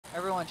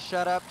Everyone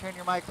shut up, turn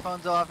your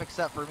microphones off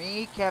except for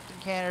me, Captain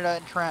Canada,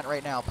 and Trent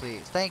right now,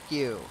 please. Thank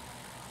you.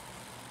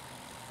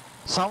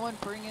 Someone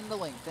bring in the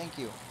link, thank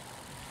you.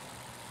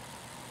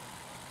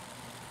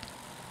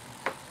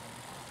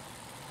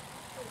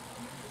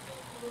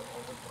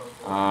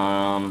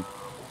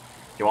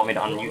 You want me to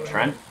unmute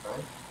Trent?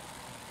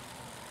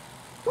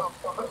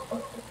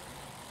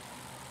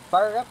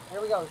 Fire it up,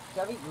 here we go.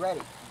 Chevy, you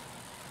ready?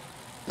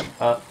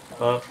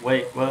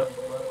 Wait, what?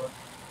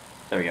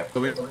 There we go.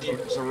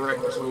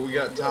 So we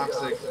got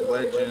Toxic,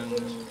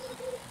 Legend,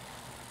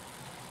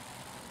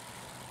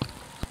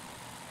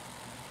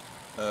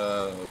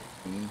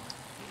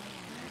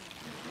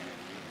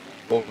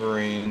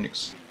 Wolverine,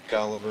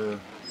 Excalibur.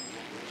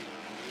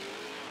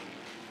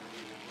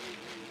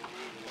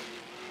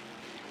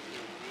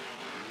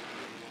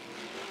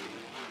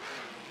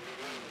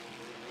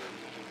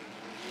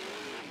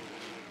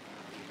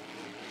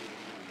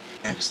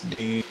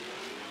 XD.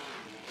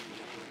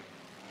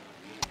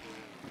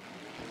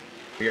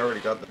 We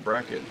already got the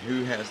bracket.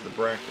 Who has the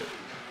bracket?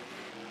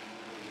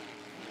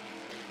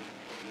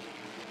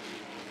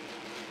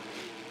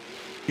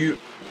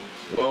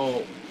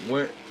 Well,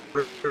 what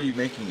are you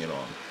making it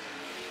on?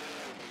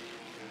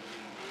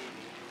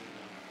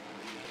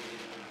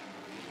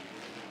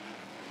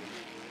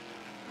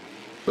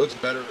 Looks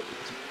better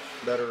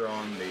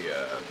on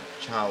the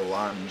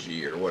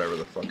Challenge or whatever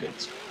the fuck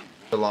it's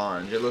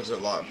Challenge. It looks a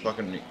lot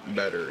fucking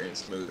better and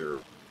smoother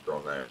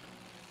on there.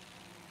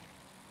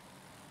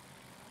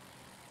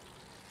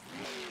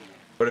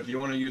 But if you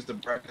want to use the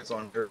brackets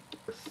on here,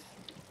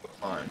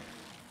 fine.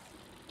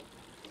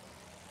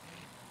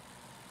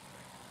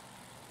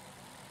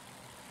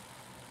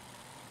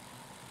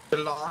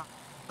 Challenge.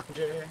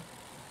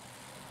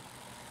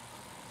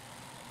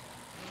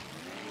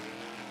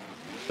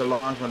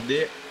 Challenge my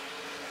dick.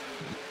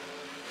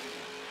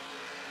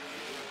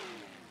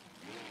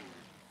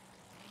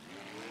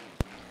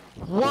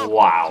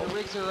 Wow. To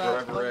Rigs Are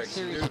Out Fun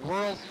Series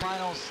World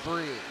Finals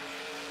 3.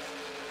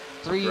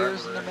 3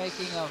 years in the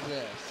making of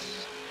this.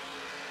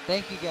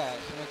 Thank you guys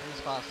for making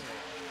this possible.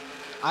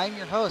 I'm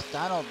your host,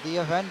 Donald the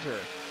Avenger.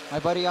 My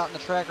buddy out on the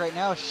track right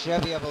now,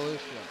 Chevy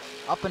Evolution.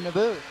 Up in the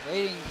booth,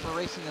 waiting for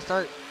racing to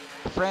start,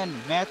 friend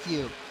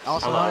Matthew,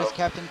 also known as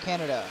Captain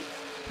Canada.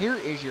 Here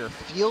is your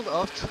field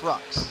of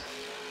trucks.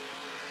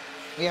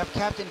 We have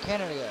Captain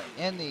Canada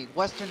in the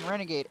Western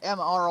Renegade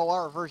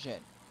MROR version,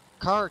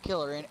 Car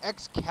Killer in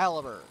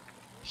Excalibur,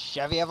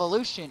 Chevy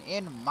Evolution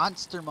in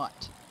Monster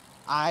Mutt,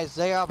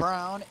 Isaiah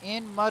Brown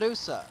in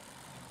Medusa,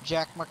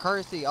 Jack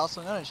McCarthy,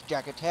 also known as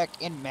Jack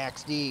Attack in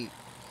Max D,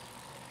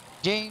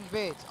 James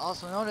Bates,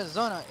 also known as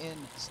Zona in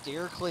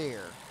Steer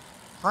Clear,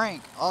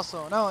 Frank,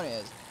 also known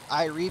as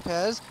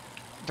Irepez,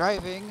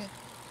 driving,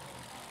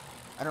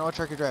 I don't know what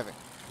truck you're driving.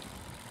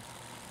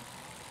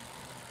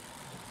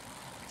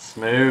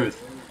 Smooth.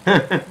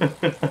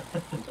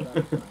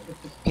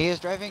 He is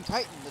driving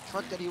Titan, the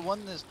truck that he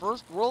won his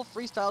first World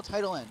Freestyle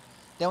title in.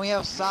 Then we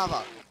have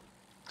Sava,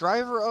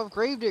 driver of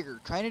Gravedigger,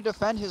 trying to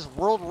defend his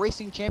World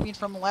Racing Champion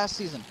from last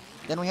season.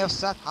 Then we have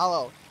Seth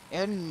Hollow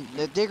in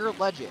the Digger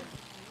Legend,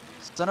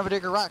 Son of a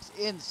Digger Rocks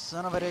in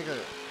Son of a Digger,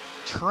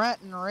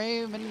 Trent and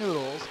Raymond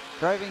Noodles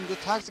driving the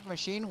Toxic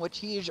Machine, which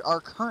he is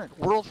our current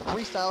World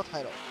Freestyle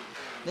title.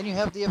 Then you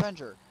have the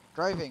Avenger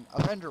driving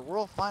Avenger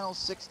World Finals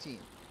 16.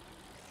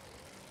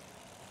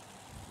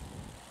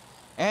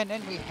 And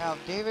then we have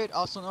David,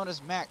 also known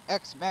as Max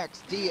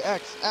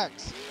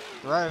DXX,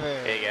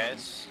 driving. Hey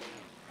guys,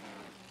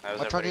 how's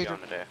everybody going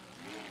today?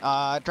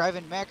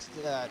 Driving Max.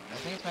 I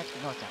think it's Max.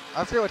 No, it's not.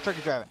 I forget what truck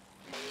you're driving.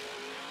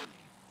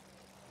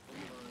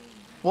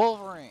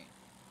 Wolverine.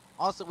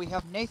 Also, we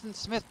have Nathan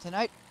Smith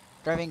tonight,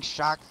 driving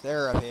Shock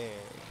Therapy.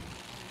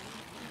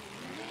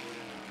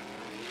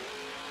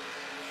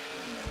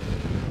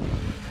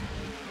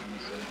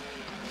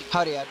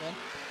 Howdy, Admin.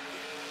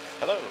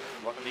 Hello,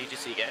 welcome to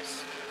UGC,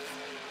 guys.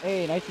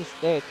 Hey, nice to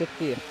stay. It's good to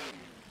see you.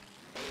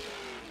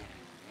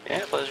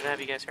 Yeah, pleasure to have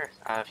you guys here.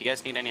 If you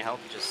guys need any help,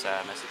 just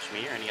message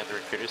me or any other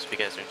recruiters if you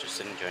guys are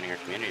interested in joining our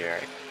community,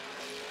 alright?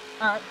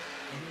 Alright.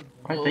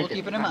 We'll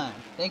keep it in mind.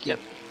 Thank you. Yep.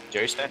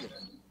 Jerry Stack.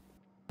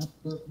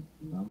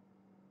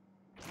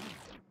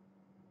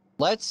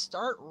 Let's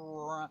start.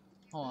 Hold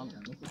on.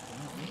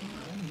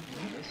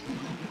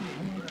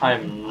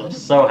 I'm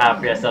so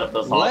happy I set up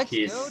those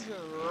hotkeys. Let's go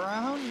to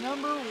round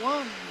number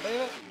 1,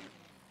 baby.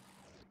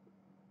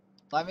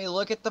 Let me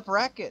look at the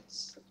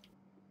brackets.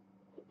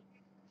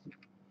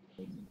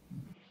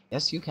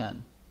 Yes, you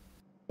can.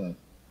 Okay.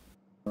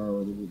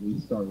 We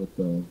start with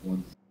the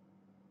one.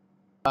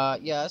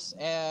 Yes,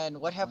 and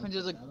what happened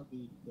to the...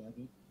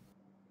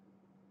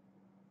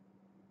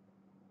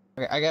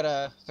 Okay, I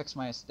gotta fix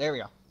my... There we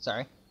go.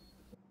 Sorry.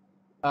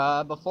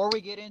 Before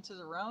we get into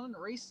the round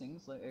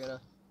racings, I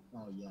gotta...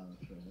 Oh, yeah,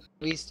 that's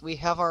right. We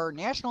have our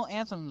national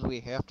anthems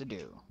we have to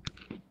do.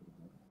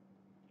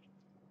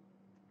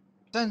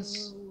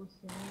 Since...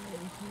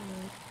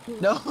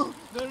 No!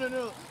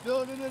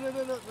 No.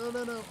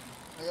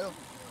 I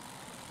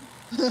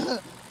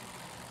gotta...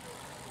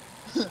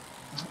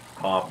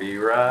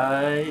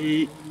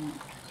 Copyright.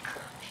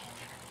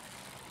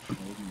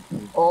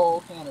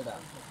 Oh, Canada.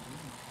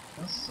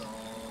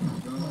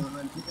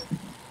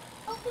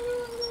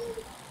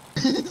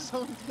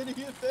 Someone's gonna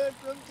get banned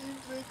from Team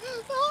 3.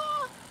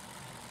 Ah!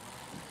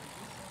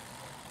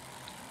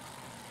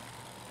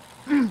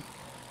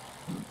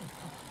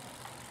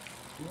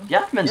 The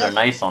admins are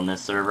nice on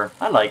this server.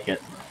 I like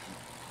it.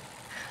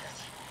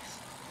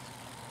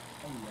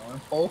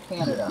 Oh,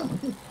 Canada.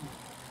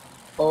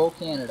 Oh,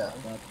 Canada.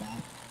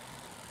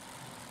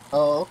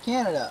 Oh,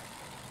 Canada.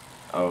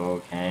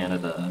 Oh,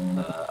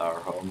 Canada, our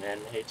home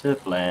and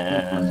native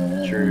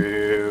land,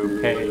 true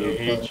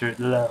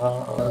patriot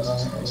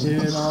love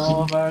in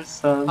all of our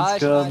sons'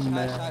 Hush, hush, hush, hush. Canada,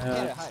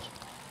 commands. hush.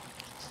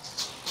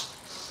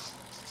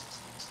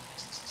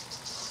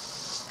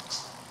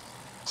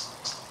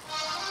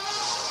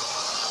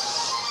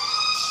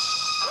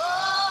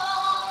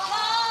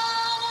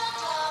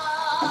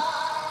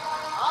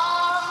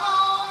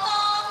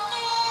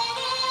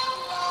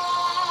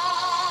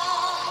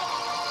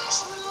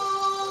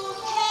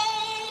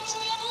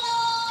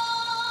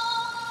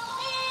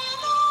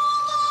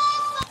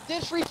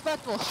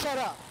 Disrespectful, shut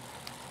up.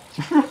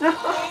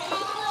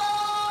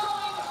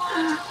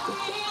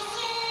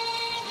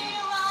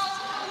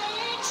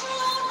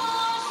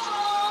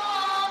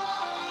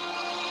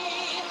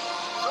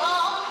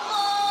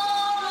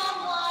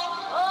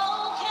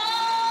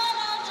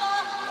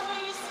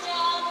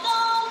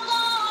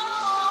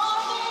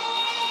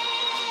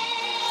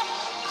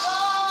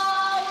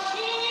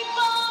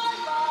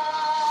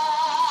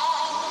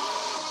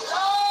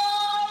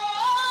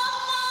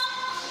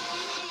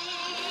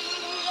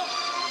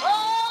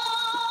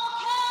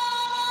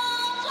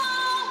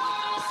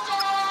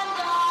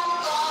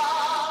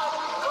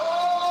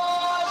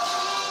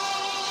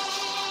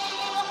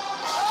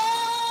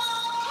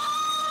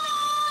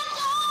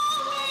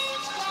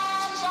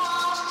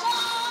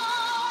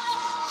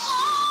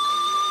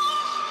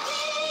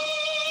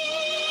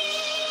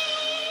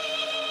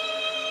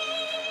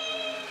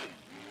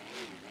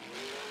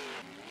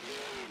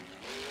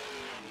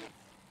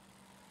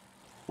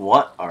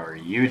 What are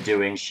you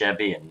doing,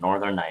 Chevy, in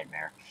Northern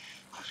Nightmare?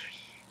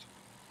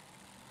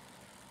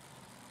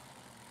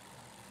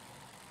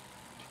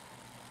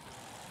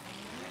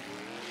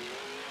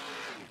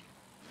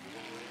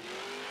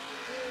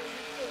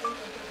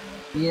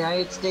 The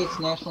United States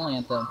National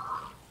Anthem.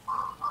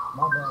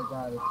 My bad,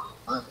 got it.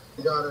 I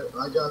got it.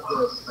 I got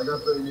this. I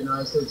got the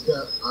United States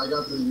cap. I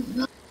got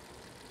the.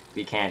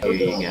 We can't hear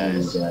you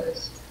guys.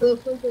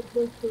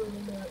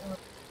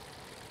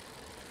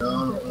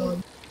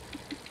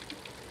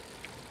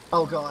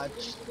 Oh god.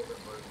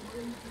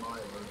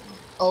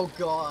 Oh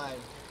god.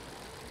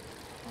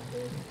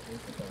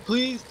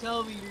 Please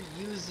tell me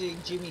you're using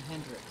Jimi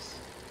Hendrix.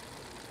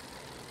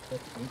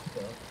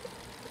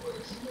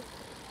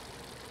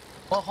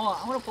 Oh, hold on.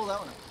 I want to pull that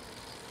one up.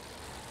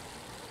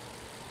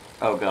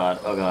 Oh god,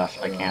 oh gosh,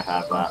 I can't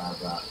have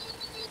that.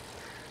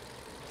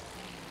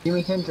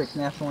 Jimi Hendrix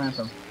National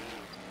Anthem.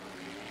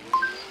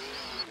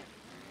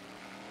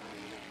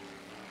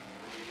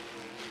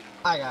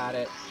 I got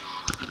it.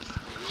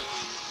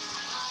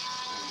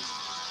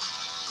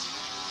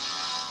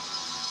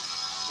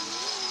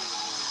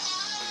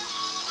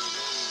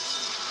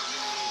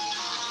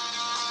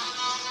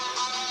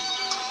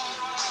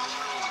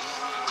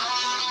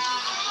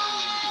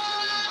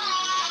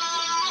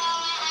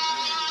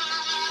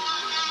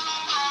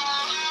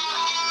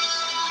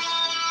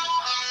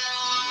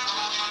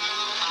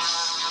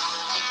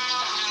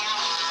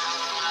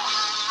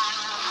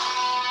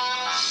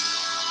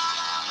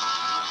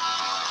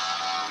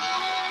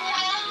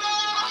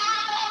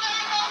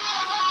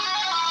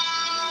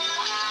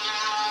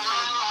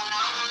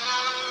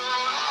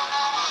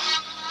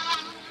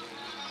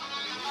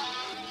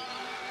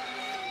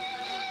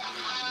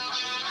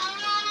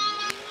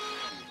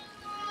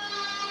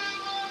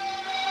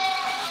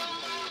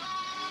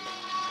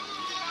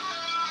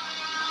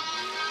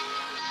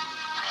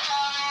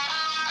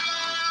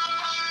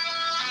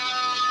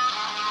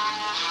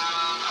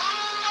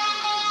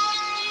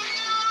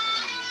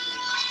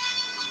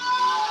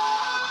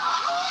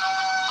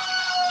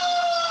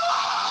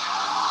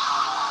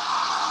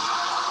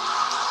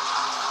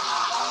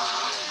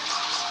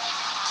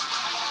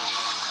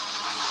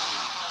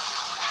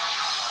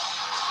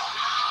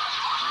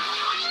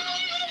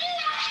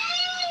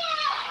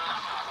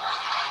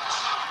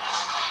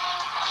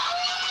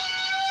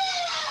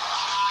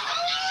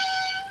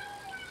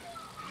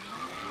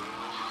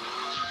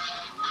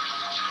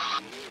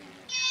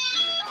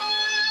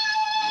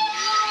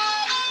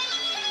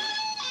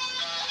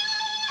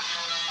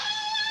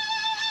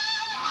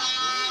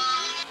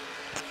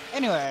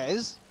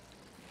 Anyways.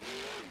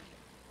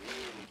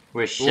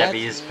 With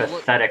Chevy's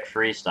pathetic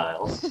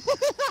freestyles.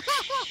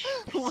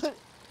 What?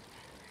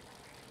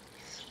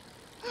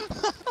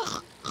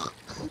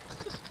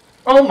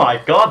 Oh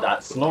my god,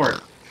 that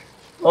snort!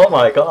 Oh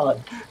my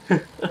god!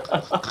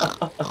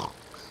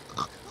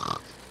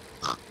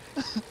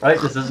 Right,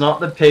 this is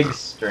not the pig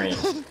stream.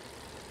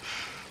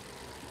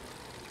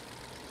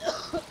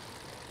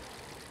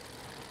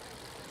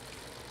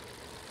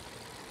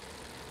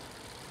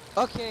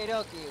 Okay,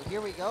 dokie,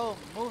 here we go,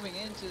 moving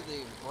into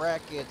the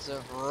brackets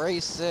of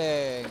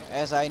racing,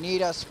 as I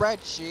need a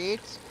spreadsheet.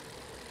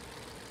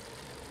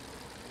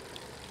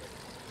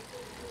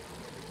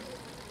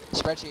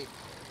 Spreadsheet.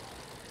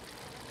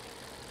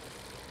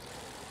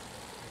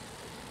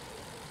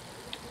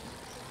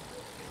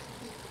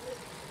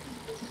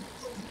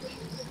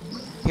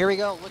 Here we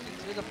go, looking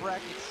through the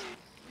brackets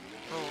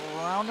for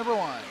round number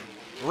 1.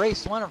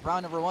 Race 1 of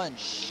round number 1,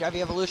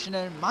 Chevy Evolution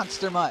and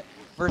Monster Mutt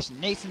versus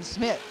Nathan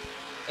Smith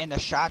in the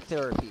Shock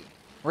Therapy.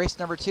 Race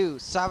number 2,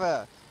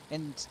 Sava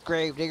and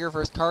Gravedigger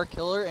versus Car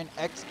Killer and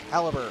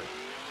Excalibur.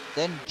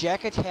 Then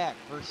Jack Attack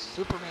versus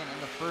Superman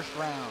in the first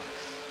round.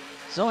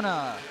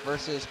 Zona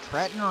versus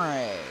Trenton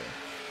Ray.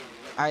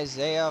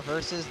 Isaiah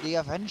versus the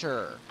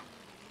Avenger.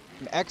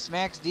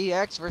 X-Max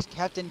DX versus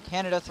Captain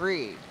Canada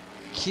 3.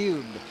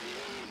 Cubed.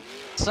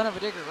 Son of a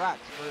Digger Rocks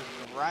versus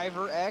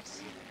Driver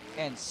X.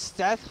 And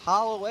Seth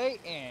Holloway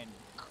and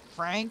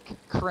Frank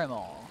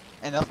Krimmel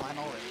in the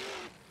final race.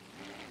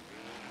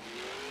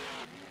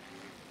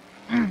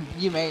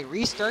 You may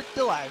restart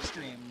the live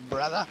stream,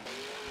 brother.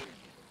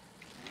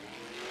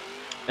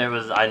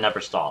 I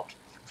never stopped.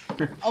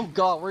 Oh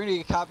god, we're gonna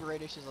get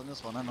copyright issues on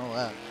this one, I know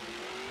that.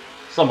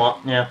 Somewhat,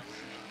 yeah.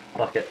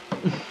 Fuck it.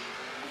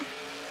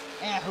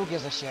 Who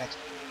gives a shit?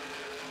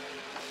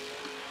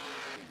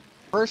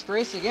 First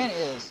race again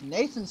is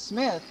Nathan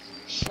Smith,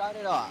 Shut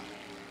It Off.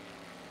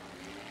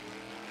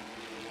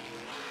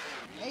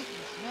 Nathan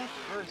Smith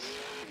versus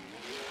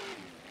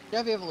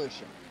Chevy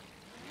Evolution.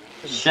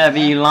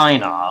 Chevy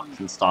line off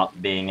and stop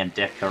being a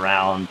dick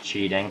around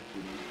cheating.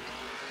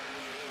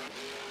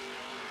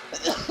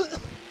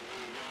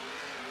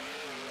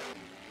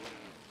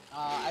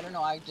 I don't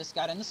know, I just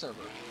got in the server.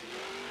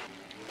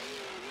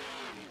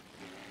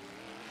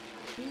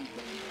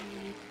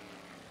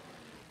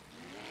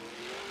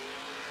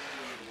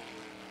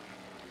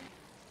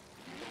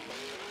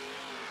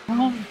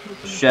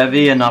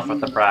 Chevy, enough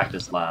with the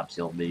practice laps,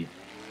 you'll be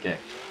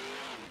kicked.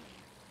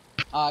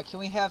 Can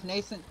we have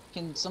Nathan,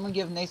 can someone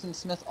give Nathan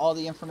Smith all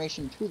the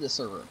information to the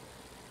server?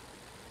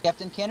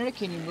 Captain Canada,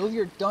 can you move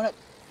your donut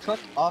truck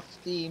off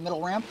the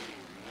middle ramp?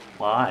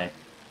 Why?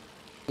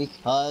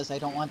 Because I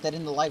don't want that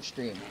in the live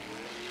stream.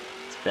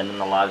 It's been in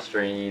the live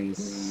streams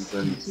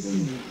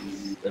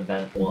since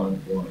event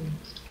 1.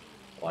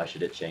 Why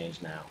should it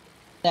change now?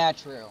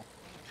 That's true.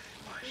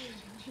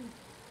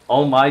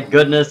 Oh my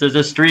goodness, there's a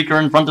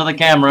streaker in front of the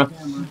camera.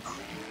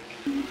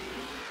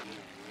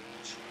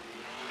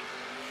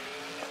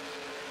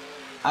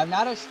 I'm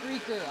not a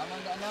streaker, I'm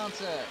an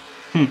announcer.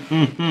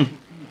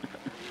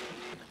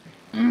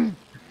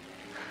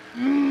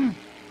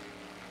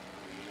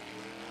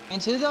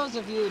 And to those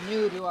of you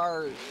new to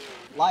our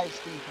live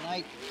stream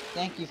tonight,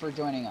 thank you for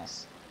joining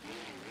us.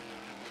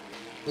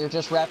 We're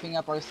just wrapping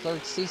up our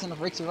 3rd season of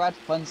Rixie Rod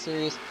Fun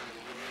Series,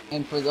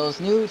 and for those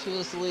new to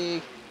this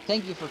league,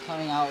 thank you for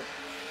coming out.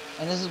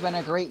 And this has been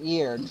a great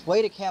year.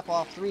 Way to cap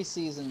off 3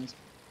 seasons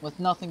with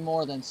nothing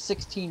more than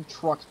 16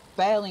 trucks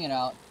battling it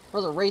out for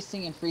the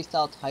racing and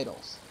freestyle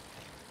titles.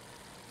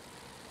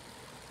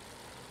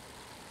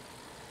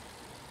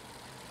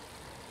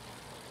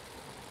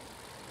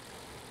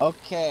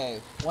 Okay,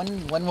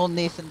 when will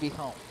Nathan be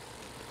home?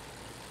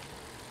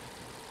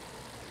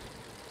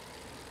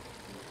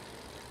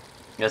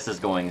 This is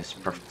going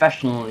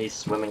professionally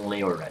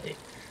swimmingly already.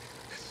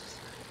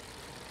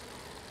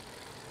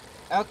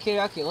 Okay,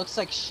 looks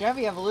like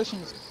Chevy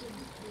Evolution's...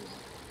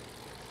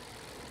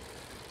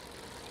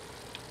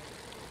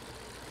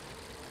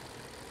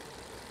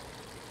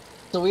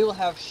 So we will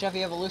have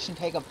Chevy Evolution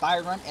take a bye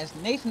run, as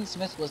Nathan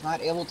Smith was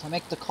not able to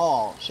make the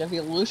call. Chevy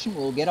Evolution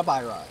will get a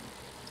bye run.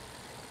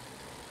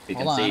 You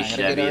can see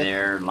Chevy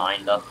there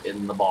lined up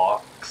in the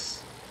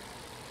box.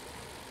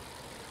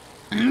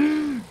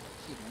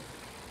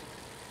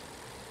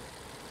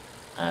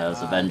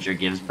 As Avenger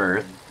gives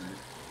birth.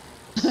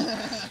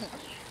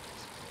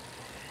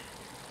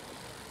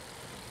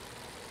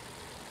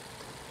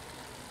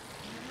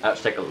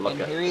 Let's take a look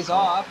and at here he's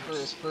off for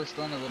his first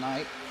run of the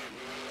night.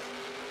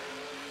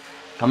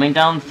 Coming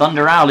down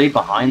Thunder Alley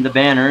behind the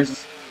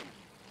banners.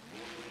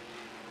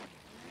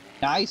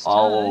 Nice turn.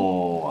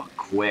 Oh, a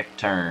quick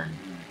turn.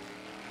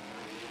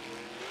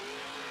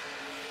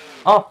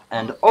 Up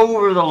and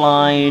over the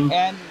line.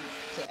 And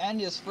to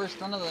end his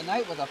first run of the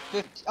night with a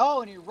 50...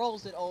 Oh, and he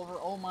rolls it over.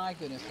 Oh my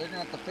goodness. They're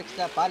going to have to fix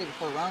that body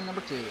before round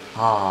number 2.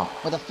 Oh.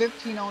 With a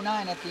 15:09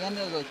 at the end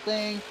of the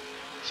thing,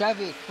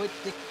 Chevy quits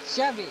the...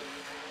 Chevy!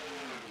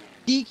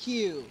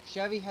 DQ!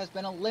 Chevy has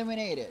been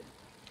eliminated.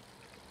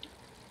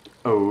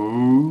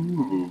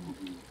 Oh.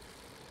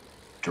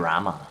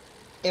 Drama.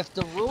 If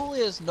the rule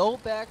is no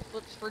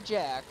backflips for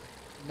Jack,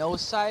 no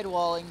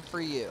sidewalling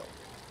for you.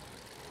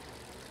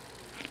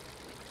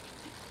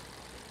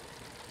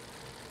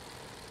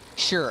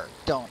 Sure,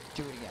 don't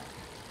do it again.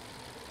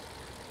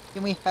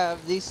 Can we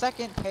have the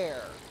second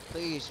pair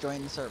please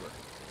join the server?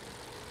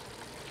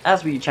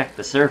 As we check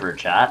the server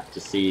chat to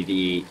see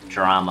the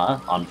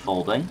drama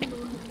unfolding.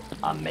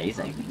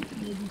 Amazing.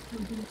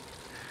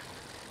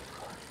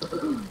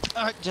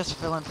 Alright, just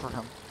fill in for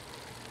him.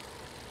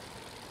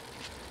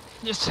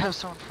 Just have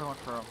someone filling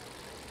for him.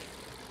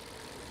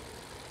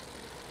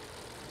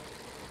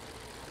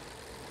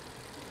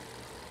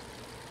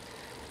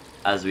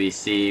 As we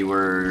see,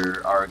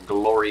 our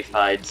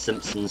glorified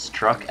Simpsons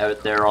truck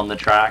out there on the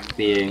track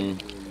being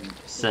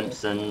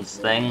Simpsons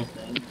thing.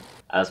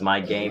 As my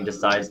game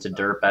decides to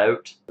derp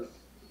out.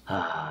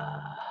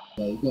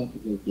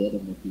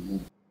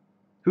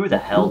 Who the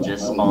hell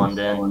just spawned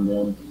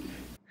in?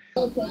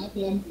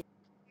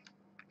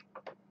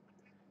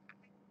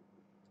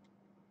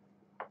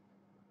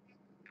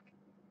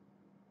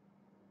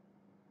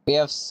 We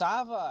have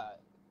Sava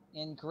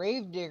in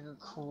Gravedigger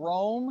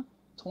Chrome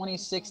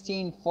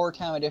 2016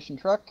 4-time edition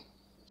truck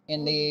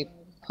in the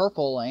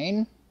purple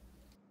lane.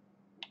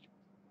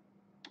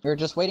 We're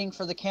just waiting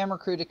for the camera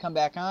crew to come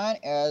back on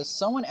as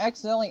someone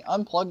accidentally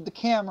unplugged the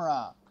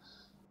camera.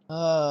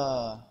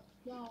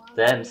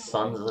 Them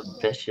sons of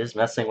bitches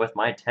messing with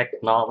my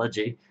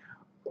technology.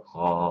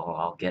 Oh,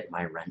 I'll get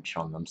my wrench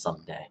on them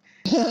someday.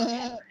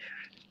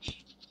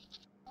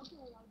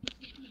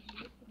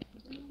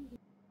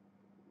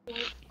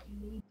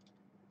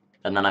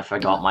 And then I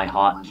forgot my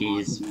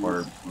hotkeys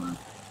for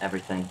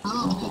everything.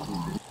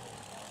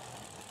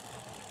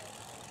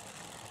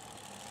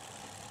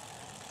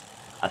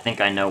 I think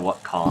I know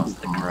what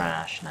caused the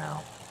crash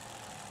now.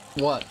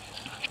 What?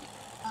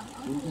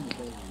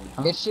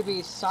 It should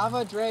be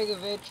Sava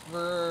Dragovic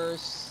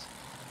versus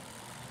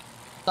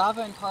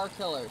Sava and Car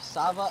Killer.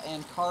 Sava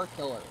and Car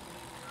Killer.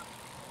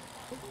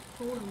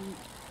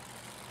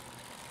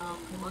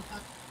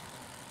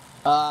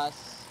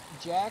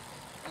 Jack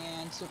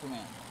and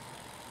Superman.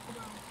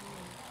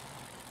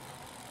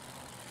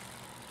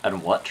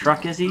 And what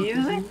truck is he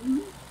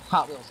using?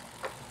 Hot Wheels.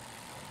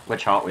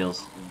 Which Hot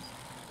Wheels?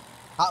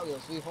 Hot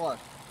Wheels V4.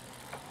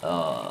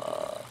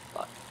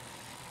 Fuck.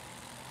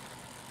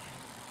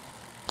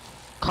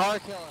 Car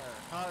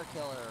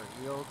Killer,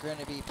 you're going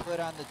to be put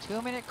on the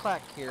 2-minute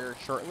clock here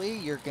shortly.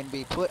 You're going to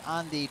be put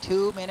on the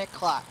 2-minute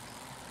clock.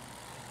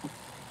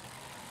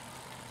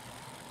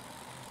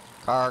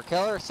 Car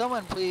Killer,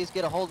 someone please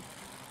get a hold.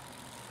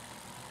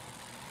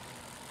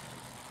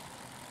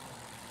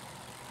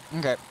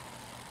 Okay.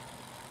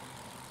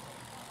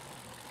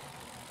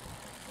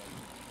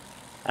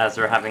 As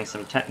we're having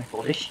some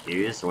technical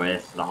issues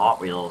with the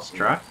Hot Wheels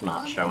truck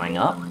not showing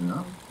up.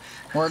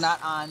 We're not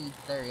on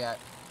there yet.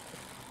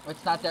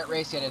 It's not that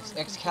race yet. It's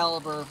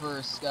Excalibur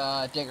versus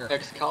Digger.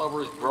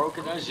 Excalibur's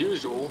broken as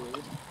usual.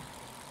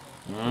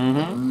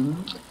 Mm-hmm.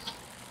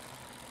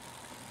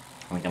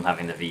 I think I'm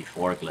having the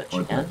V4 glitch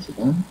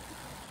again.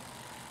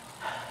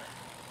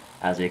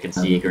 As you can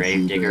see,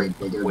 Gravedigger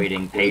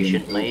waiting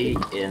patiently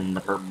in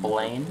the purple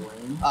lane.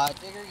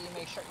 Digger, you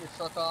may shut your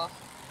truck off.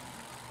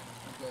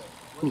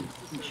 Ooh,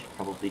 should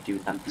probably do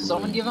that.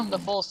 Someone give him the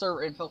full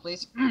server info,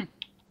 please.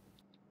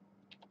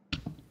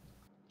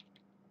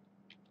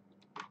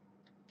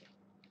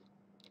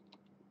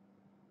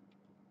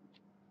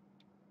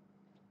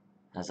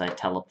 As I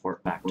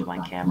teleport back to my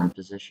camera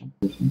position.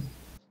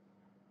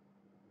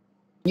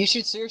 You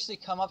should seriously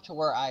come up to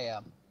where I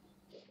am.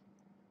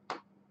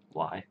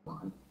 Why?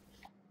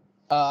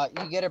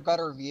 You get a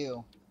better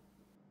view.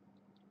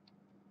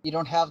 You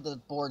don't have the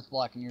boards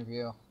blocking your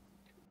view.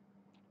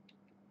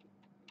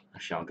 I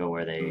shall go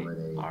where they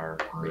are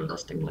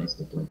realistically.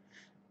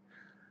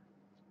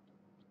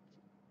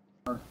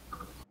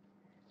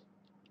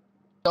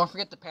 Don't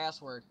forget the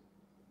password.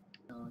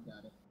 Oh, I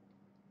got it.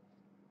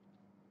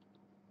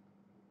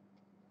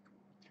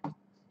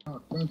 Oh,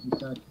 thank you,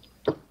 son.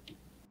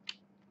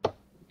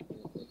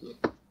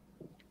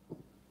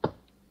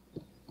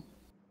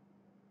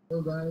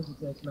 Hey guys,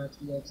 it's X-Max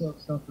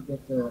VXX. Don't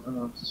forget to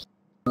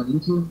subscribe on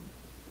YouTube.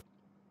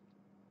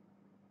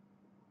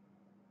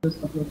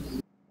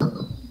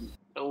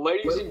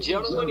 Ladies and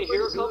gentlemen,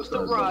 here comes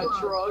the ride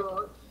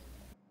truck.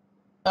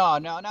 Oh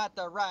no, not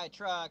the ride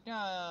truck,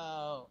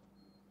 no!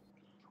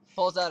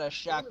 Pulls out a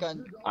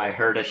shotgun. I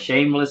heard a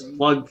shameless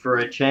plug for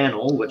a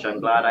channel, which I'm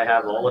glad I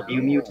have all of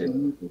you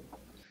muted.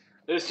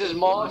 This is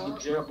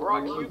Monster Jam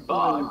brought to you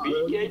by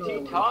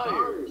BKT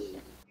Tires.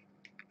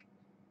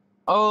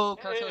 Oh,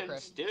 car killer And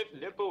crash. stiff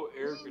nipple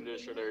air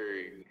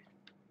conditioning.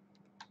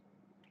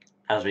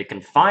 As we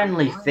can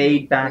finally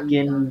fade back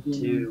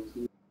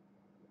into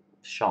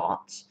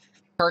shots.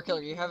 Car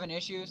killer, you having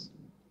issues?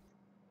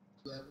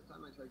 Yeah, every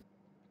time I try.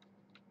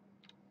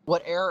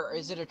 What error?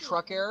 Is it a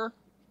truck error?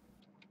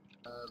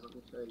 Let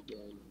me try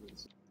again.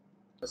 It's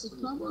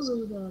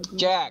probably the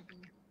Jack!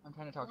 I'm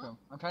trying to talk to him.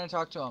 I'm trying to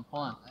talk to him.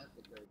 Hold on.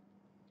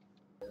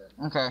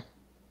 Okay.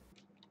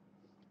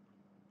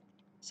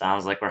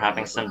 Sounds like we're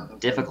having some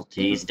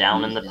difficulties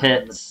down in the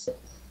pits.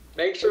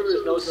 Make sure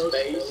there's no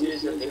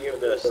spaces and any of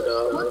that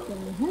stuff. what the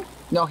heck?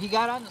 No, he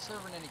got on the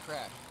server and then he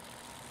crashed.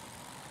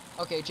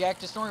 Okay, Jack,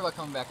 just don't worry about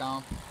coming back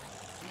on.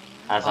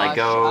 As I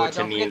go to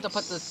don't mute.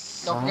 forget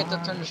to don't forget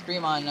to turn the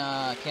stream on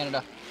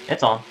Canada.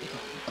 It's on.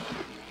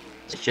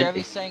 It should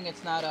Trevi's be. saying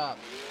it's not up.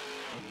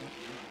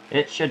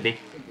 It should be.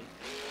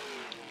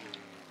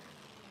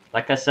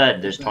 Like I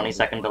said, there's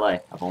 20-second delay.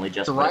 I've only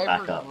just put it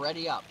back Driver's up.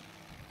 ready up.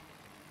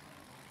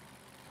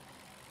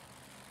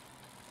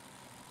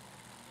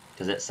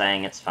 Because it's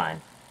saying it's fine.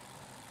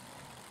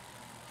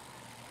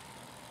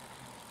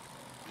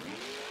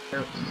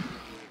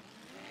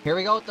 Here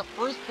we go with the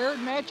first paired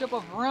matchup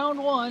of round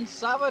 1.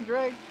 Sava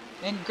Drag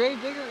and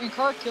Gravedigger and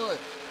Car Killer.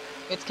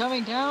 It's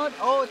coming down.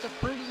 Oh, it's a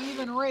pretty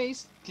even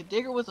race.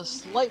 Digger with a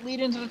slight lead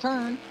into the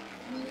turn.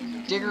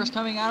 Digger's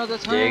coming out of the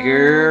turn.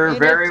 Digger,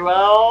 very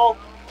well.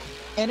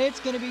 And it's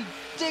going to be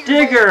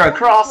Digger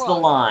across the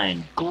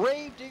line.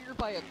 Gravedigger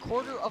by a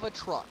quarter of a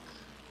truck.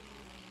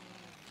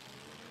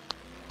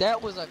 That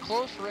was a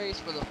close race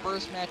for the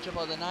first matchup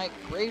of the night.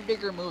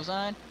 Gravedigger moves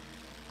on.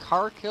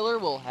 Car Killer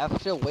will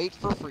have to wait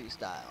for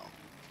freestyle.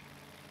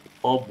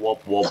 Wob, wob,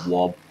 wob,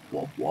 wob,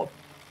 wob, wob.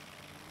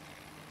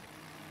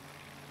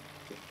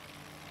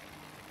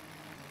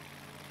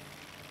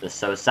 The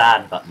So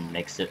Sad button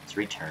makes its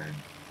return.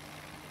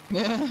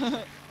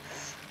 I'm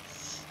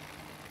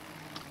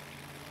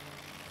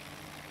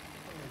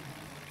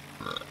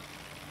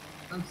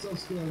so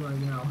scared right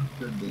now.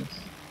 Goodness.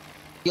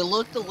 You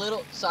looked a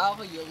little,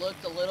 Salva, you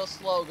looked a little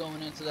slow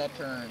going into that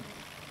turn.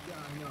 Yeah,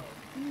 I know.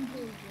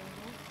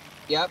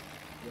 Yep.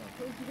 Yeah.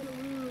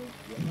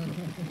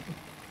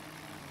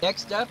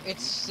 Next up,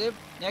 it's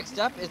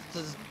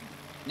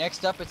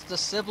the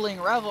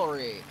sibling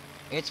rivalry.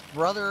 It's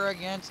brother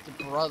against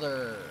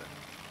brother.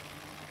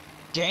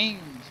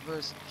 James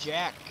versus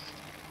Jack.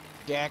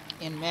 Jack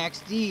and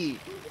Max D.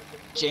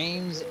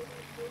 James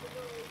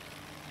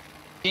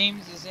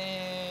is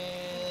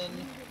in.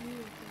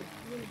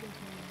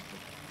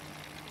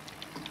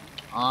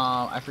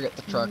 I forget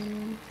the truck.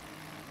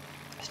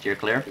 Steer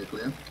clear.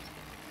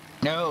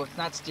 No, it's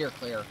not steer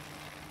clear.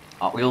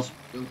 Hot Wheels.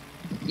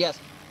 Yes,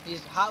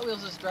 Hot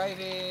Wheels is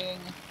driving.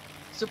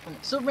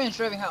 Superman's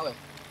driving Hot Wheels.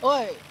 Oh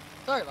wait,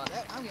 sorry about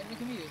that. I'm getting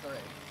confused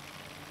already.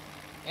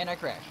 And I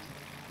crashed.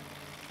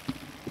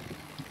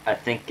 I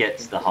think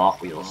it's the Hot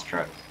Wheels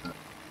truck.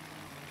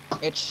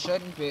 It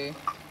shouldn't be.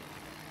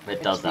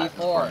 It does that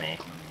V4. for me.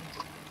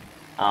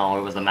 Oh,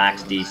 it was the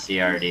Max D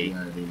CRD.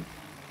 Damn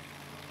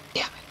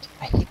it!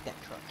 I hate that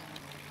truck.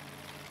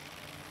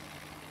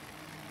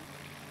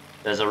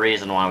 There's a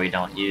reason why we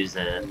don't use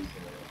it,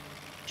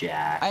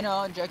 Jack. I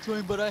know, and Jack's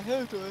going, but I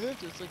have to.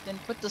 It's like, then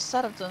put the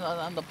setups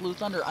on the Blue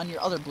Thunder, on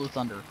your other Blue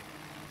Thunder.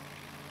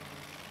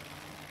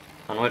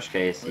 In which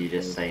case, you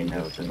just say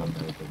no to them.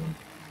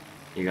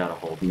 You gotta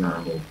hold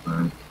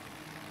firm.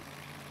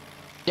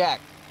 Jack.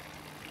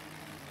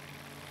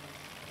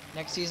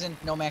 Next season,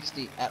 no Max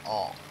D at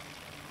all.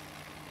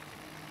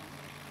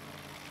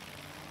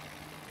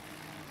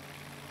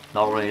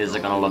 Not only is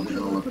it gonna look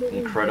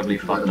incredibly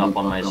fucked up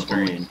on my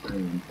screen,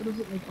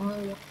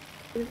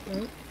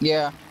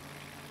 Yeah.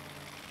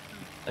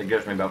 it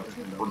gives me about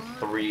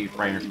 3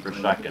 frames per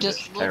second. Just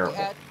It's look terrible.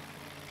 at.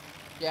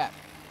 Yeah.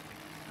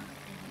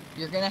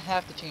 You're gonna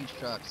have to change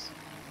trucks.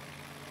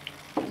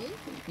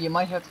 You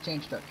might have to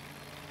change trucks.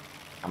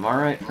 I'm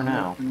alright for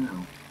now.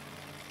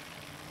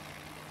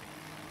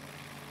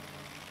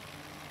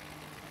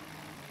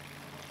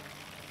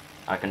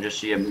 I can just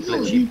see a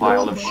glitchy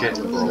pile of shit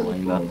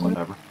rolling, but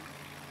whatever.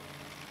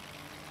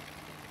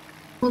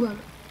 Hold on.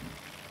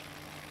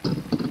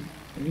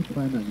 Let me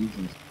try not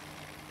using this.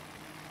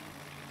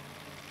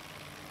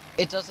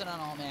 It does it on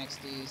all Max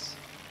Ds.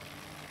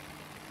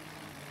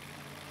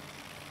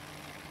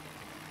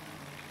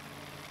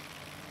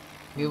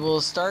 We will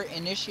start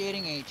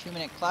initiating a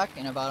 2-minute clock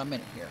in about a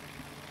minute here.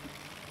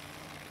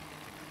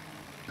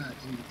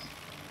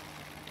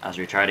 As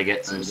we try to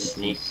get some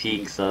sneak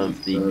peeks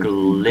of the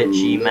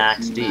glitchy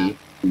Max D.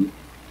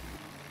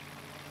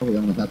 Probably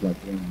only have like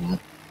one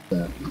lap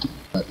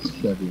that's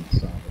Chevy and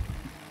Sava.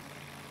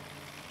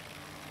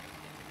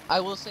 I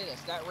will say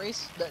this, that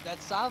race,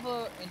 that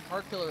Sava and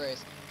Car Killer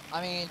race,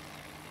 I mean,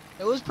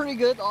 it was pretty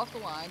good off the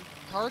line.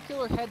 Car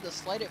Killer had the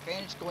slight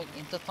advantage going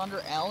into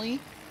Thunder Alley,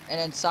 and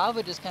then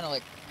Sava just kind of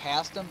like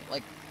passed him,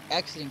 like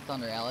exiting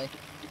Thunder Alley.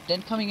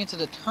 Then coming into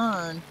the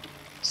turn,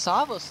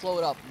 Sava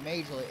slowed up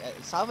majorly.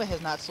 Sava has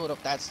not slowed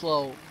up that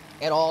slow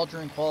at all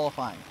during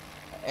qualifying.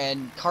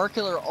 And Car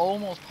Killer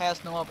almost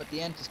passed him up at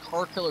the end because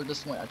Car Killer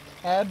just went a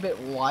tad bit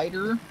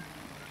wider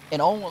and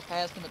almost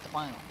passed him at the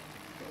final.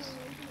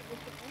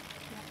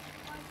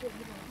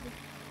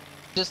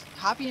 Just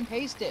copy and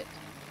paste it.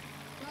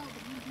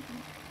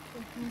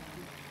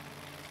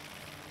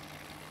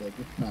 So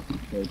just copy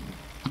and paste it.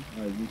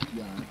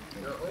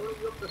 They're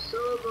holding up the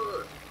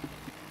server.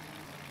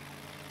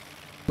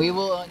 We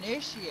will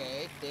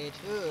initiate the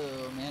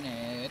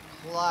 2-minute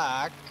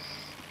clock.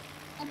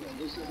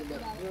 This is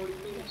about 40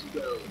 minutes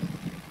ago.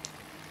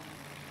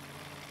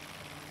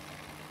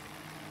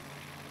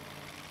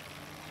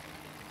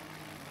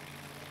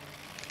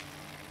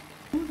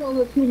 Who's on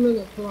the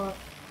 2-minute clock?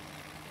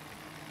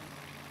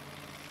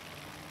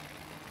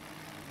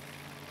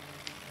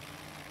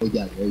 We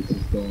got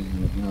races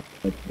going right now.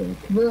 But,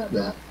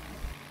 yeah.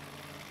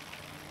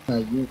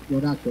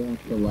 We're not going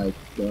for like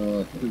 3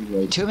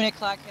 races. 2-minute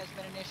clock has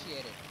been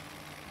initiated.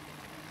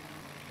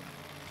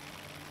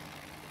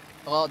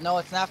 Well, no,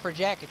 it's not for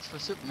Jack, it's for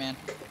Superman.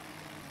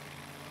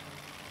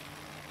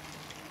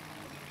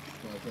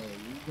 Okay,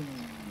 we're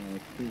doing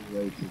 2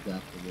 races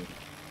after this.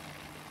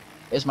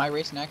 Is my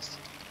race next?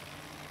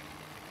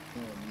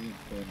 No, me and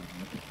Sam are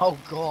not. Oh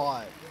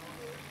god.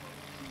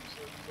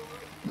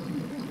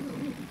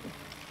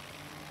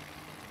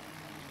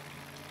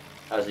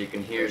 As you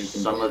can hear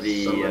some of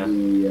the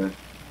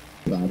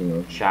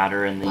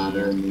chatter in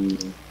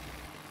the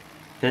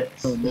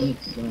pits. So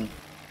next, or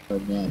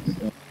next,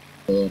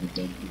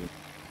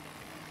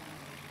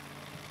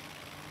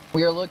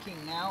 We are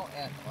looking now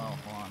at. Oh,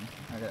 hold on.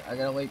 I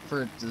gotta wait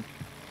for it to.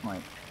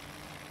 Like.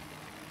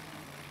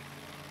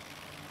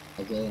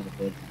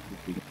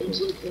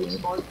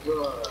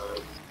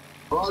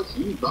 Brought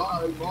to you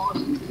by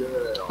Monster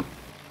Jail.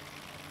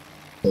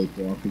 Take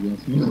off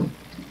against me.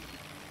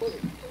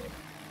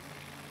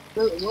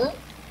 Wait, what?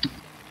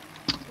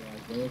 So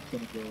Isaiah's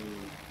gonna go.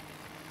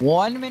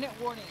 1 minute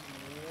warning.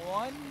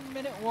 1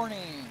 minute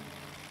warning.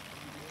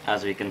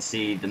 As we can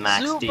see, the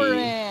Max D.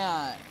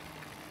 Superman.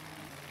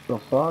 The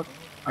fuck?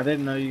 I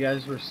didn't know you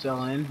guys were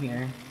still in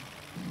here.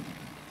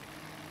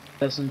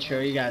 Doesn't show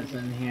you guys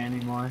in here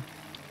anymore.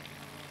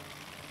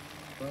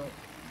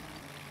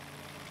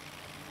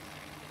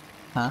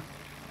 Huh?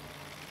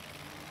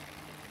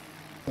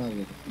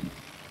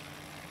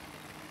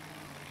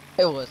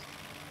 It was.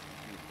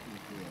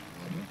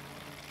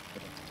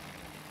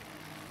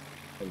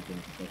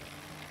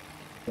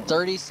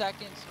 30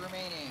 seconds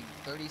remaining.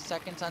 30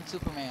 seconds on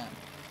Superman.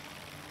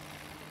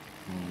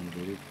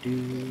 If you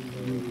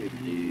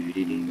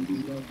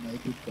don't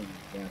make it, then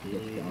Jack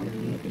gets down.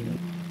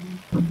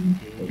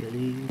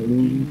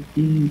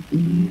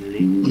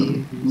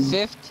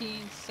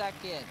 15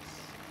 seconds.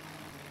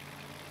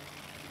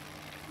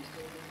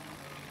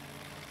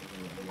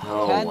 10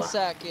 Oh,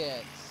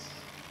 seconds.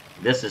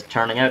 this is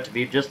turning out to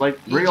be just like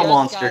You real just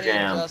Monster got in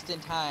Jam. just in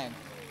time.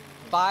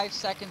 5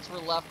 seconds were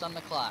left on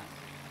the clock.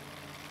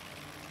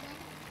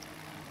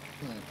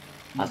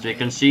 As we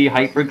can see,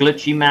 hyper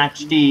glitchy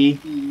Max D.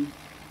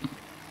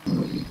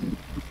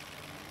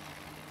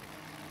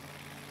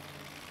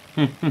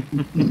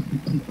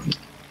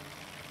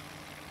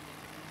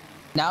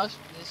 Now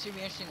this should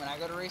be interesting when I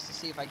go to race to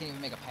see if I can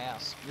even make a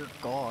pass. Dear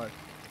God.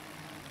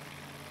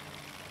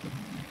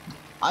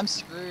 I'm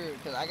screwed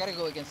because I gotta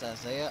go against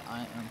Isaiah. I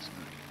am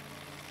screwed.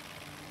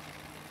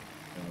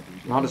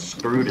 Not as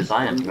screwed as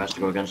I am who has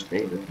to go against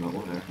David, but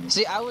whatever.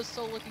 See, I was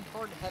so looking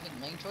forward to having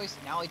lane choice.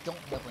 Now I don't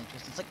have lane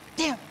choice. It's like,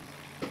 damn it.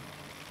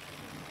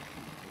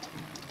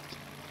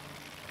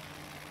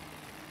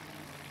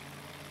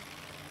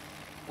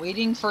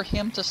 Waiting for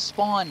him to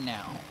spawn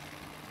now.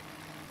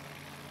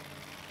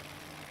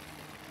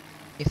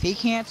 If he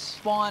can't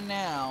spawn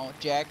now,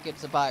 Jack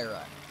gets a buy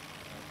run.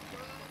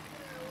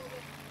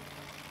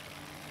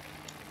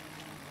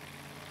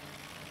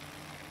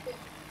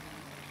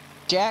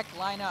 Jack,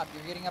 line up.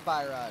 You're getting a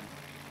buy run.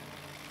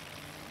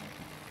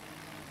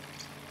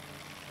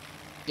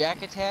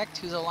 Jack attack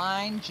to the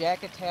line.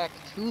 Jack attack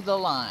to the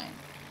line.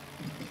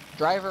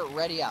 Driver,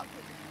 ready up.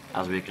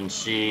 As we can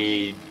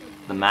see,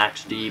 the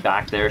Max D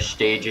back there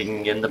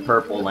staging in the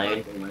purple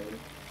lane.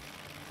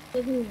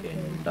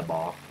 In the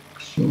box.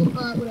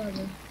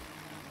 Whatever.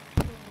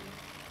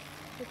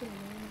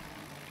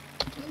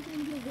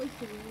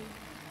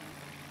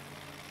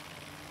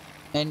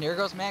 And there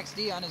goes Max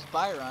D on his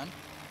buy run.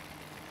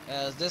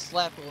 As this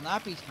lap will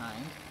not be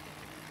timed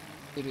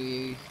due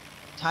to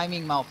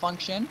timing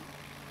malfunction.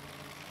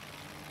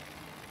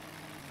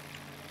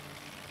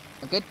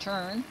 A good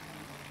turn.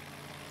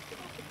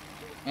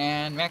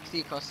 And Max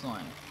D across the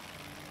line.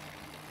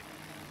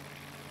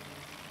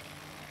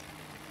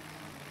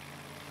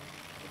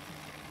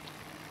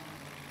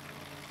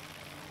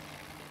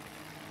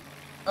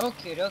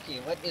 Okie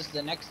dokie, what is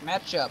the next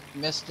matchup,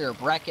 Mr.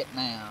 Bracket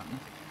Man?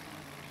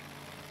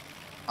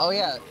 Oh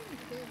yeah.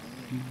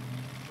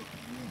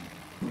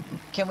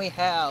 Can we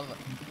have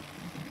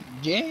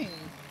James?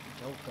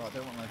 Oh god,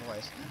 there went my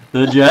voice.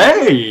 The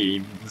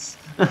James!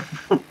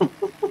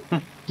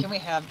 Can we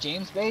have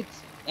James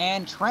Bates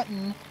and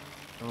Trenton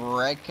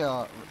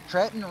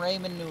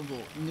Raymond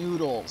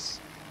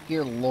Noodles?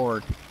 Dear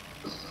Lord.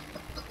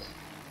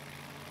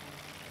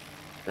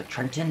 The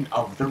Trenton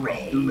of the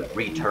Ray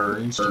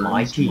returns to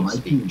my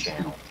TeamSpeak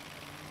channel.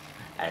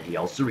 And he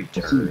also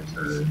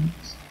returns,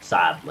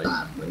 sadly,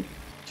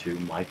 to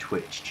my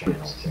Twitch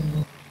channel.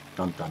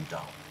 Dun dun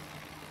dun.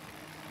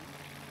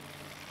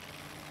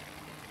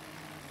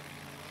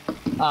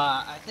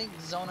 I think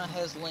Zona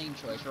has lane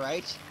choice,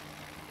 right?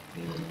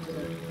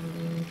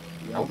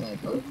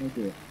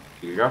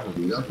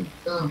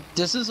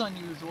 This is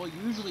unusual.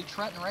 Usually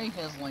Trenton Ray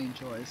has lane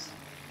choice.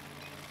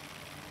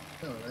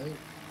 Alright.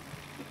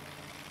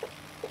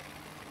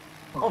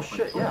 Oh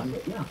shit, yeah.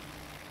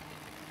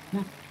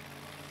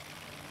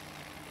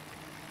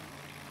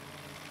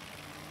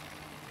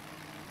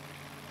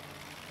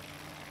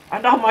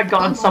 And oh my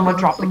god, someone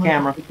dropped the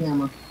camera.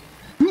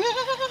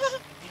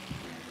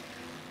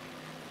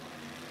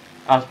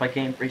 Us by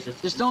Game Freezes.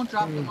 Just don't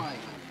drop the mic.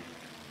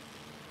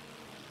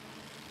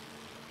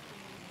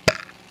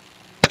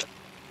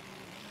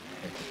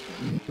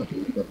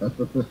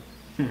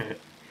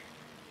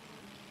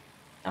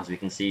 As we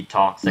can see,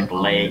 Toxic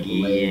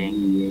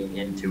laggying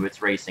into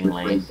its racing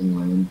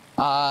lane.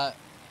 Hold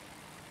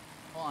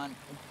on.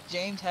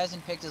 James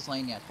hasn't picked his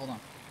lane yet. Hold on.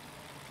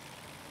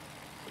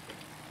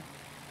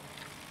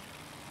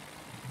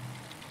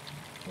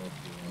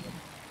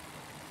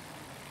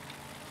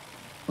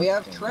 We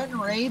have Trent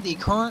Ray, the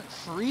current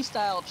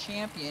freestyle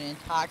champion in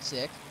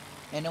Toxic,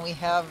 and then we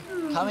have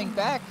coming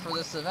back for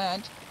this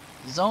event,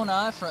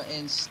 Zona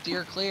in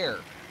Steer Clear.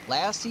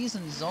 Last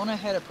season, Zona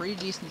had a pretty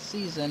decent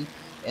season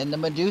in the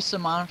Medusa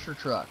monster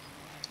truck.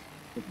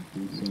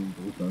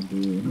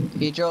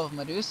 He drove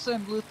Medusa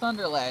and Blue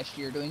Thunder last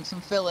year, doing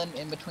some fill-in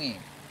in between.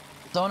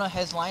 Zona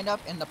has lined up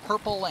in the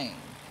purple lane.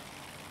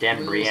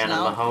 Dan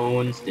Brianna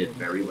Mahones did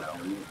very well.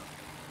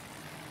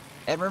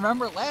 And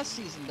remember last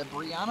season, the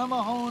Brianna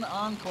Mahone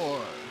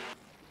Encore.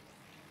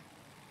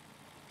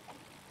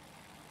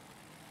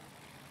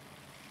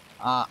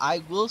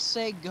 I will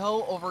say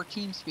go over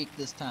TeamSpeak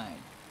this time.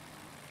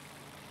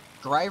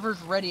 Drivers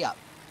ready up.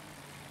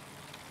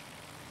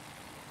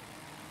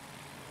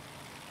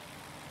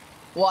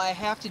 Well, I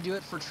have to do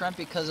it for Trent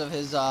because of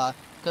his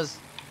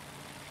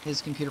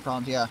computer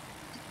problems, yeah.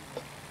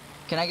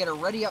 Can I get a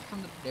ready up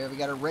from the... There, we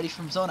got a ready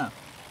from Zona.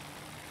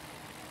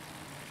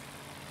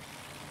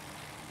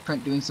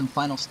 Trent doing some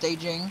final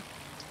staging.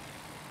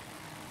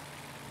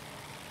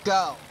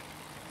 Go.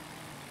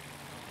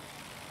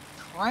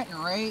 Trent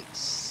and Ray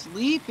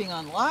sleeping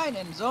on line,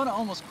 and Zona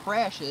almost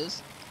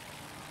crashes.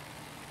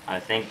 I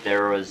think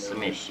there was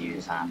some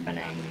issues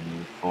happening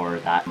for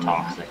that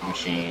Toxic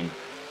machine.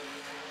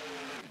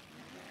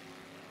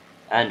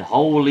 And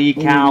holy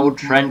cow,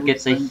 Trent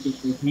gets a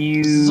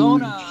huge...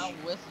 Zona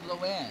with the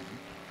win.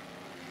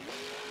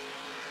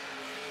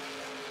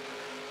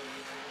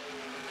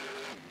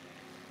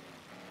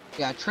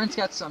 Yeah, Trent's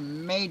got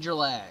some major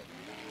lag.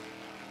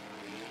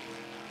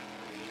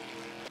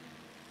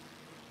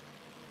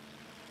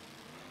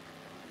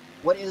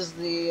 What is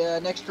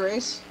the next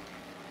race?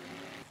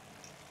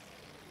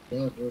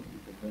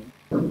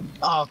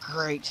 Oh,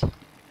 great.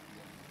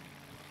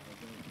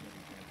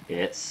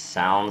 It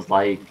sounds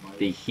like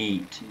the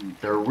heat,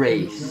 the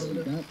race,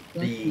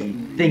 the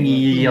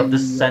thingy of the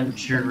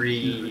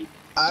century.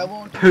 I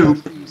won't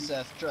poop. for you,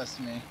 Seth, trust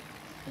me.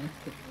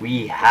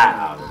 We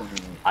have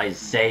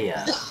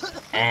Isaiah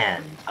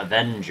and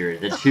Avenger,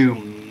 the two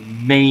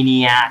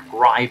maniac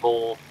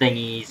rival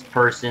thingies,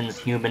 persons,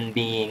 human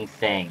being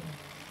thing.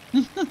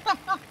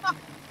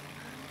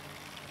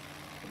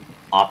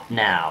 Up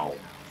now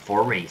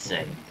for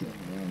racing.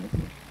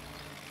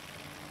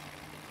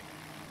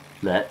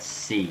 Let's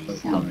see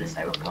how this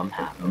outcome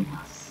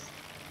happens.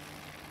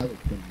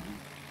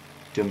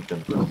 Dum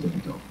dum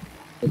dum.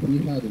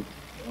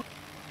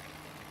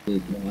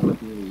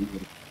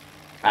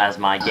 As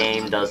my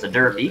game does a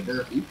derby.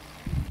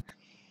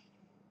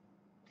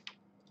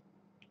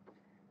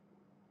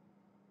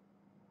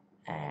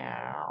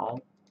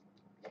 Ow.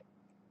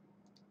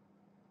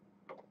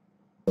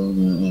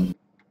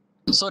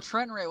 So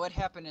Trent and Ray, what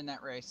happened in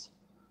that race?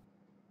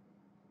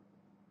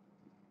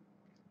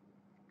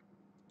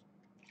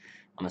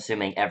 I'm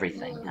assuming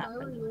everything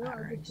happened in that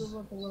race.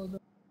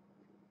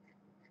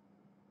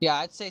 Yeah,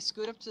 I'd say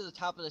scoot up to the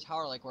top of the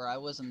tower, like where I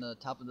was in the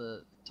top of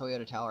the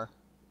Toyota tower.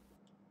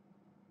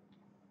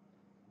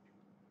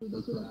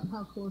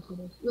 How close it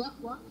is. Yeah,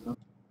 what?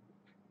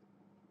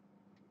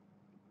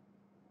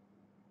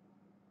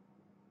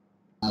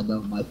 I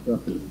know my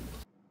truck is.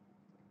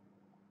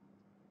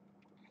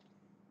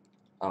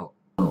 Oh.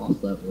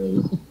 Lost that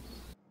race.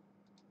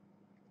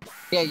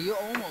 Yeah, you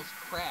almost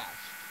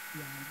crashed.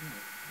 Yeah, I know.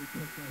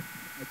 Because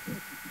I took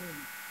the turn.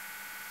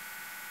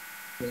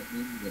 Get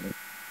in there.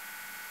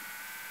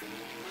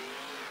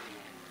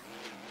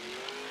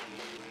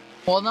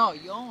 Well, no,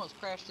 you almost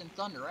crashed in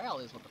Thunder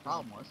Alley is what the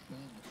problem was.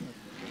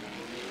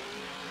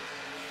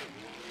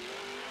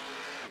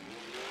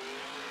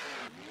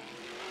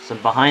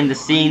 Some behind the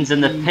scenes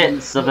in the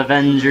pits of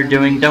Avenger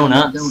doing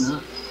donuts.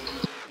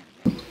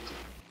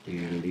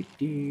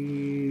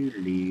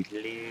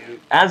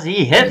 As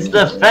he hits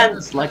the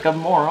fence like a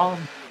moron.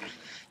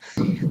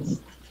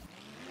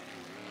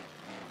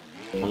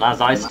 And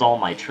as I stall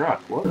my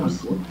truck,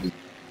 whoops.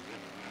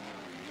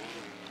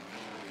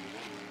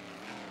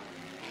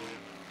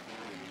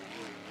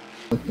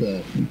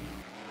 Okay.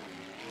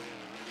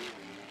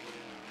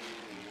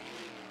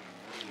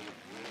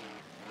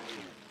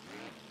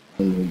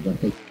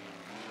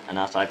 And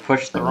as I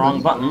push the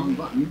wrong button,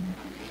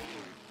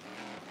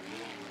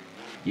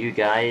 you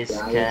guys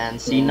can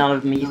see none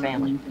of me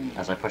failing.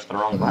 As I push the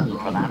wrong button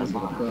for that as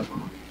well.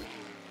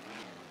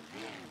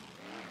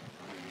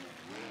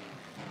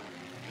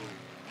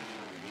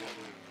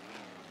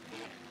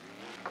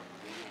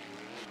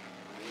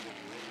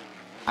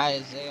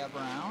 Isaiah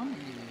Brown,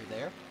 you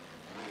there?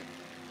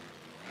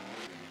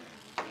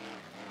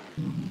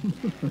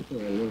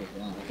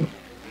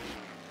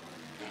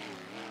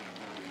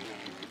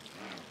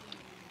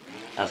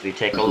 As we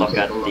take a look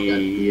at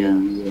the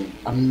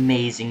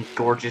amazing,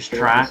 gorgeous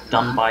track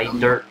done by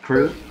Dirt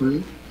Crew,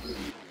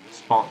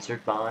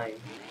 sponsored by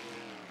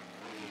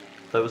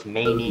those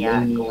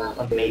maniacal,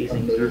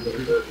 amazing dirt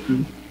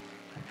crews.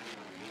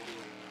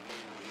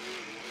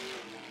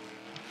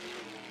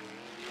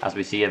 As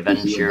we see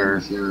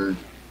Avenger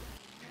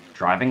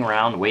driving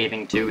around,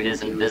 waving to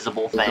his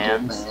invisible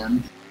fans.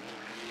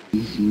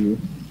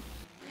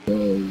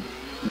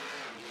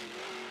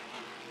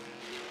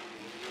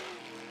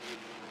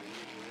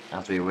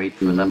 As we wait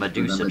for the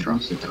Medusa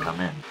truck to come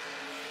in.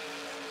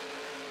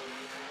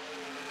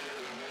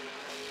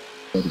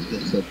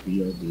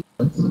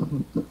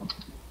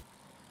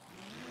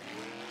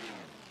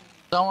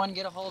 Someone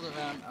get a hold of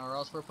him, or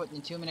else we're putting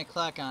a 2-minute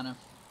clock on him.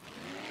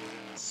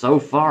 So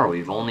far,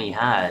 we've only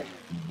had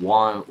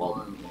one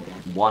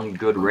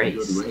good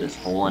race this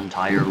whole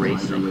entire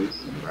racing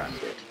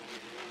bracket.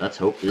 Let's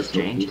hope this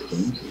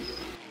changes.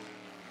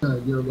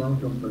 You're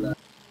welcome for that.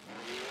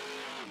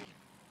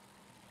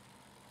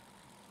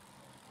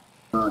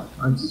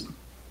 I'm just...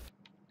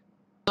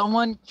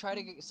 Someone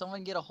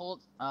get a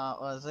hold,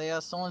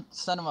 Isaiah, someone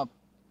send him a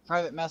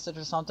private message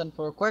or something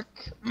for a quick.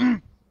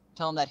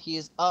 Tell him that he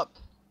is up.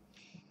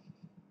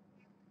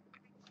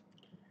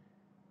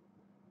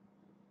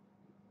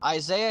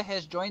 Isaiah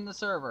has joined the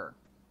server.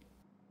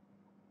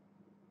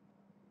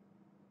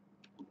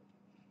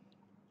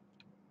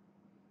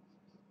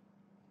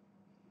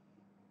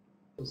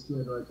 It's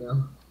good right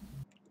now.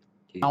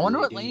 I wonder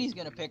what lane he's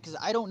gonna pick, because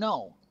I don't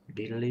know.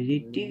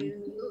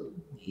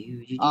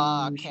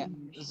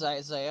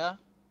 Isaiah?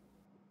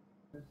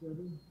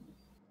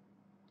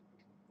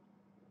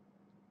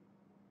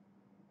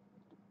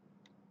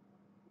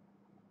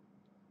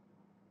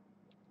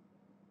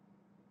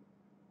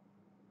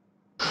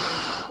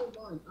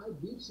 I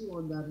beat you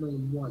on that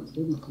lane once,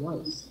 maybe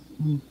twice.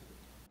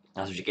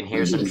 As you can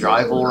hear some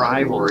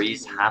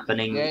rivalries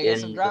happening in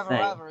some the driver thing.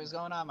 rivalries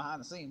going on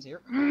behind the scenes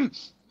here.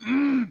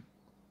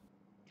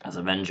 As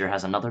Avenger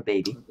has another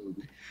baby.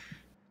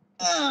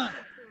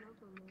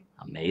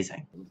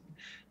 Amazing.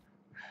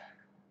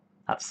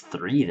 That's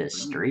 3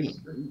 this stream.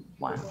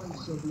 Wow.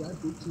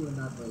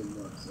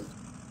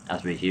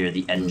 As we hear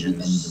the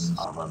engines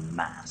of a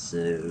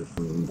massive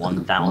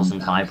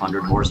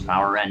 1,500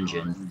 horsepower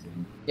engine.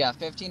 Yeah,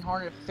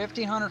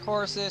 1,500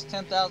 horses,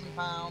 10,000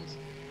 pounds.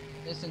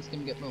 This thing's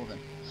gonna get moving.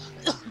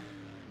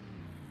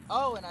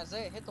 Oh, and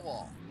Isaiah hit the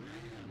wall.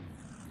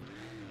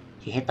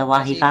 He hit the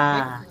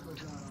wahiba.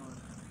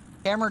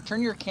 Camera,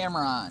 turn your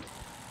camera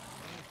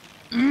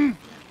on.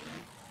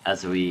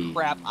 As we...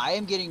 Crap, I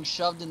am getting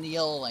shoved in the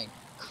yellow lane.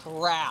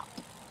 Crap.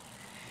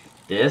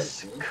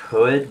 This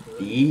could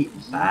be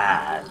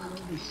bad.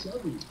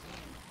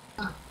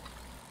 I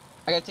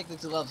gotta take the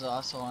gloves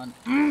off, so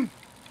on.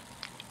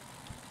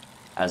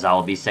 As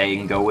I'll be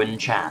saying, go in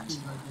chat.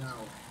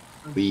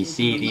 We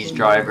see these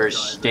drivers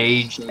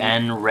staged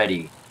and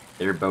ready.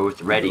 They're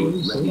both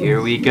ready.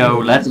 Here we go.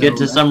 Let's get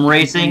to some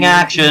racing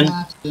action.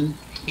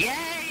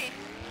 Yay!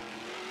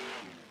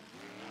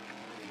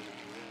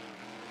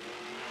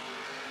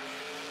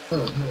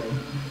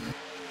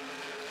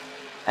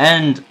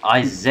 And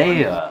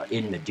Isaiah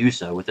in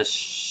Medusa with a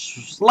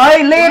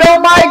slight lead. Oh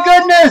my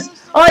goodness!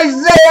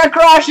 Isaiah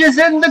crashes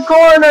in the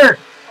corner!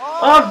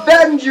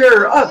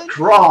 Avenger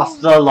across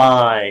the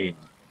line!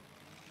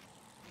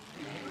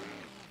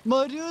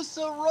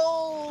 Medusa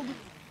rolled!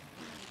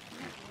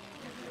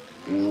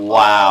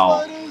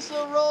 Wow. Oh,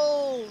 Medusa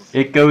rolls!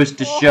 It goes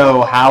to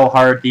show how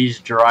hard these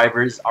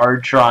drivers are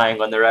trying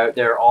when they're out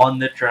there on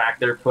the track.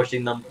 They're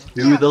pushing them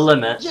to the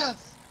limit.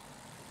 Yes!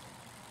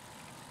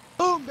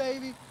 Boom,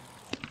 baby!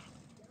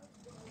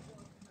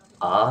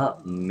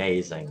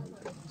 Amazing.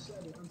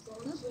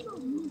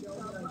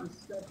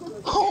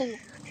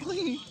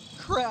 Holy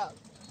crap!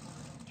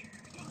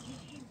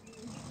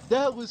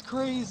 That was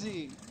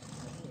crazy!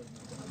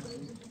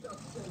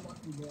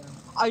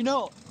 I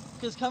know,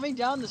 because coming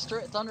down the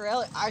Thunder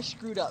Alley, I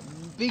screwed up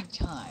big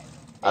time.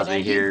 As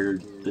we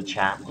hear the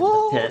chat in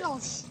the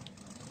pits.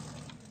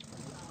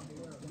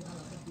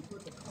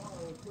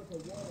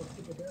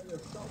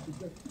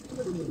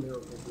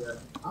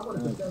 I want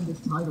to defend this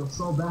title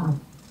so bad.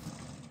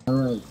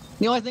 Alright.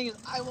 The only thing is,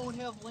 I won't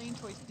have lane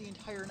choice the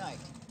entire night.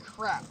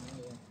 Crap.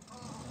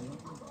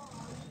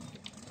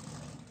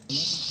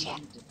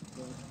 Shit.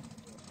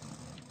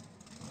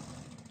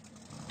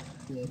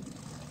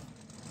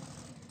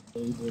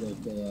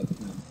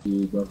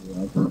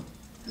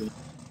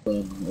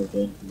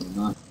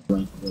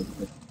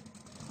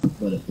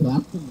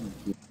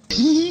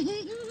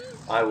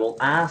 I will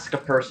ask a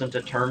person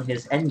to turn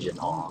his engine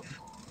off.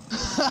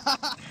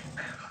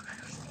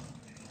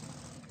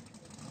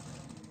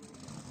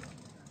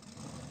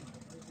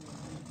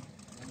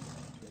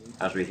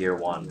 As we hear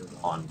one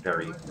on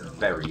very,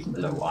 very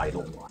low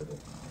idle.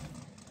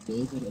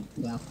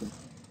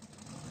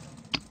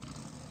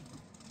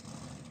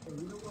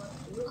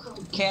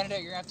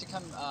 Canada, you're gonna have to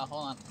come,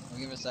 hold on. I'll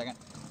give it a second.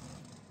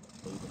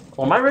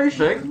 Oh, am I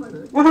racing?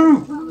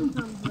 Woohoo!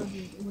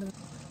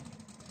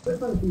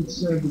 If I beat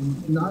Chevy,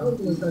 not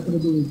only is that going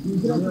to be a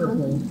huge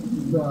miracle,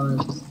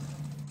 but...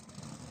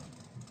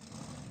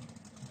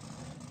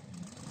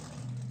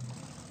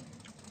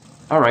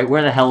 Alright,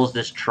 where the hell is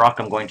this truck?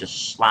 I'm going to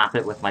slap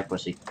it with my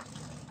pussy.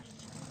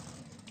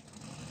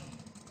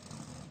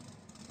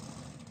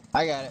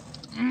 I got it.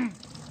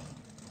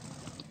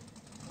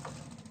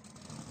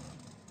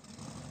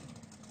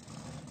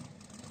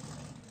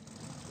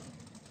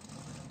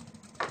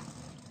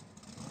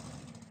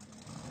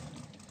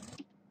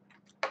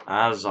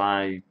 As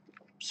I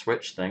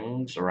switch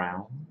things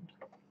around,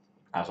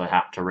 as I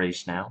have to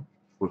race now,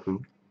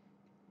 woohoo.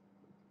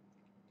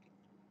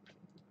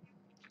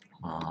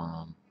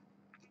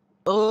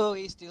 Oh,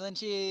 he's stealing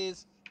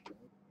cheese.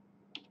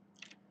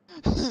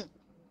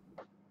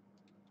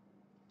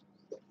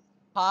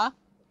 Huh?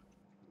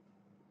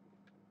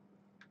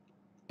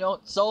 No,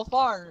 so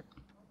far.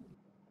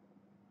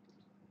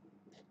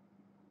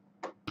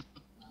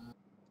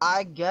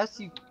 I guess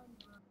you.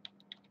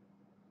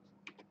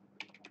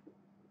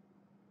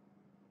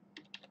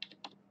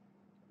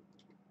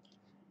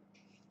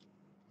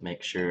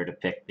 Make sure to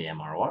pick the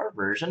RoR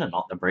version and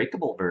not the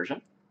breakable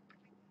version,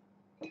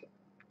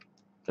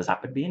 because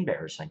that would be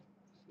embarrassing.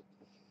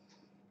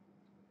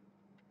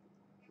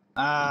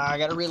 I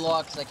gotta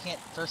reload because I can't.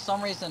 For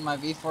some reason, my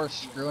V4 is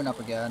screwing up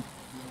again.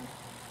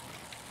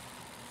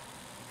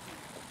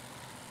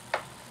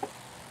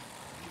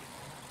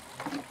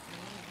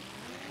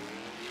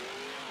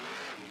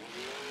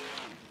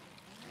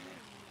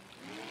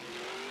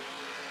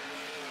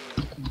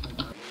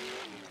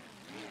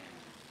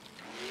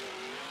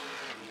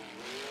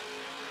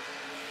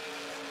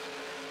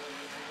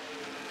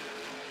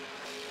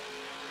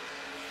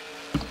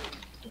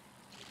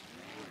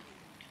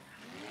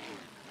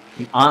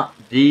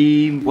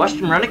 The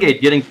Western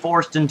Renegade getting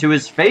forced into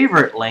his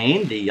favorite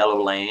lane, the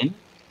yellow lane.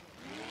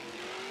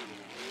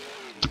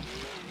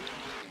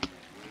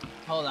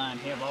 Hold on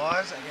here, boys.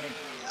 I gotta.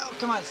 Oh,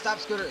 come on, stop,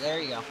 scooter. There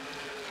you go.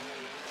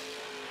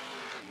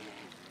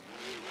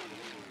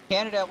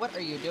 Canada, what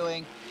are you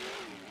doing?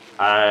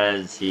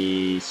 As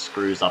he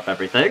screws up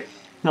everything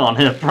on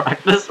his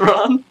practice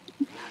run.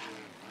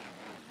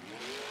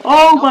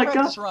 Oh No my god!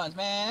 practice runs,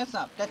 man.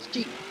 That's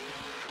cheating.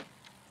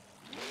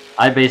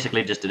 I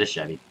basically just did a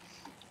Chevy.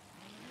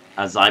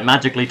 As I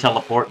magically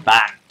teleport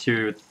back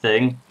to the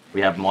thing,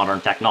 we have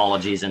modern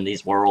technologies in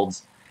these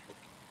worlds.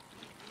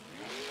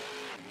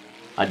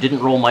 I didn't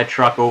roll my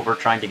truck over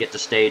trying to get to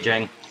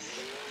staging.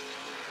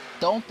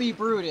 Don't be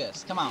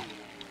Brutus. Come on.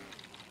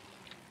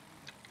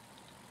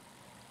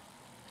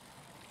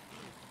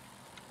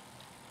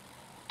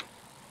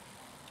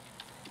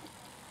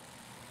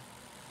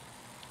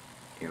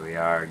 Here we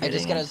are. I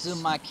just gotta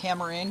zoom my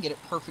camera in, get it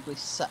perfectly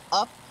set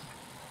up.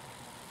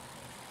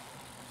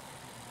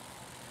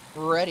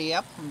 Ready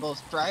up from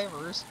both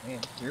drivers,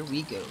 and here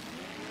we go.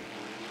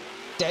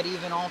 Dead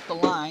even off the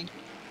line.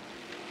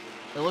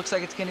 It looks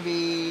like it's gonna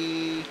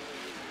be...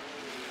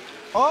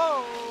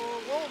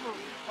 Oh, over.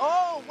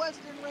 Oh,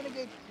 Western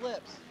Renegade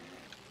flips.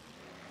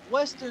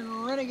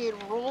 Western Renegade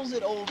rolls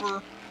it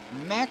over.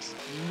 Max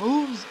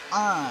moves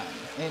on,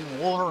 and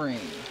Wolverine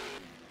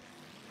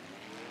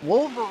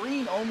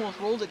almost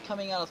rolled it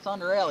coming out of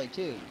Thunder Alley,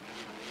 too.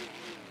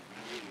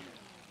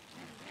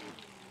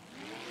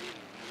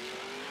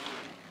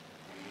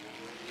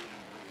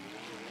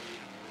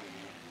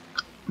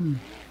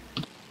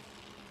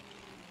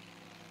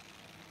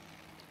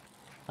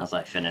 As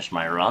I finish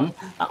my run,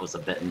 that was a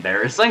bit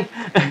embarrassing.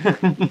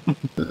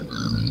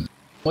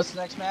 What's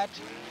the next match?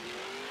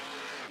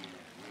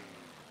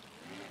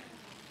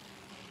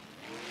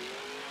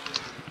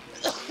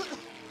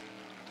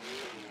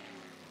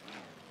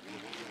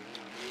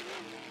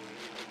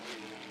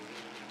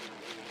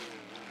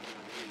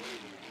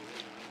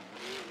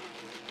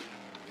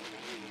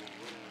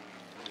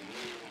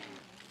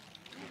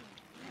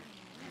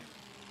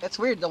 That's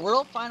weird. The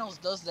World Finals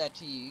does that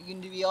to you. You can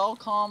be all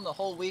calm the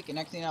whole week, and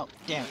next thing you know,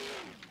 damn it.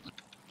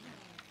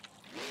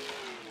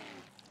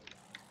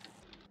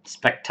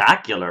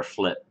 Spectacular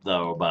flip,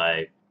 though,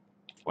 by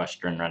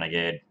Western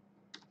Renegade.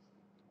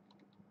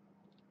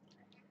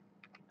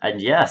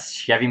 And yes,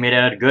 Chevy made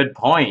out a good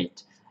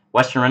point.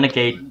 Western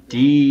Renegade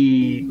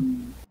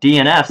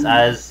DNFs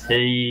as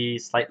he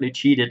slightly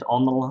cheated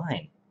on the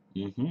line.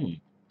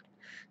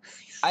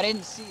 I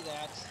didn't see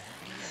that.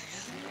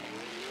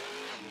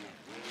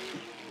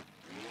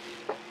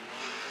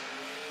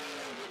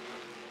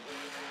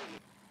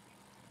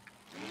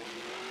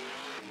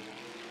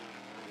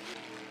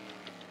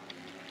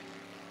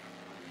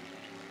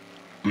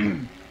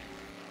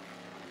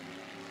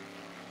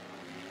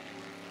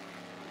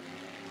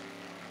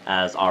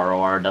 As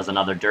RoR does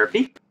another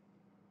derpy.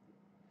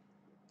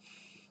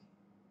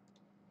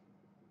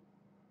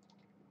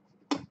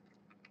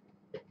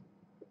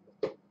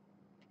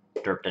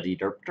 Derp diddy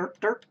derp derp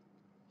derp.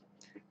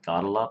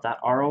 Gotta love that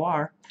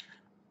RoR.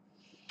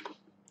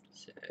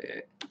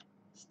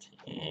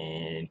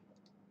 16.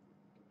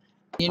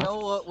 You know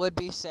what would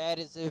be sad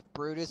is if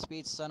Brutus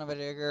beats Son of a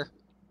Digger.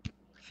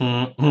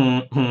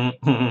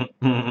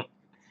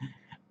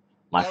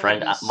 My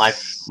friend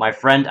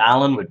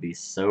Alan would be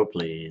so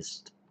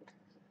pleased.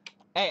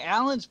 Hey,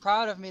 Alan's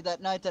proud of me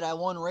that night that I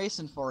won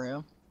racing for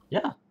him.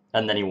 Yeah,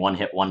 and then he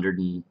one-hit wondered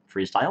in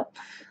freestyle.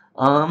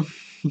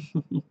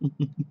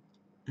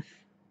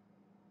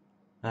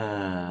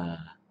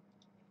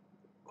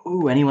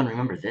 Ooh, anyone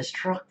remember this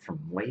truck from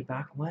way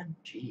back when?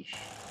 Jeez.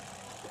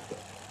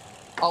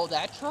 Oh,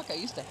 that truck? I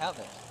used to have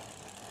it.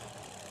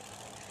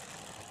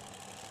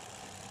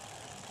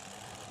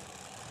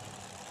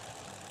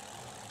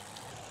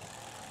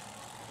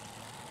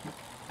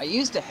 I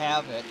used to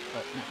have it,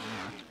 but not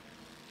anymore.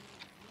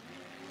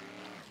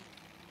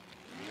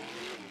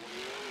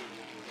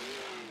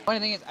 Funny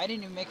thing is, I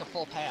didn't even make a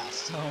full pass,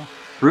 so...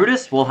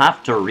 Brutus will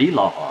have to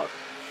relog.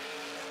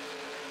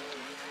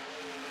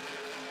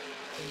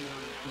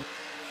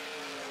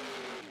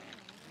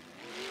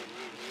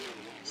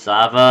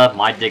 Sava,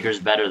 my digger's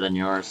better than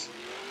yours.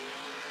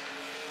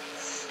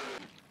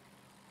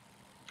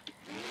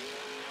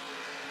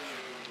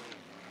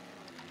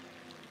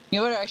 You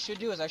know what I should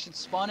do is I should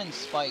spawn in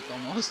Spike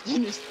almost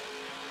and just...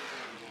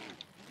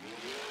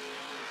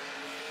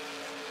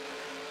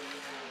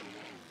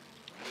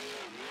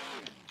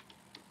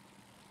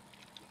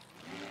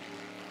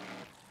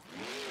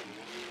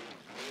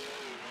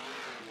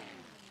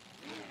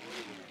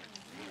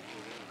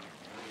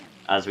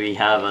 As we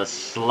have a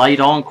slight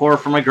encore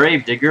from a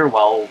Gravedigger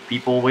while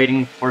people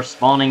waiting for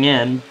spawning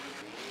in.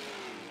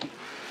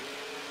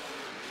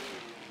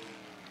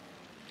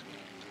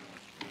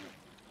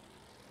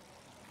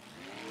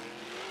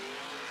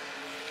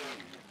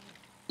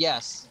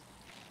 Yes.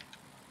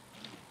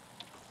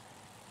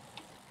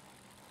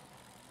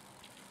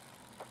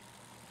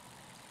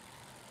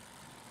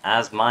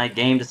 As my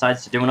game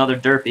decides to do another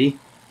derpy.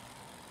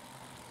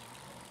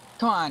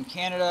 Come on,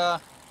 Canada.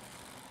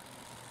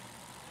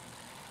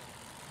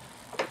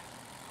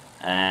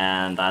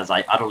 And as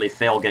I utterly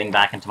fail getting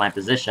back into my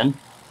position.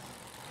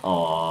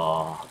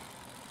 Oh,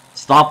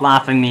 stop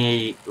laughing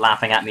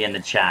at me in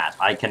the chat.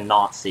 I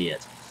cannot see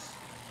it.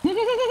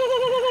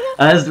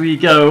 As we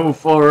go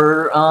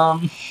for oh,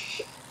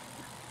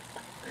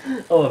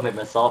 I made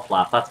myself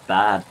laugh. That's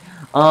bad.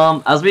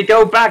 As we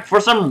go back for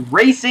some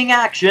racing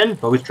action.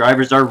 Both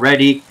drivers are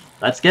ready.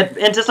 Let's get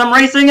into some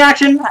racing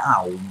action.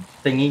 Ow,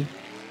 thingy.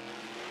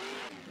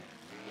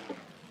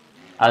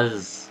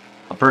 As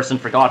a person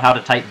forgot how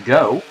to type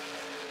go,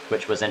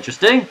 which was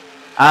interesting.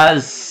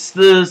 As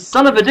the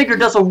son of a digger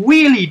does a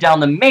wheelie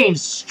down the main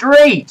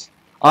straight.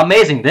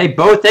 Amazing. They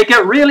both take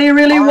it really,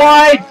 really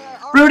wide.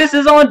 Brutus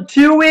is on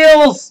 2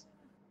 wheels.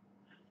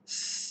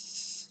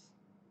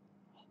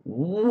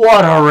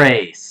 What a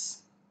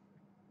race.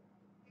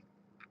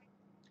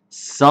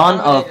 Son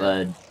of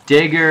a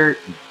digger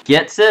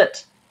gets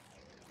it.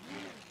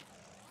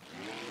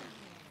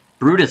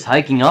 Brutus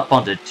hiking up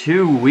onto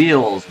 2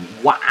 wheels.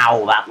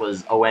 Wow, that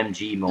was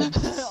OMG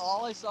moments.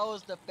 All I saw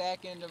was the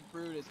back end of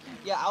Brutus.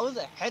 Yeah, I was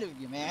ahead of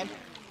you, man.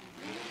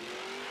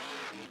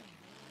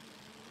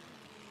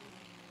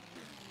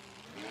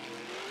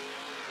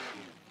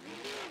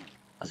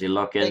 As you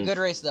look in good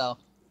race, though.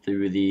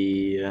 Through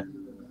the...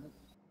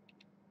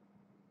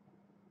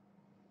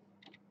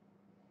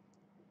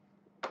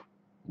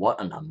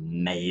 What an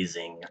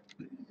amazing,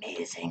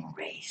 amazing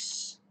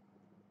race.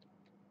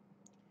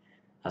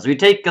 As we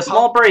take a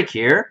small break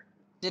here.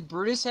 Did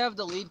Brutus have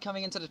the lead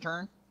coming into the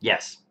turn?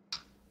 Yes.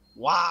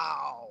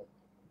 Wow.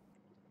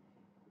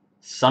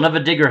 Son of a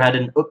digger had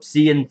an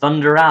oopsie in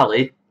Thunder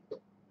Alley.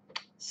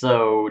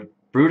 So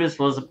Brutus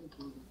was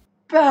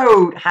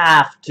about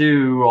half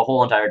to a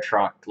whole entire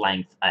truck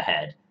length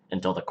ahead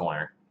until the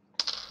corner.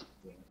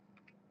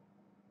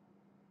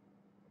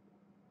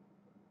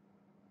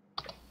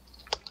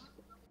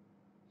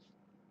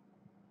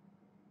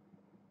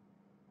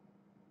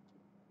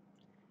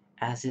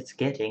 As it's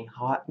getting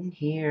hot in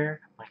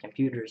here, my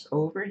computer's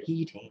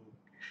overheating.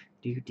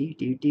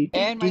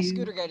 And my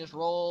scooter guy just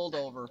rolled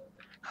over.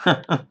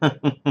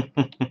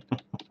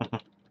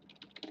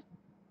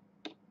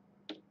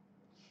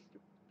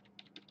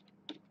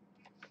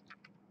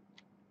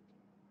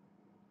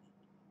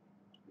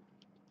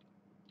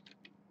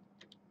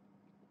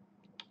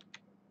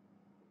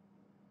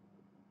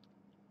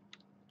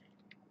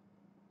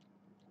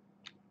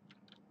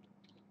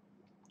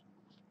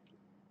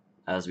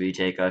 As we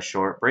take a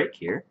short break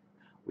here,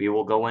 we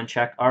will go and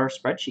check our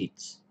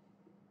spreadsheets.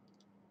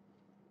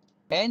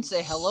 And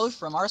say hello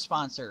from our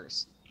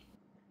sponsors.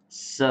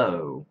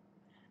 So,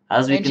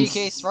 as we can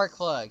NGK Spark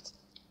Plugs,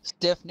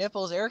 Stiff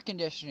Nipples Air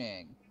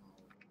Conditioning.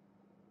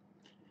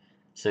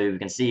 So we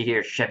can see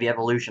here, Chevy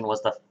Evolution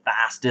was the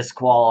fastest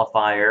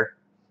qualifier.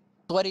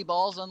 Sweaty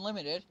Balls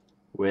Unlimited.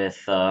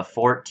 With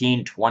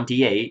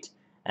 14:28,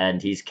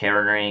 and he's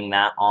carrying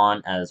that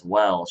on as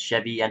well.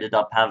 Chevy ended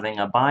up having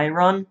a bye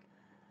run.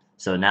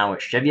 So now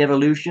it's Chevy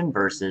Evolution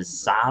versus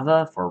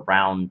Sava for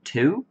round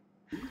 2.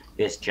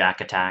 It's Jack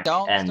Attack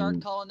and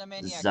start calling them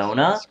maniacs.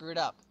 Zona. Screwed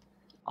up.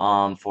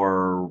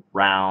 For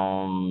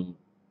round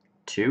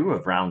 2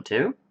 of round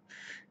 2.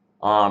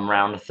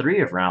 Round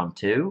 3 of round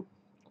 2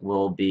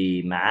 will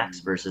be Max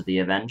versus the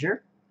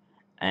Avenger.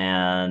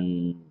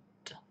 And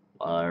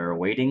are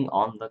waiting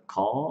on the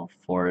call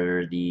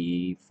for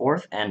the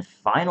 4th and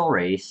final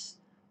race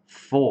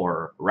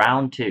for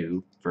round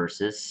 2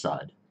 versus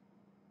Sud.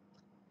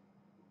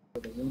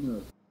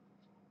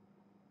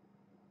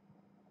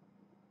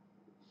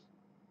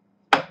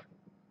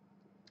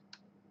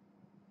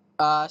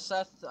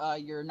 Seth,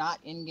 you're not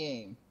in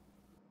game.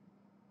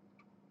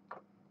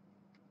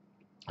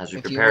 As we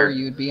If you were, prepare,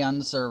 you'd be on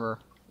the server.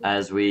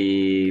 as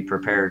we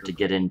prepare to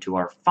get into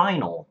our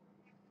final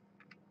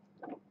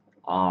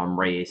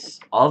race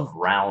of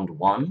round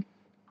 1,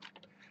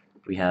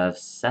 we have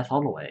Seth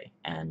Holloway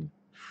and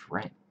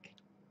Frank.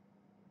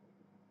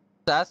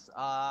 Seth,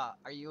 are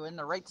you in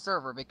the right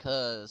server?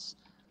 Because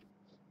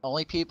the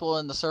only people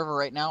in the server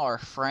right now are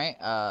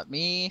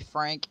me,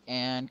 Frank,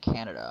 and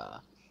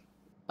Canada.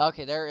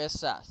 Okay, there is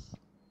Seth.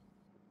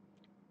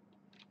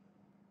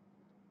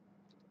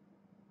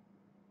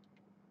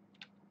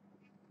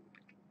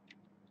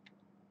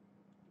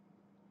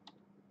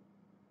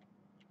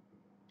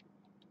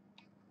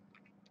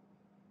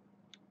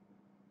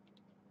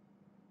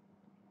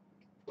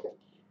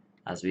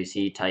 As we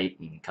see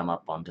Titan come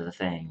up onto the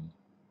thing.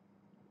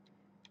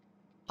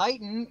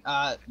 Titan,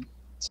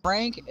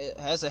 Frank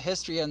has a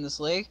history in this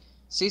league.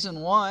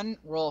 Season 1,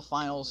 World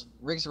Finals,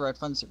 Rigs Red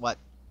Funds. What?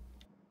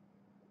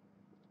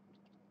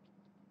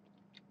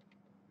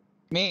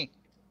 Me.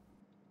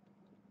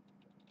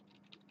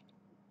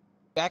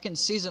 Back in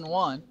Season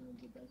 1.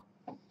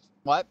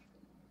 What?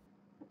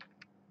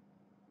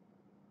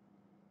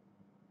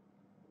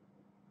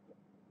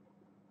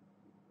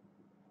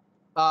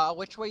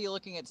 Which way are you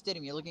looking at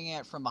Stadium? You're looking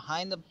at it from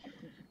behind the...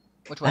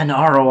 Which way? And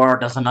RoR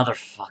does another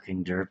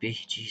fucking derby.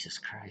 Jesus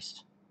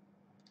Christ.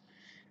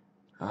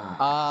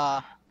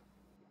 What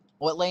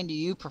lane do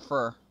you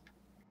prefer?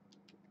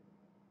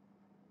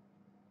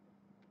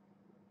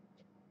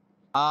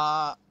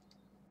 Go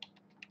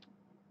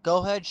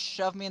ahead,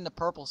 shove me in the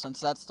purple since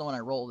that's the one I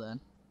rolled in.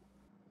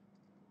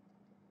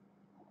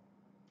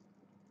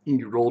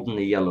 You rolled in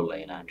the yellow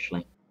lane,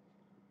 actually.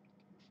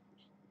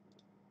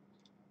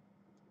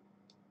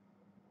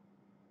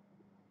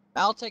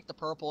 I'll take the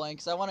purple lane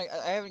because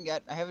I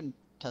haven't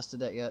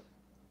tested that yet.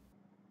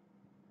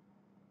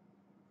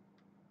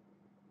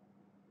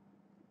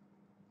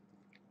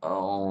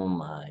 Oh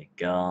my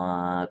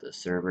god, the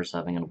server's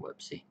having a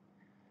whoopsie.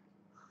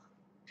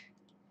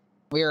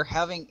 We are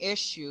having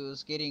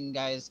issues getting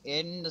guys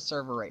in the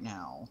server right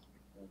now.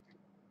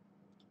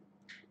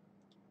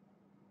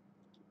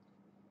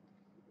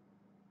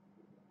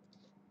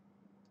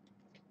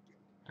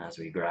 As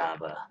we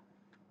grab a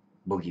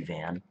boogie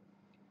van.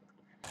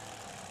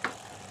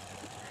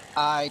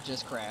 I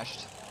just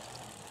crashed.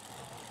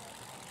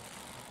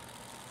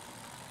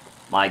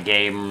 My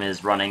game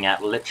is running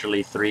at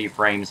literally 3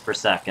 frames per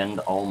second.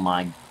 Oh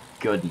my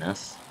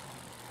goodness.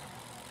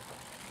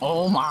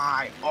 Oh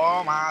my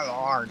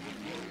lord.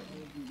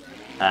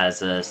 As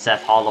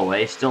Seth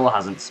Holloway still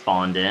hasn't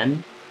spawned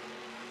in.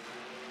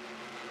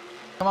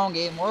 Come on,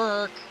 game,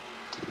 work.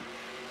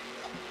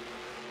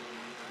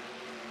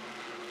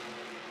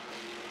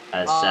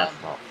 As Seth,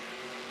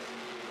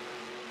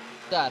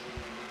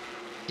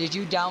 did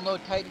you download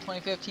Titan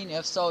 2015?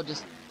 If so,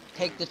 just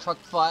take the truck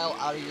file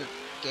out of your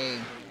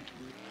game.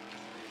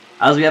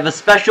 As we have a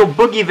special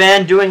boogie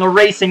van doing a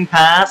racing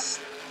pass.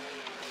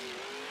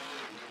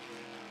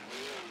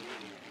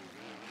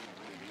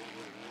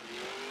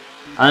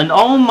 And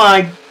oh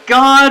my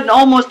god,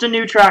 almost a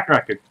new track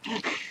record.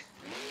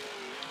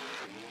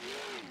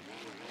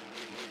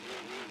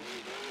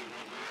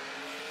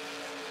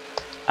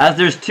 As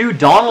there's 2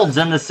 Donalds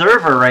in the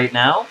server right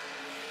now.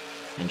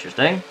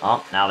 Interesting.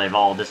 Oh, now they've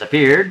all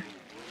disappeared.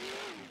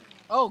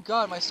 Oh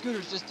god, my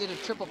scooters just did a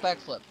triple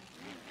backflip.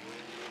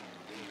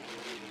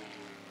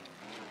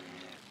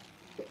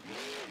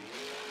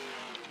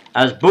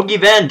 As Boogie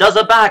Van does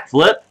a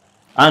backflip.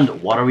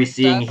 And what are we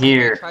seeing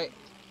here?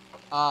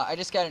 I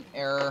just got an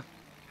error.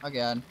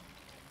 Again.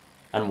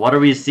 And what are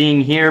we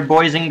seeing here,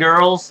 boys and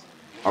girls?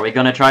 Are we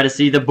going to try to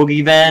see the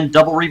Boogie Van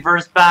double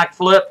reverse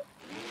backflip?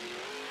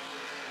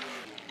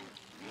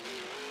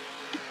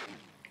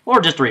 Or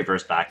just a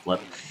reverse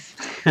backflip.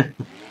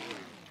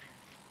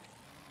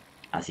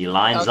 As he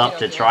lines up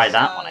to try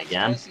that one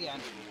again.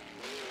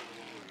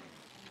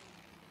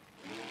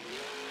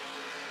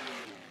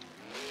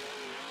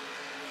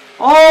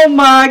 Oh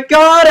my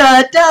god,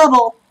 a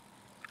double!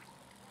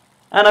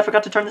 And I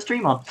forgot to turn the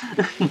stream on.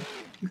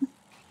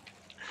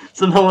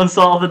 So no one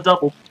saw the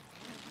double.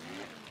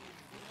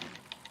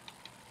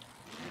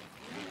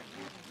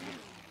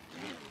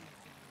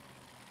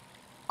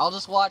 I'll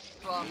just watch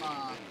from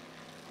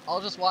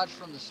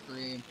the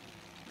screen.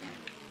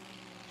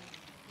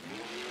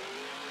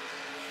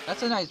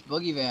 That's a nice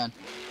boogie van.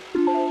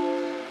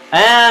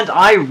 And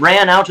I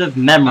ran out of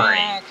memory.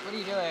 Max, what are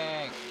you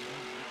doing?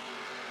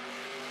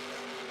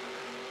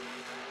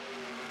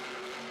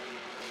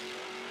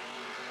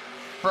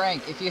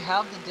 Frank, if you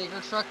have the digger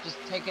truck, just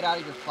take it out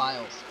of your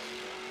files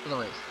for the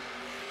race.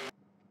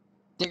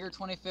 Digger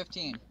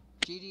 2015.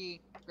 GD,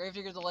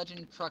 Gravedigger the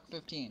Legend Truck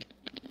 15.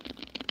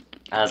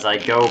 As I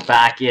go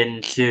back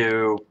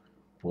into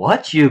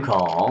what you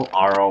call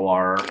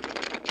RoR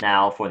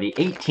now for the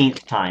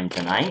 18th time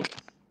tonight.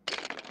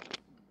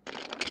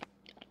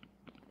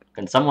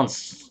 Can someone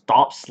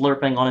stop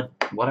slurping on it?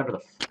 Whatever the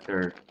fuck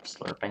they're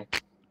slurping.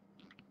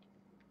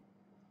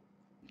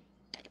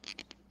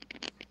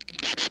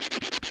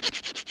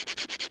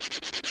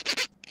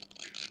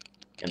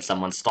 Can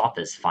someone stop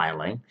this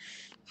filing?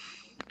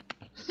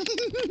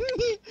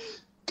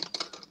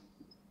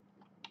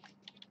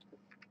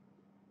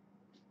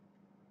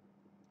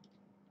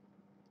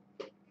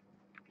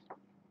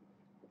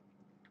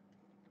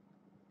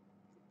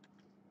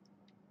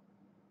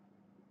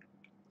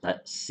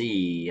 Let's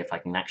see if I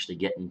can actually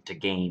get into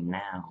game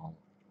now.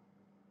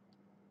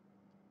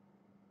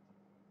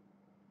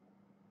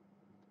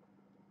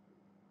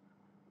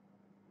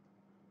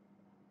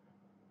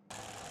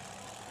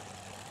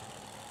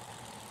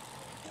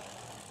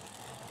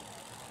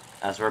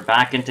 As we're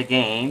back into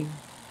game,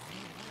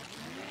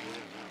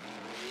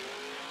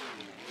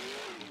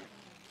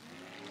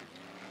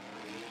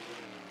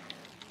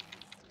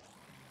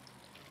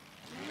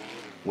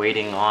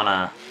 waiting on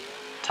a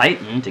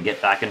Titan to get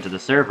back into the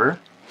server.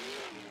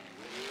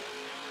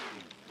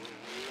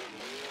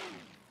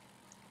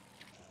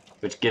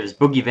 Which gives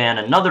Boogie Van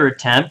another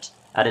attempt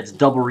at its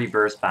double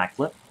reverse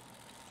backflip.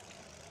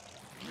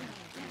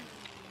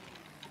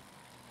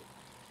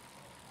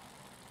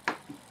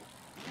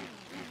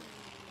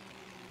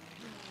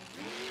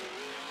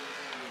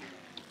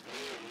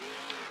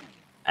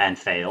 And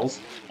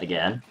fails,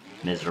 again,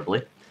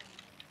 miserably.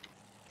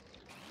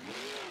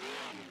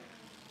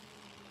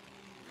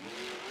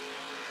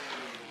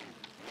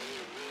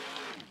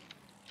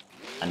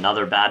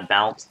 Another bad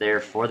bounce there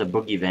for the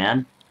Boogie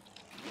Van.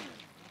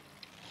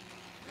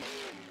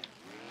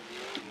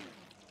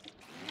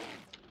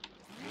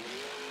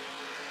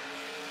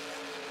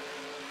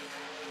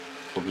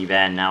 Boogie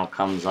Van now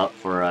comes up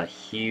for a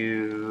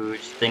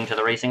huge thing to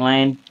the racing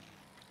lane.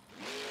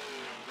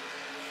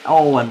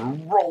 Oh,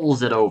 and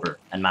rolls it over,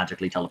 and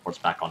magically teleports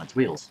back on its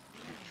wheels.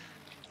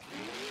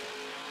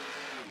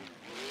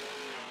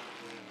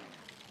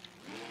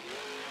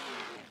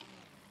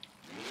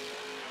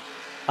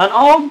 And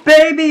oh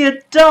baby,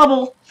 a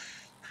double!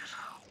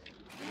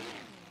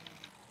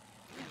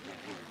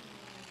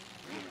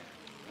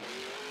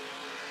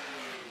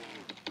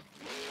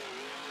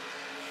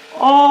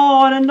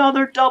 Oh, and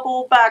another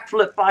double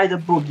backflip by the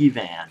Boogie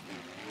Van.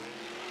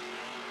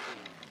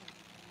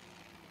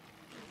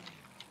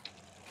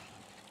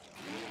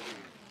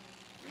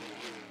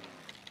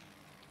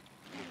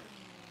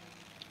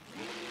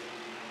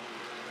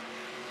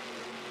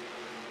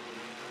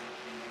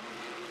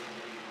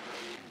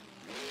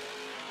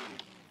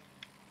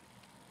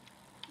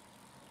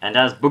 And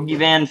as Boogie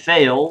Van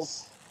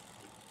fails,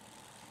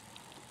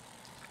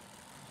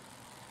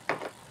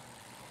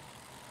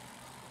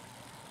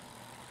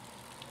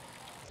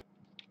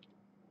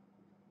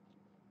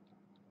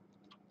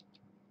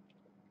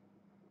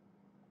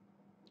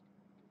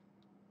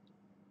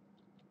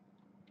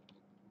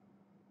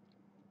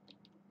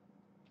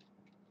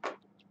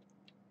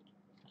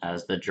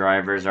 as the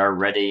drivers are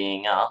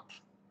readying up,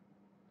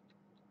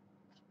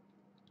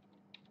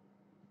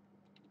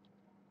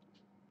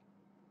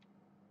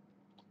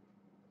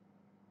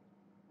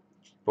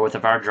 both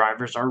of our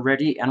drivers are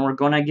ready, and we're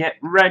gonna get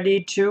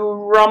ready to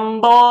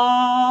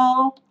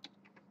rumble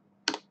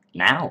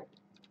now.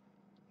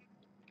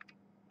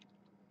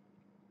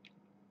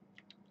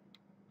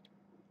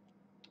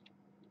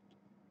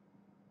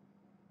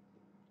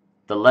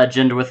 The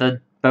legend with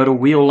about a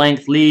wheel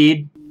length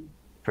lead,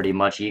 pretty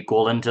much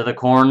equal into the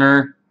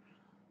corner.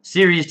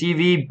 Series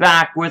TV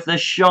back with a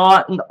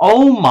shot, and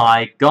oh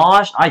my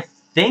gosh, I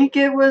think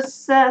it was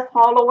Seth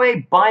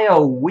Holloway by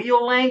a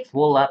wheel length.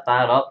 We'll let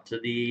that up to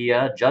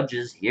the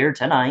judges here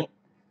tonight.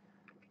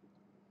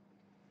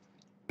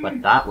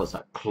 But that was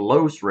a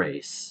close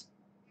race.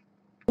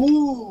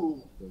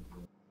 Ooh!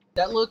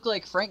 That looked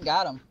like Frank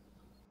got him.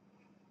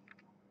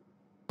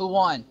 Who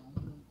won?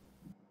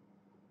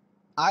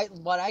 I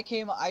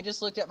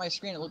just looked at my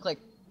screen, it looked like...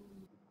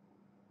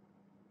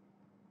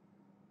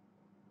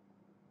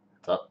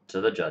 It's up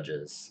to the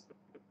judges.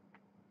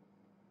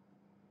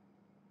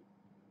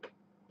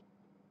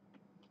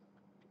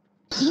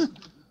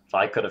 If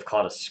I could have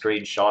caught a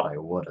screenshot, I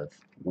would have.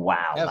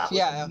 Wow, that was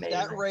amazing. If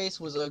that race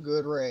was a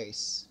good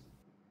race.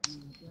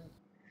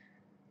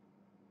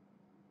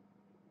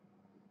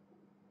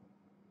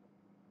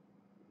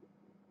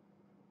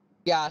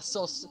 Yeah,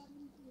 so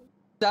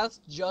Seth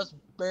just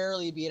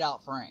barely beat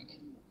out Frank.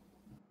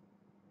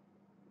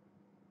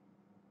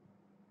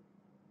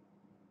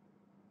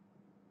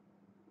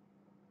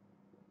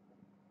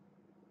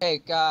 Hey,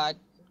 God.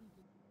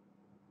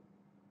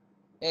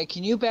 Hey,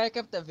 can you back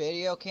up the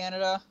video,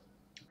 Canada?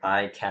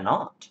 I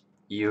cannot.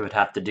 You would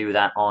have to do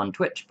that on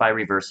Twitch by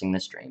reversing the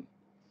stream.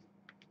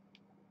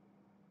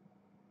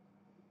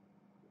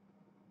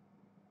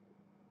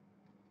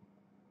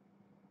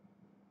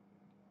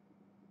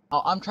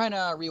 Oh, I'm trying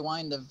to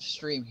rewind the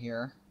stream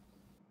here.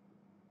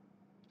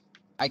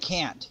 I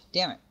can't.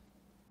 Damn it.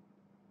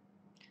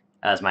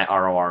 As my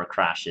RoR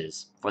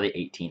crashes for the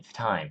 18th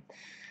time.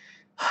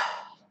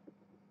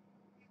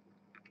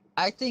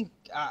 I think,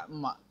 I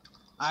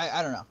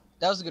don't know.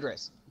 That was a good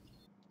race.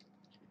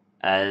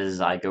 As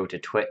I go to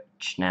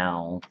Twitch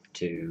now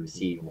to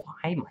see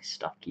why my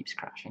stuff keeps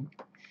crashing.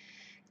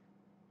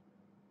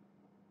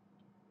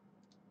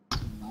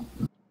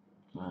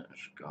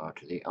 Let's go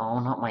to the... Oh,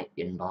 not my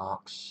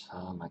inbox.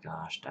 Oh my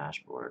gosh,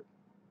 dashboard.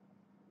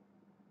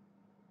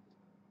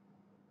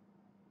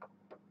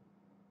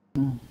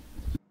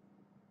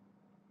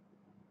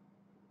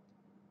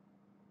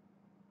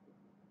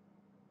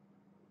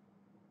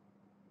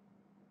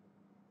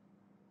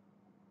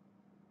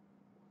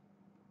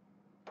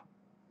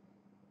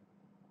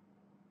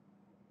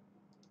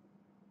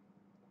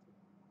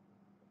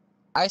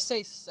 I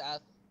say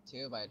Seth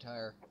too by a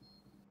tire.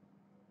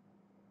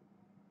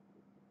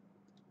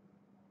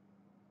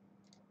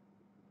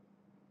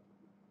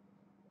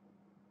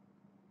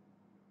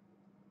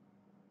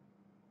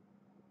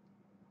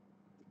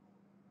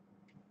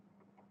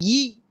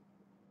 Yee.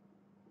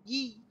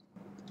 Yee.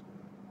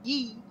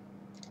 Yee.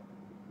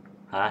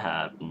 I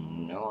have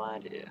no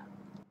idea.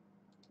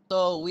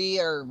 So we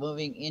are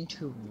moving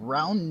into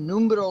round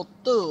numero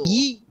 2.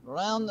 Yee.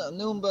 Round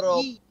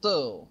numero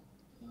 2.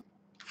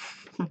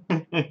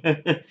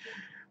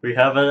 We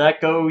have an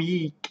echo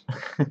yeek.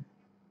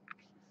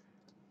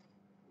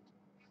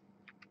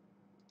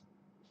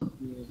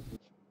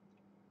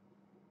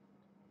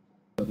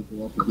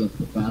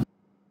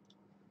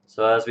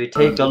 So as we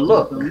take a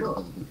look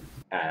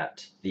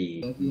at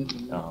the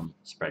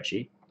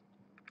spreadsheet,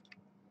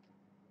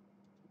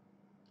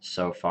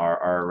 so far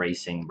our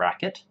racing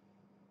bracket.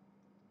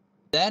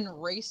 Then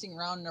racing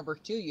round number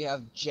 2, you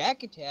have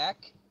Jack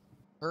Attack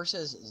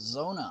versus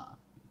Zona.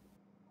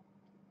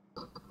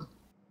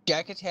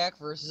 Jack Attack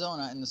versus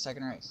Zona in the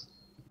second race.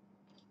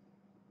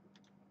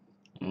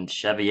 And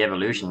Chevy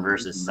Evolution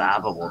versus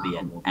Sava will be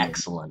an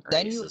excellent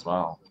race as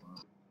well.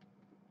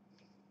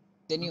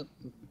 Then you...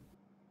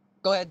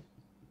 Go ahead.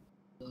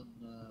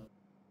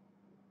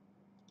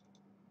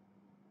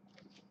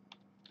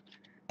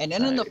 And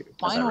then in the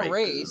final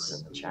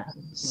race,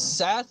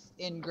 Seth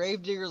and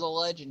Gravedigger the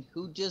Legend,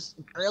 who just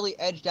barely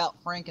edged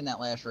out Frank in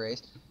that last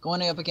race,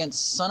 going up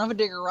against Son of a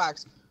Digger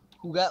Rocks,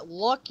 who got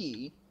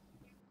lucky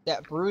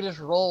that Brutus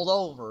rolled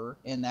over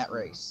in that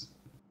race.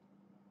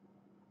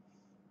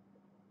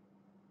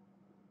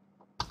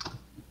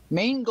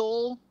 Main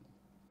goal,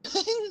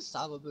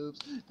 Sava boobs,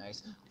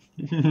 nice.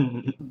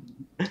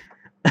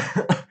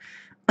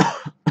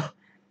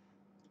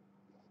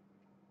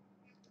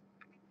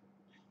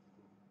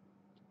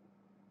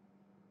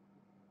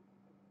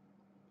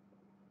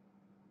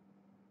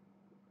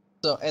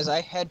 So as I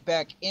head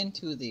back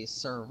into the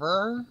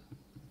server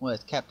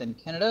with Captain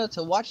Canada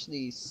to watch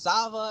the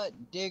Sava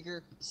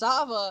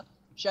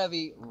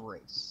Chevy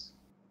race.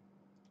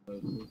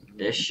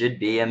 This should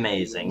be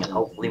amazing, and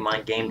hopefully my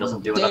game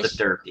doesn't do another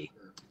derpy.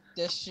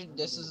 This is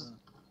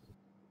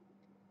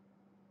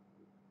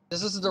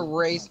the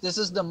race. This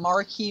is the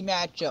marquee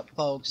matchup,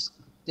 folks.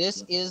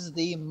 This is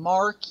the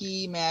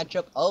marquee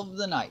matchup of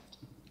the night.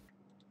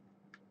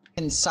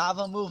 Can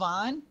Sava move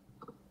on,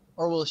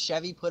 or will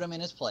Chevy put him in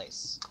his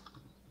place?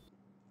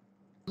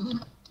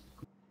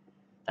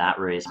 That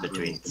race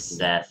between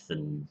Seth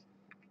and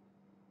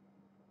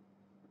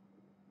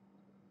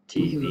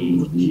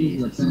TV,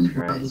 Jesus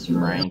Christ,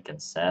 Frank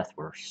and Seth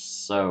were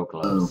so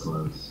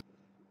close.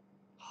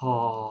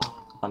 Oh,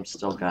 I'm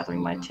still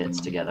gathering my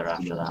tits together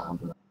after that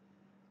one.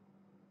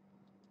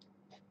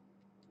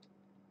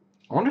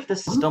 I wonder if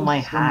this is still my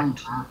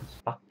hacked,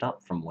 fucked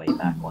up from way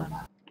back when.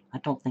 I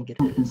don't think it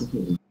is.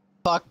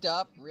 Fucked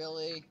up?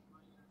 Really?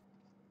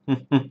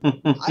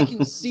 I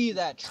can see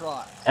that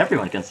truck.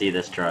 Everyone can see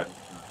this truck.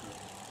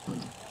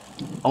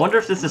 I wonder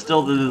if this is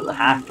still the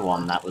hacked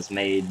one that was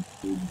made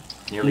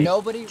nearly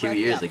 2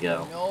 years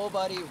ago.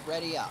 Nobody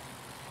ready up.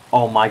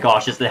 Oh my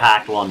gosh, it's the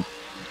hacked one.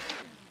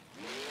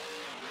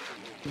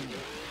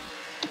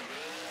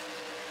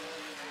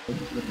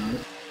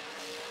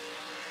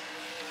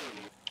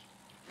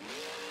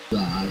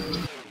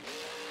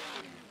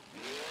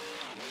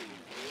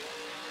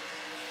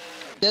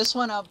 This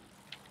one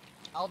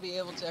I'll be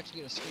able to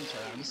actually get a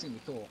screenshot on. This is gonna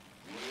be cool.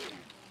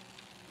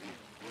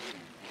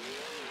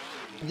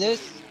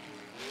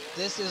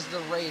 This is the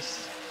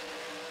race.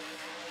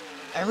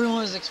 Everyone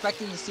was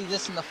expecting to see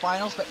this in the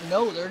finals, but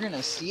no, they're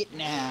gonna see it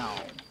now.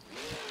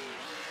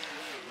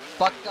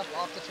 Fucked up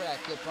off the track.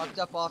 Get fucked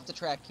up off the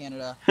track,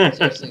 Canada.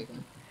 Seriously.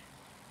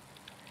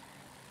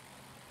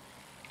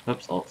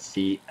 Oops, Alt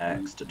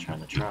CX to turn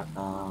the truck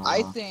on.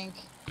 I think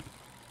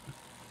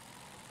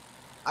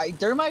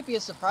there might be a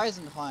surprise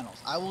in the finals.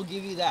 I will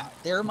give you that.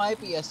 There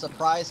might be a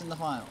surprise in the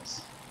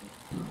finals.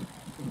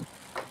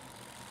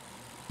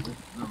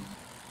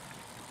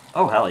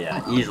 Oh hell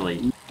yeah,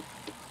 easily.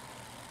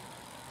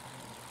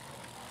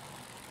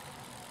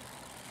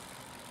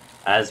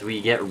 As we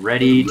get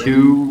ready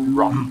to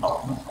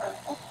rumble.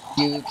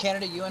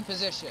 Canada, you in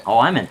position. Oh,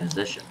 I'm in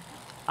position.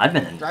 I've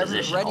been in Drivers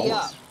position ready always.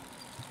 up.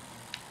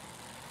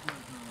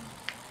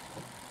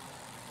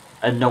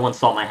 And no one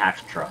saw my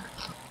hacked truck.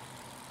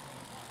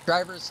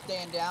 Drivers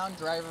stand down,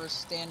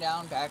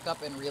 back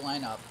up, and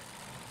reline up.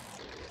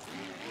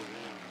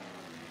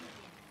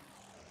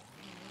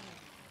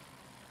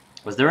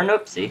 Was there an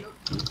oopsie?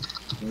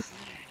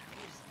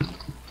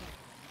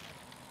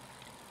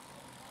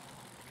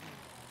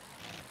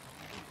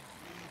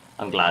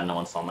 I'm glad no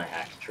one saw my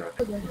hack truck.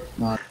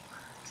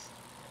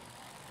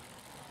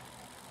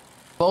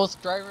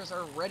 Both drivers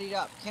are readied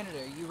up. Kennedy,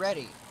 are you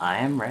ready? I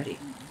am ready.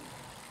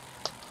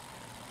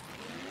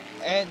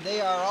 And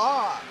they are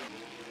off.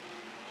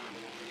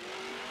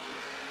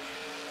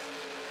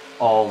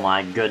 Oh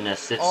my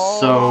goodness, it's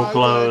Oh so my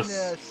close.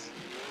 Goodness.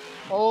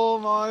 Oh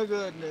my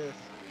goodness.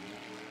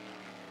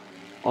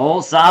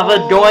 Oh, Savad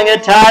Oh going a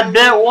tad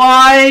bit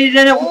wide,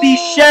 and it will be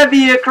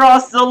Chevy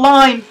across the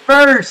line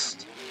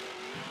first.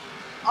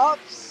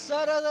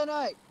 Upset of the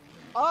night.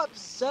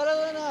 Upset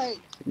of the night.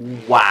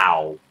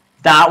 Wow.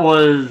 That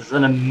was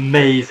an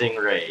amazing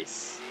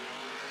race.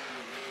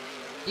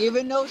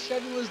 Even though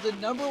Chevy was the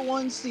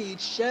 #1 seed,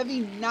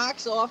 Chevy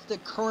knocks off the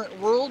current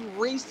world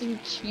racing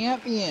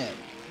champion.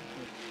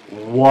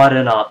 What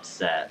an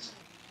upset.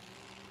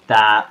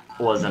 That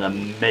was an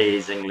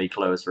amazingly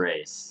close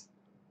race.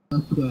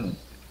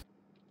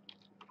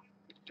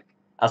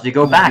 As we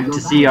go back to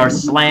see our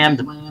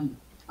slammed,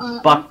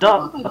 bucked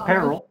up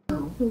apparel.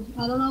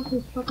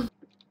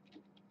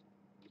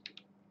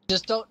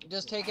 Just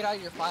take it out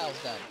of your files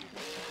then.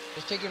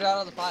 Just take it out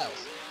of the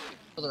files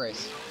for the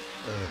race.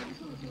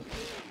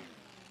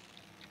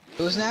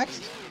 Who's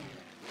next?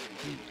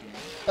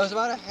 It was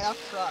about a half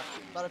truck.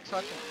 About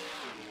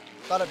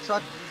a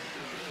truck.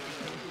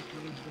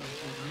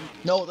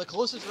 No, the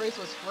closest race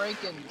was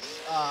Frank and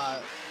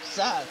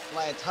Seth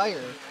by a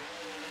tire.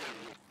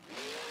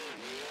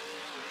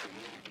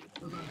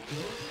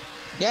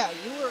 Yeah,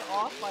 you were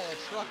off by a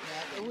truck,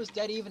 man. It was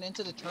dead even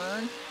into the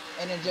turn,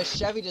 and then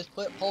Chevy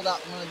pulled out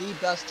one of the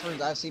best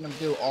turns I've seen him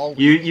do all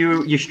week.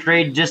 You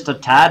strayed just a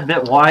tad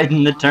bit wide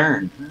in the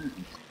turn.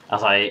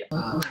 As I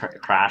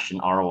crash in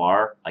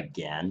RoR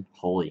again.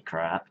 Holy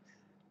crap.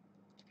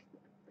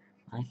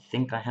 I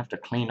think I have to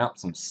clean up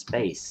some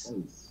space.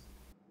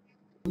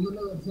 You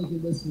know I'm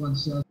taking this one,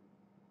 Chef.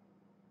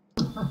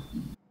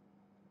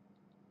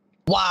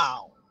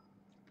 Wow.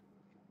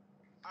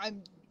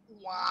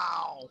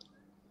 Wow.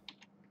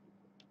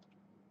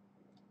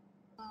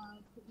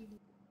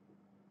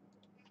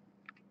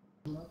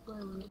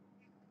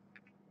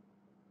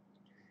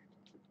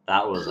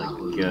 That was a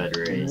good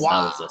race.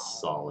 Wow. That was a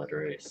solid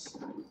race.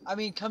 I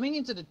mean, coming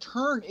into the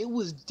turn, it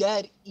was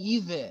dead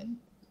even.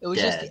 It was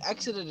just the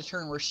exit of the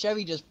turn where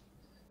Chevy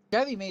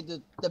made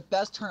the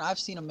best turn I've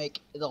seen him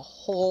make the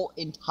whole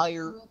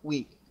entire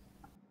week.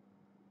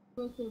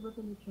 Yes,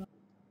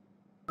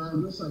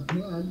 I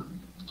can.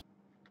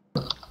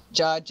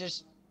 Jack,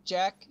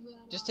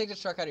 just take the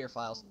truck out of your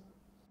files.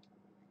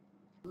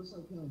 Yes,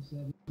 I can,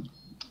 Chevy.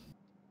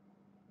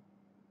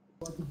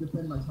 I can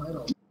defend my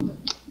title.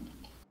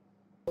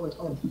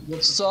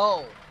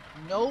 So,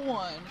 no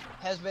one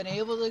has been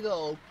able to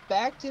go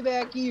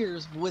back-to-back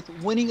years with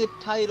winning a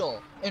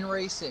title in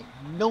racing.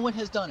 No one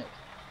has done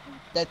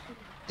it.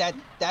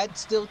 That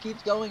still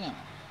keeps going on.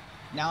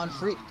 Now in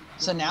free,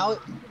 so now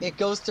it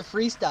goes to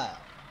freestyle.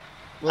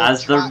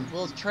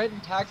 Will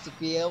Trenton Toxic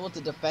be able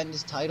to defend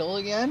his title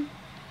again?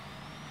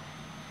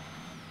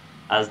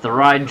 As the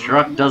ride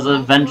truck does a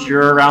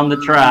venture around the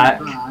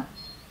track.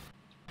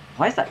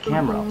 Why is that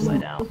camera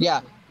upside down?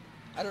 Yeah,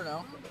 I don't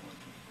know.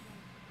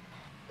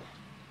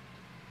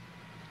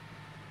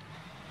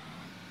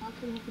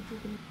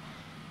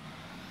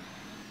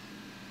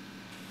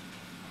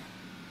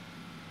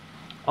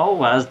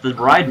 Oh, as the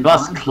ride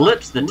bus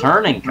clips the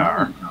turning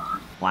car.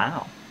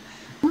 Wow.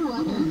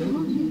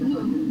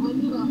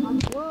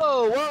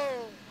 Whoa!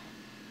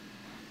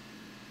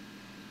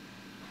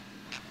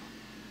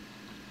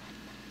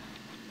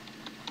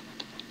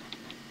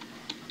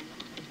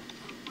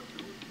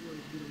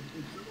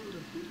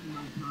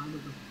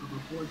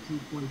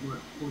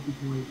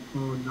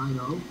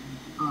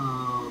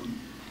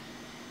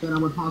 Then I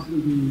would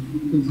possibly be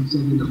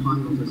considering the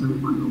finals or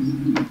semifinals.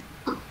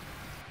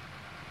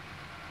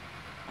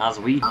 As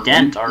we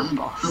dent our I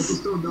bus.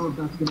 just don't know if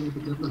that's going to make a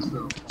difference,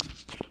 though.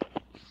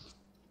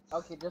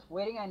 Okay, just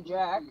waiting on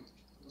Jack.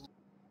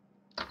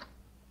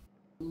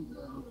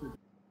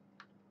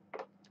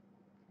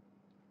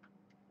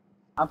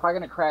 I'm probably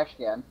gonna crash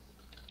again.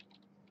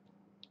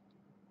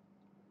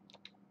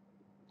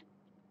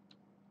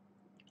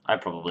 I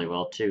probably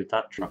will too.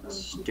 That truck's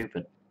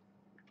stupid.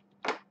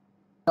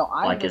 No,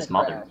 I'm like gonna his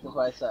mother. crash, is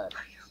what I said.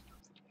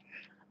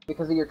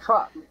 Because of your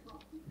truck.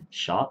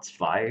 Shots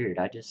fired.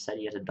 I just said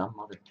he had a dumb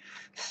mother.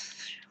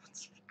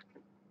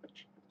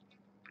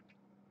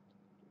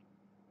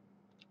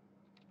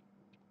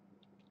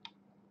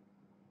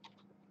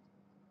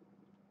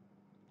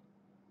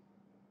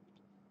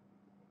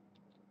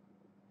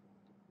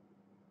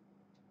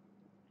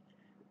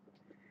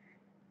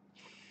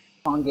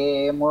 Come on,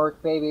 game,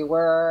 work, baby,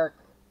 work.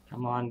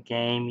 Come on,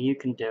 game, you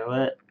can do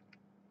it.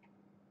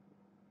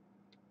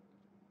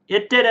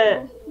 It did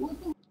it!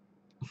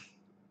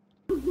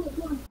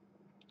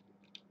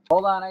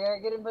 Hold on, I gotta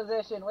get in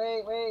position.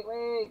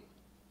 Wait.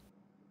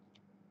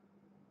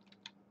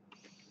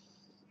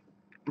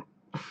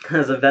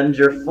 As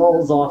Avenger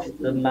falls off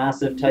the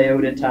massive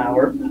Toyota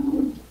tower.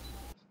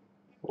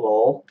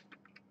 Lol.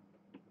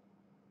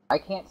 I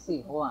can't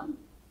see, hold on.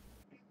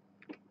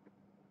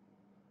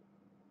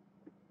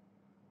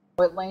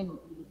 What lane?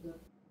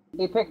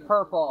 He picked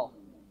purple.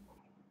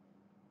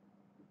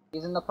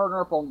 He's in the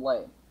purple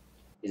lane.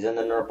 He's in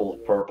the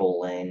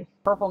purple lane.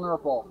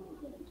 Purple.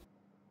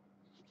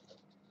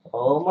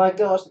 Oh my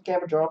gosh, the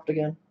camera dropped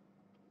again.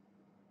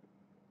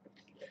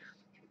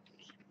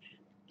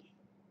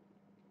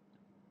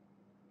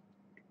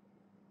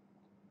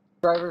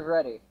 Driver's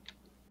ready.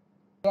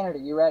 Kennedy,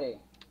 you ready?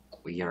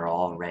 We are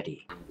all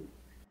ready.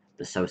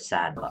 The So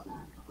Sad button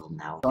will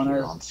now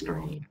appear on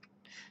screen.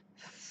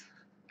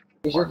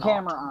 Is your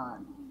camera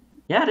on?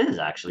 Yeah, it is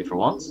actually for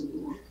once.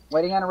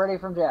 Waiting on a ready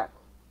from Jack.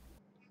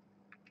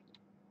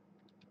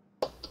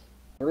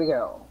 Here we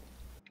go.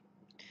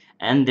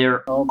 And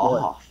they're Oh, boy.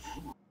 off.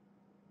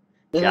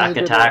 This Jack is a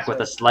good attack race.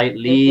 with a slight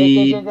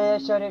lead.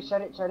 Shut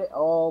it.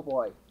 Oh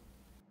boy.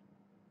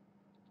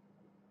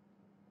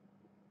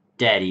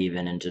 Dead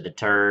even into the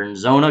turn.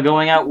 Zona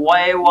going out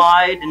way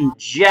wide, and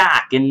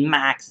Jack and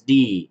Max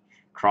D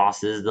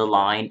crosses the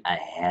line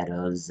ahead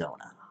of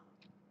Zona.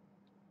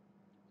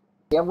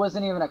 It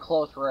wasn't even a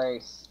close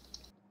race.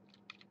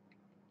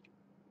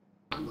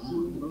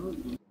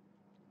 Well,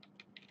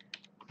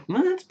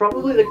 it's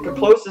probably the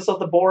closest of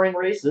the boring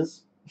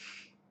races.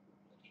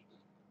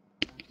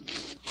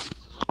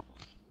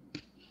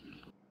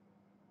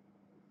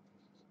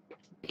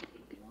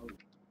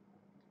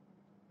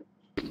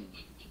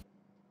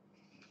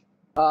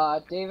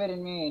 David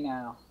and me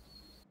now.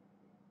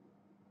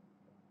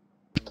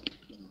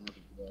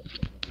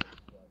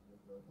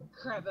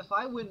 Crap, if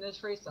I win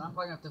this race, then I'm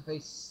probably gonna have to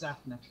face Seth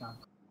next time.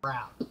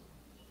 Crap.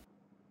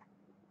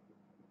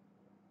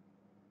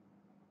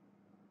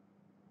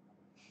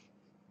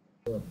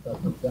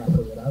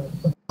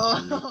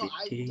 Oh,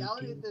 I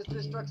doubt it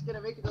this truck's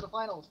gonna make it to the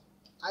finals.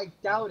 I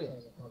doubt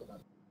it.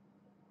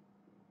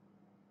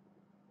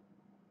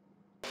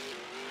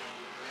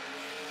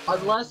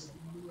 Unless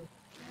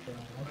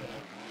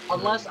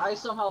I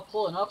somehow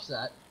pull an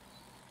upset.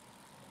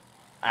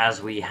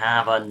 As we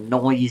have a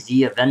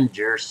noisy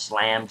Avenger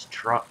slammed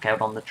truck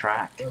out on the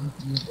track.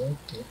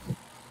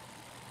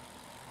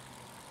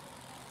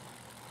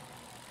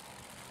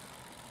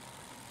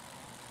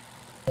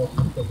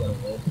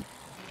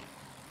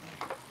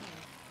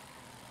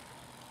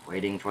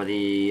 Waiting for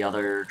the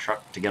other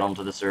truck to get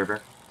onto the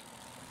server.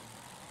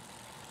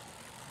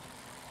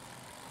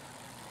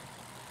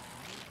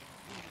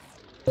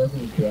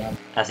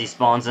 As he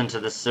spawns into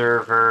the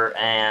server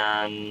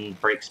and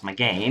breaks my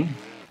game.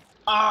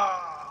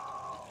 Oh.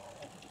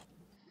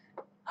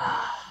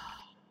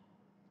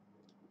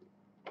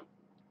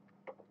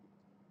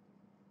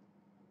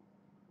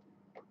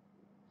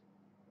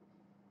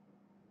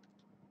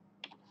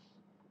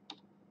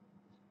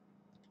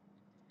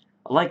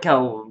 I like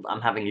how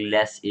I'm having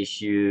less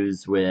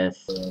issues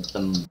with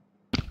the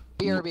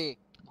BRB.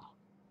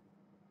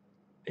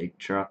 big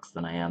trucks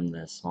than I am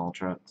the small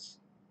trucks.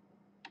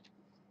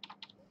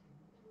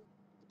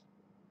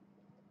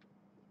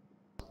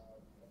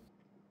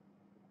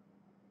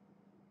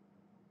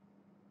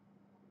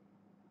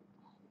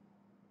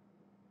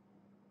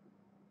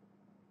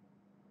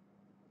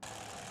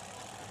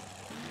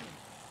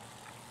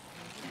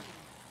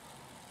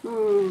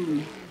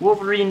 Ooh,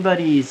 Wolverine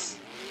buddies!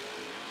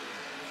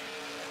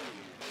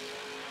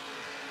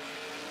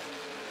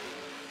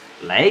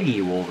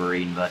 Laggy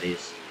Wolverine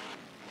buddies.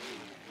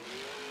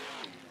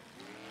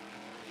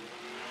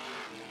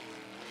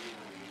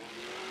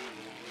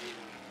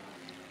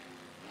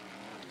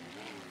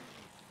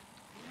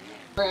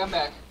 Alright, I'm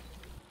back.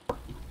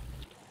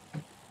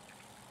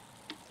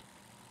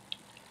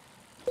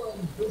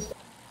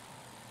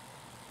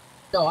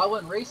 No, I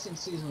wasn't racing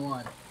season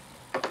 1.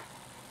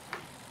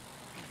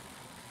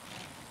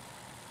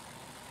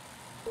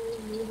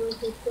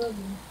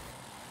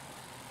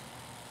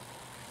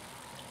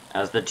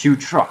 As the two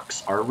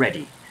trucks are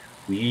ready,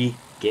 we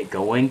get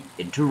going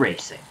into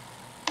racing.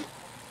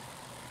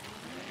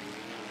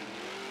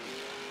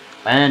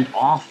 And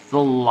off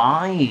the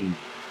line.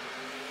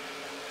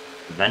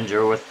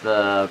 Avenger with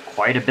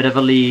quite a bit of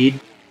a lead.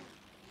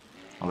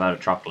 About a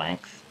truck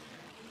length.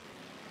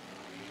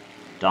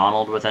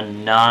 Donald with a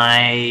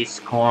nice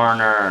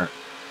corner.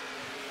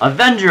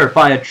 Avenger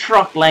by a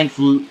truck length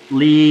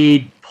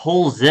lead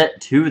pulls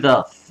it to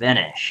the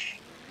finish.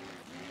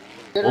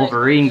 Good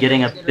Wolverine race,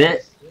 getting a good bit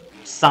race.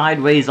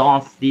 sideways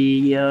off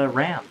the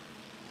ramp.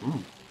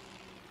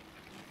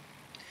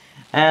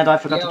 And I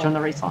forgot to turn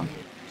the race on.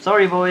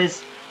 Sorry,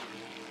 boys.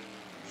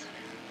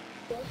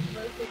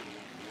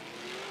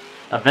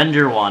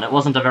 Avenger won. It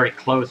wasn't a very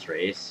close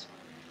race,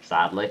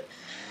 sadly.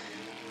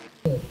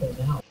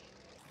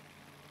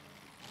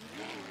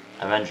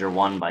 Avenger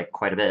won by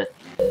quite a bit.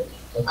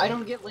 I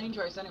don't get lane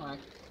choice anyway.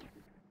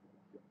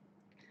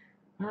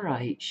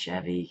 Alright,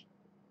 Chevy.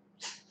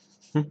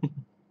 I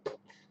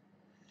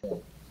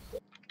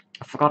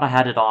forgot I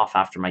had it off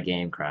after my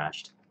game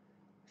crashed.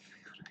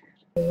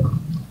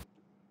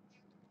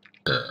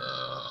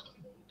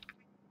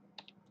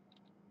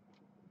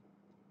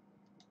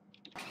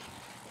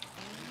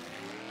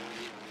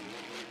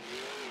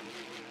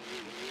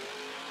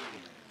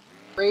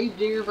 Grave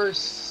Digger versus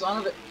Son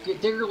of a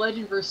Digger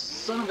Legend versus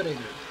Son of a Digger.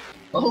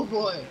 Oh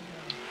boy.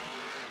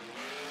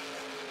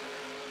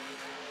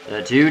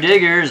 The two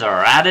diggers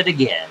are at it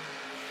again.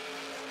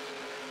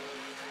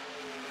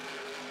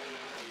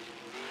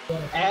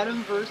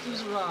 Adam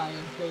versus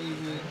Ryan,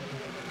 baby.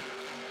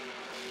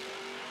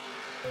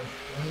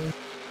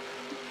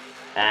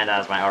 And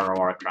as my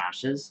RoR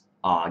crashes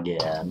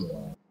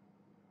again.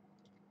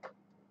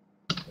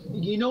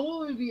 You know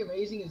what would be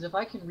amazing is if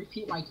I can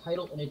repeat my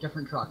title in a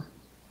different truck.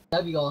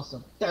 That'd be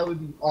awesome. That would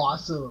be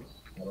awesome.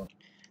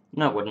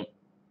 No, it wouldn't.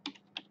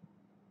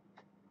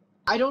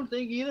 I don't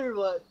think either,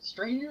 but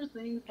stranger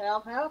things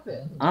have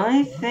happened.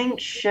 I think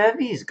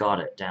Chevy's got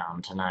it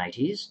down tonight.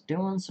 He's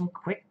doing some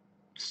quick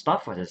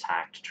stuff with his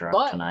hacked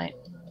truck tonight.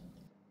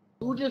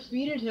 Who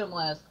defeated him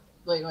last?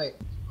 Wait.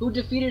 Who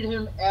defeated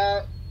him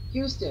at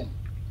Houston?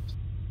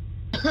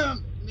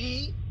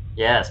 Me?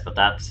 Yes, but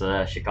that's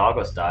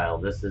Chicago style.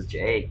 This is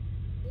Jay.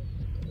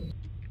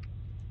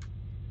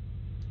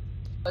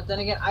 But then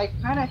again, I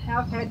kind of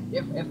have had.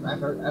 If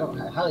I've heard,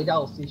 I highly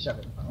doubt we'll see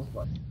Chevy in the finals,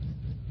 but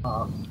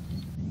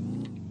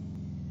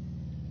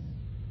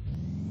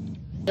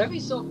Chevy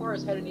so far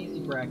has had an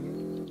easy bracket.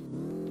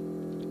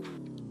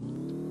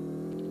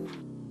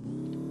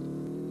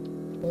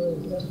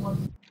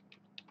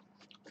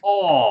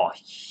 Oh,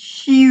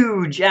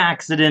 huge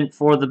accident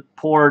for the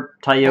poor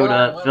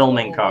Toyota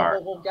filming car.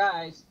 Whoa,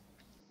 guys.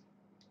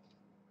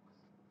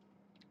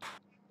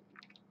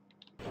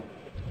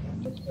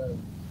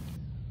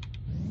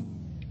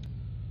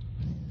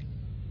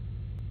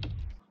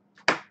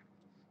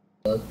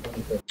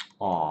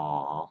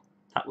 Aww,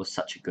 that was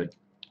such a good.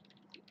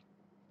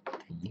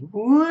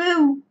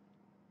 Woo!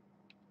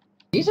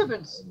 This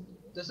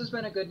has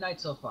been a good night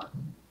so far.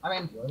 I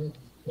mean,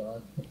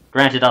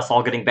 Granted, us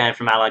all getting banned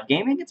from Allied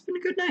Gaming, it's been a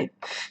good night.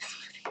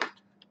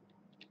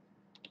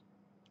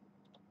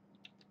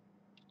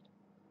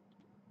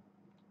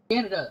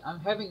 Canada, I'm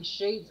having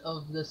shades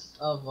of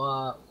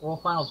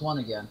World Finals 1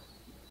 again.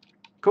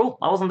 Cool,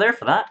 I wasn't there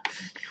for that.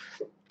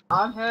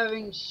 I'm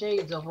having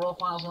shades of World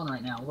Finals 1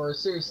 right now, where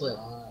seriously,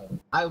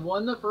 I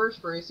won the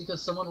first race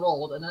because someone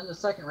rolled, and then the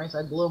second race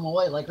I blew him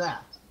away like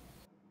that.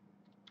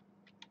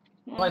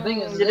 My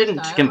thing is, you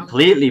didn't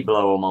completely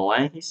blow him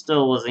away. He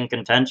still was in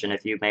contention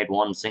if you made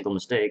one single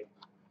mistake.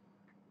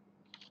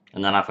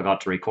 And then I forgot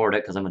to record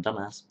it because I'm a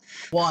dumbass.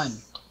 One.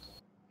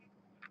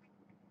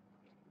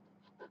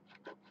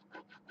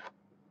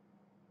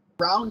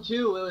 Round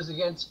 2, it was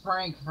against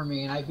Frank for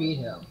me, and I beat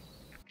him.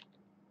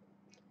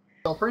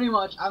 So pretty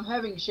much, I'm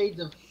having shades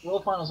of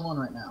World Finals 1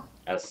 right now.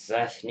 As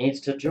Seth needs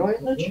to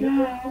join the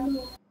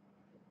channel.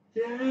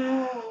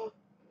 Yeah.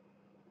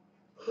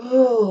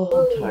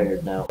 Oh, I'm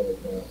tired now.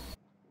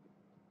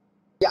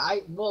 Yeah,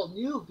 well,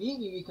 you beat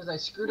me because I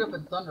screwed up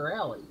in Thunder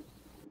Alley.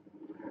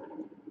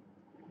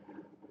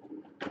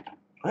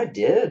 I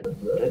did,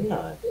 didn't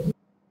I?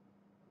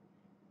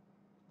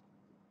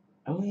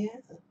 Oh, yeah.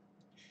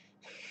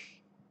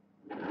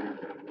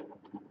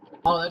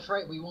 Oh, that's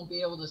right, we won't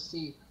be able to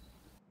see...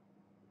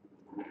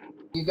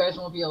 You guys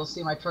won't be able to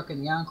see my truck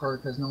in the Encore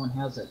because no one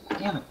has it.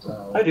 Damn it.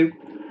 I do.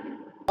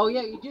 Oh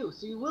yeah, you do,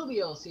 so you will be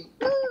able to see.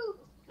 Woo!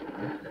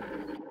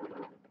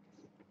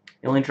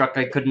 The only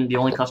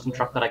custom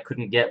truck that I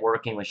couldn't get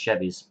working was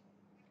Chevy's.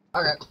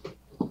 Alright.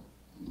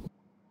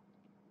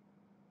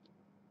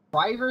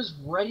 Drivers,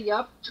 ready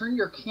up, turn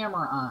your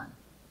camera on.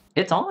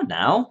 It's on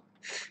now.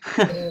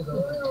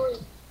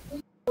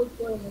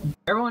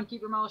 Everyone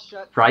keep your mouth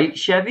shut. Right,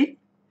 Chevy?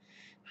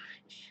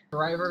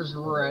 Drivers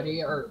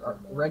ready, or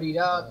readied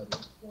up.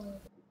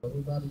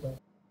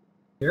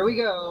 Here we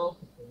go.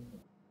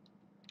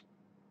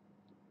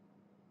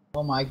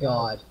 Oh my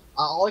god.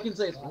 All I can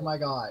say is, oh my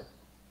god.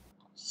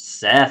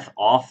 Seth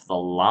off the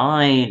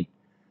line.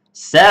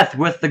 Seth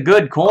with the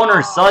good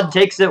corner. Sud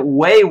takes it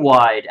way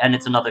wide, and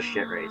it's another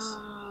shit race.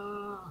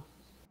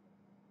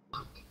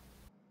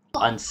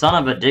 And son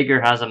of a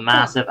digger has a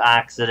massive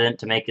accident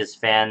to make his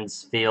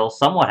fans feel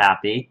somewhat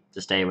happy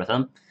to stay with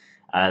him,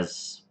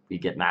 as we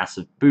get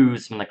massive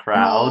boos from the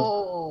crowd.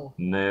 No.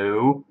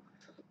 Moo.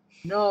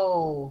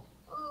 No.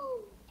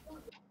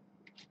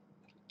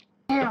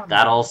 Damn.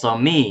 That also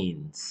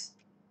means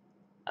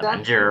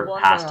Avenger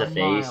has to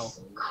face. Mile.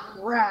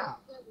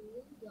 Crap.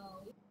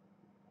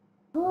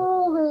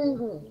 Oh,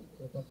 baby.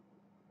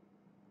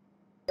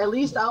 At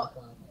least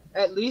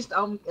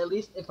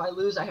if I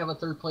lose, I have a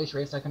third place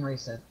race I can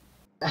race in.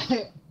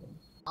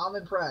 I'm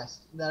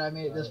impressed that I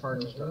made it this far in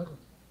this truck.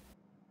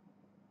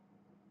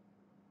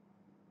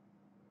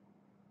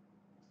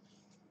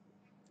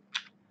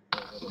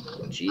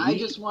 I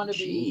just want to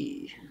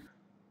be.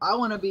 I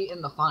want to be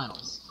in the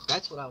finals.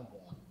 That's what I want.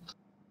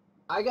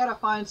 I gotta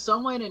find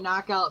some way to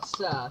knock out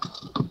Seth.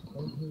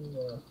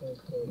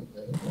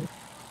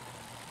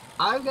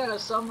 I've gotta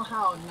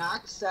somehow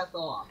knock Seth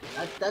off.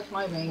 That's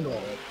my main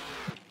goal.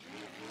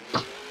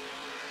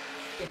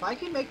 If I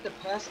can make the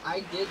pass I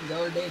did the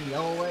other day in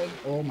Yellowway,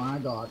 oh my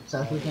god,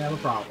 Seth, we can have a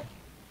problem.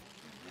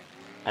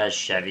 As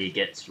Chevy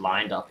gets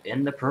lined up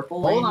in the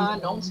purple lane. Hold on,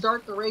 don't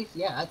start the race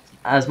yet.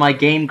 As my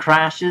game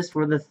crashes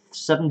for the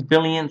 7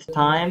 billionth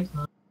time.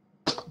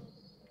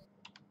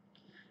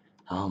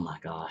 Oh my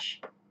gosh.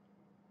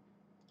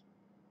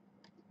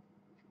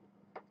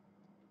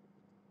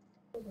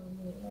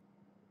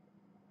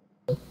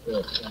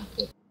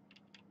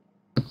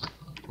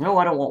 No,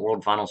 I don't want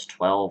World Finals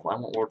 12. I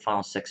want World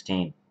Finals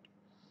 16.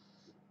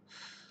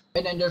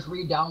 And then just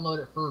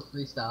re-download it for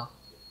freestyle.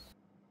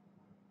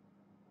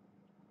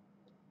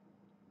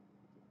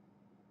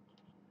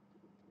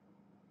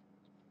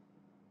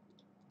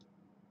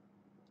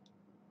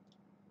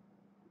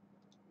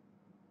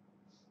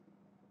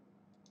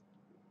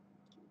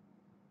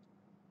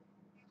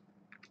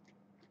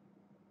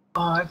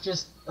 Oh, it's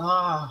just,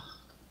 I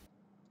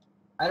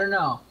don't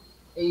know.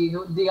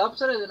 The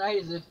upset of the night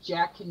is if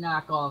Jack can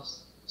knock off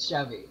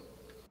Chevy.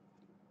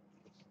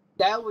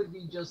 That would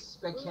be just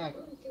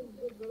spectacular.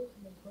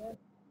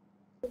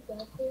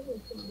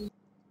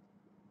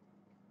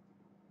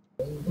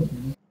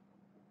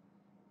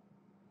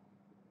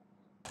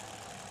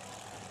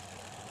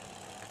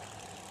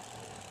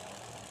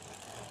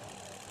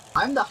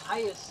 I'm the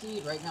highest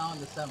seed right now in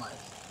the semis.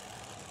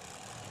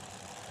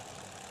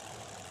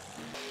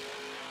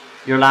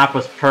 Your lap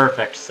was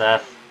perfect,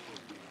 Seth.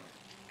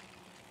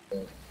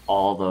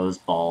 All those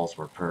balls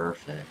were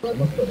perfect.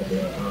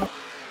 The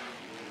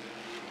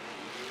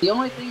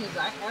only thing is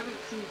I haven't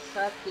seen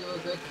Seth do a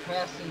good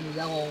pass in the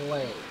yellow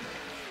way.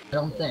 I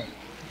don't think.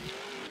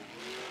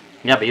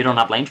 Yeah, but you don't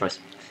have lane choice.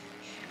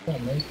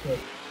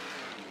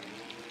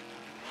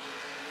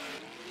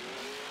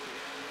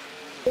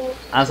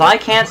 As I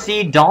can't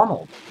see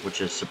Donald, which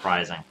is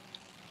surprising.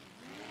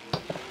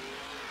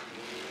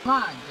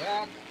 Come on,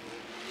 Jack.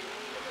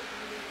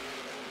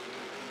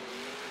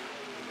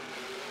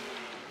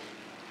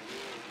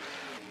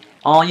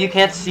 Oh, you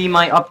can't see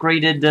my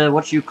upgraded,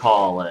 what you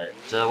call it?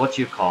 Get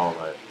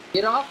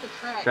off the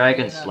track.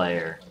 Dragon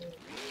Slayer.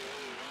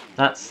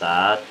 That's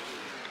sad. In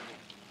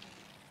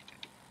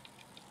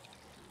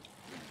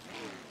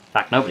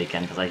fact, nobody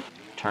can, because I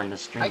turned the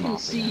stream off I can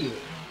see again. you.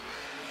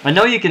 I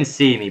know you can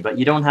see me, but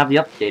you don't have the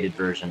updated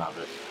version of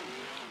it.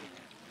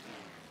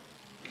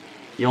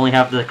 You only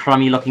have the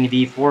crummy-looking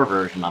V4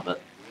 version of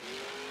it.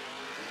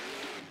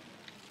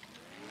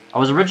 I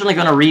was originally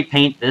going to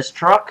repaint this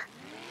truck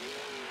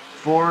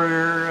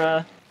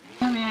for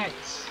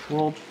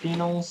World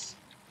Finals.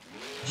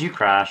 Did you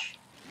crash?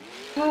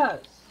 Yes.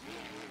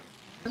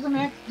 There's a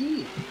Max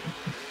D.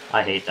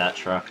 I hate that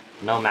truck.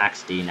 No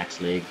Max D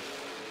next league.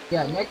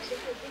 Yeah, next.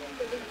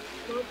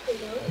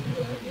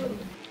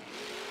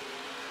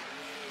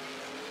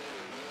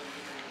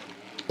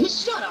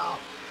 Shut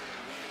up!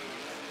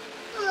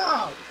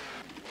 No!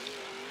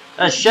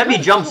 As Chevy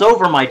jumps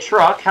over my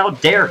truck, how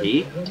dare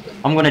he?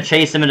 I'm gonna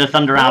chase him into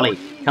Thunder Alley.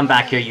 Come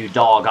back here, you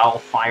dog. I'll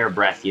fire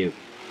breath you.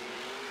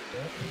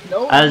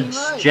 No, As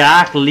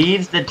Jack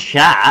leaves the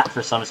chat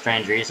for some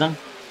strange reason.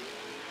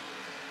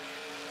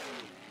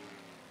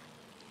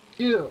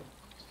 Dude.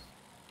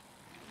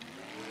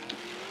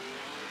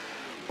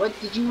 What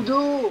did you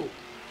do?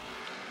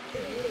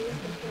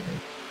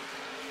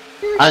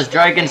 As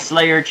Dragon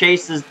Slayer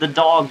chases the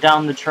dog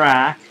down the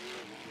track.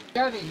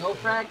 Chevy, no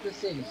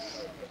practicing.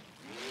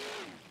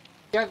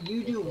 Jeff,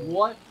 you do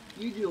what?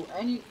 You do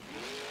any...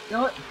 You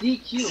know what?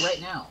 DQ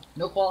right now.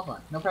 No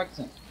qualifying. No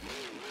practicing.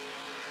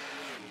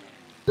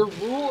 The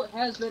rule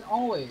has been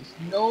always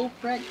no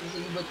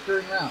practicing but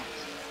during rounds.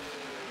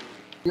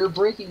 You're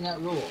breaking that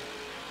rule.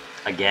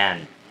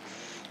 Again.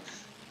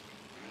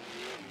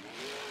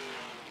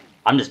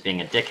 I'm just being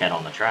a dickhead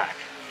on the track.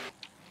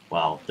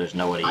 Well, there's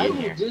nobody in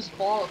here. I will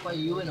disqualify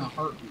you in a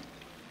heartbeat.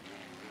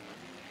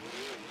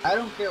 I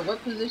don't care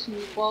what position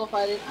you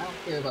qualified in. I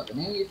don't care about the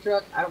name of your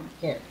truck. I don't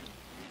care.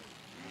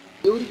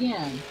 Do it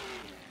again.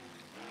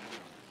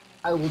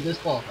 I will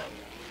disqualify you.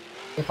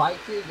 If I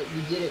hear that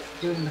you did it,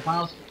 do it in the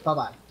finals. Bye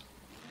bye.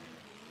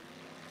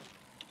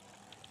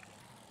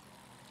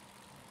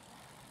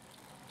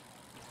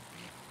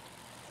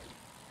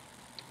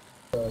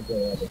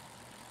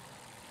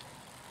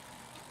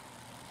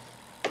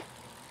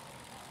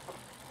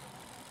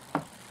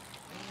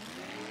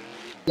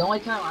 The only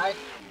time I...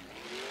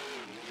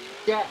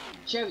 Jack,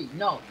 Chevy,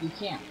 no, you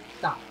can't.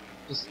 Stop.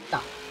 Just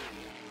stop.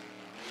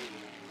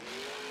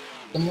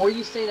 The more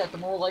you say that, the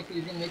more likely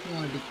you're going to make me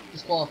want to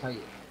disqualify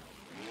you.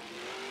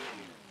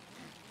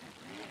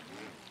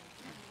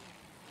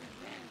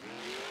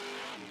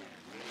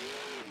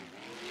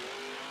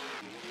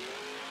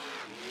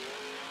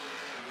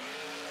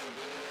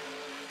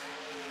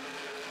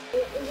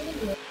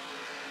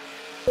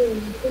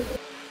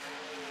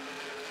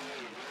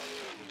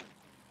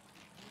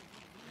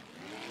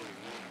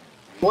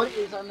 What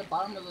is on the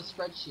bottom of the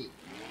spreadsheet?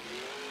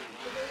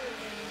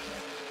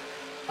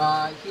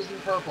 He's in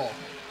purple.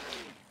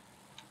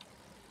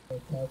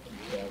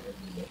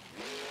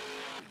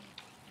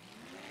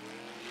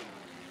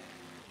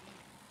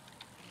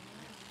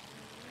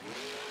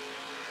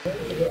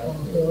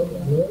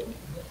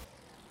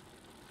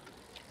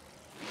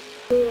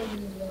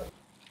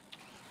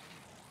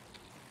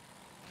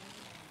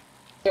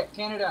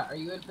 Canada, are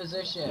you in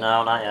position?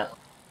 No, not yet.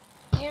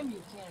 Damn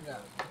you,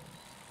 Canada.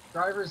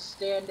 Drivers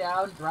stand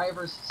down,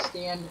 drivers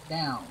stand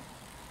down.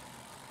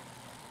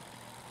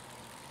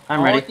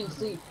 all I ready. can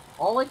see,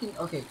 all I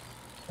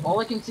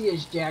can see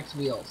is Jack's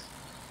wheels.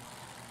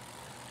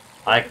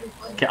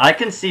 I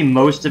can see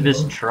most of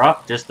his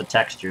truck, just the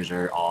textures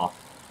are off.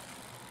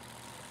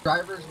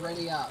 Drivers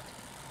ready up.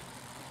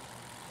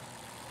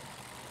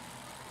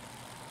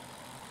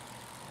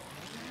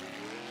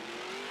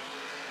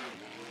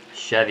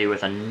 Chevy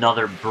with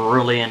another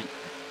brilliant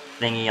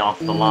thingy off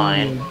the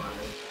line.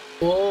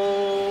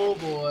 Oh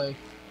boy.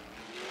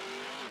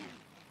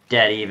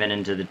 Dead even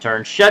into the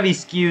turn. Chevy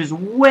skews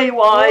way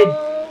wide.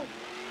 Whoa.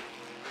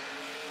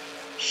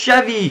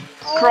 Chevy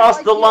Oh,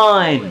 crossed the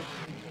line.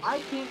 I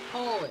can't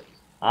call it.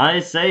 I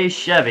say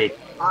Chevy.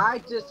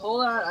 I just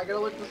hold on. I gotta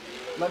look this.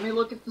 Let me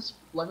look at this.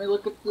 Let me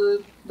look at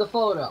the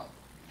photo.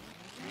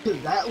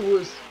 Cause that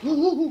was.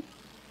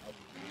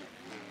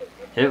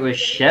 It was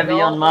Chevy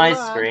No, on my hold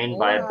on, screen hold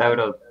by on. about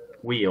a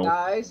wheel.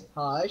 Guys,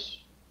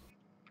 hush.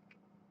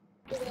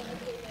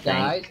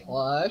 Guys,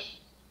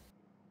 hush.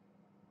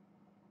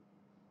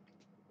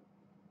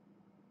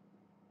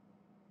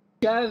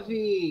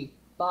 Chevy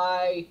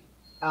by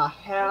a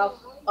half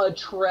a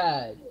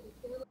tread.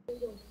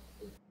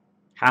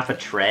 Half a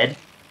tread?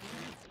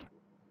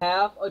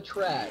 Half a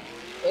tread.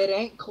 It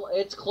ain't.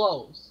 It's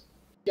close.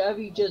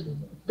 Chevy just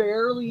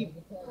barely.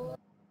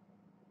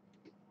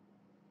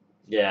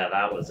 Yeah,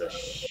 that was a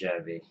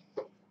Chevy.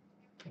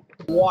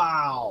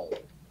 Wow.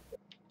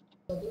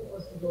 That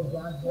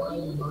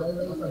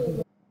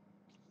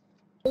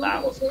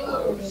was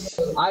close.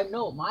 I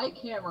know my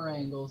camera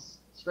angle's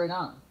straight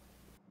on.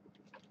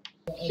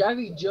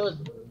 Chevy just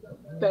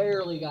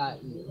barely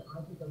got you.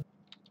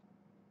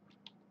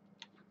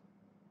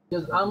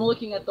 Because I'm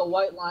looking at the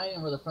white line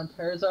and where the front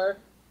tires are.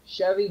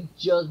 Chevy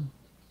just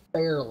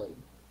barely.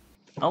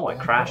 Oh, I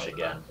crash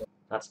again.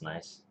 That's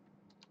nice.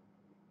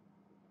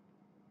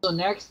 So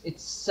next,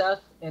 it's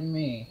Seth and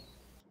me.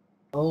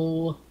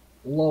 Oh,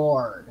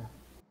 Lord.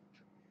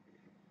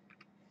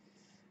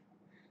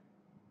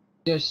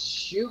 Just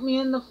shoot me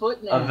in the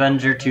foot now.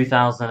 Avenger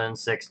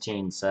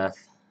 2016,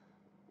 Seth.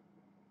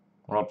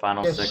 World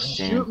Final Just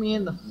 16. shoot me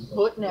in the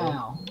foot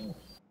now.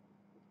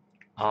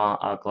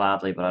 I'll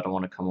gladly, but I don't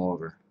want to come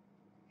over.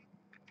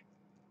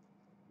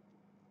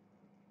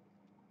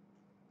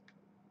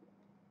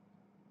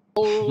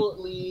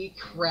 Holy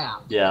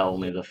crap. Yeah,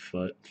 only the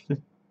foot.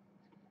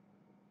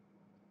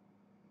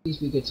 Please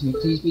be good to me.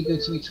 Please be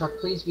good to me, truck.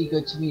 Please be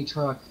good to me,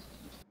 truck.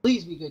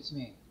 Please be good to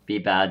me. Be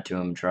bad to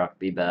him, truck.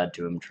 Be bad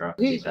to him, truck.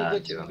 Please Be bad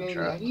good to him, me, baby.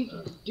 truck. I need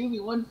you to do me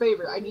one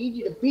favor. I need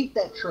you to beat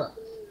that truck.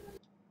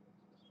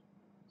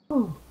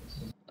 Whew.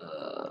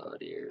 Oh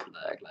dear,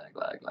 lag.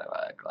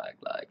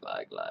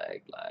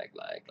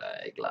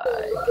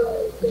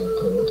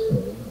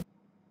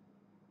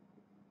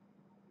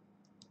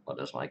 What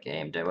is my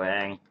game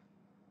doing?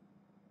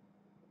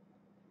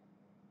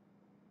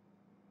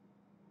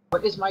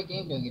 What is my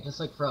game doing? It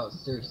just like froze.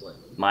 Seriously.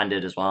 Mine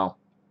did as well.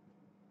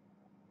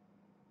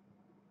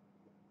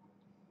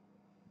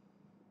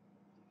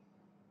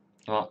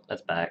 Well,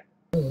 that's back.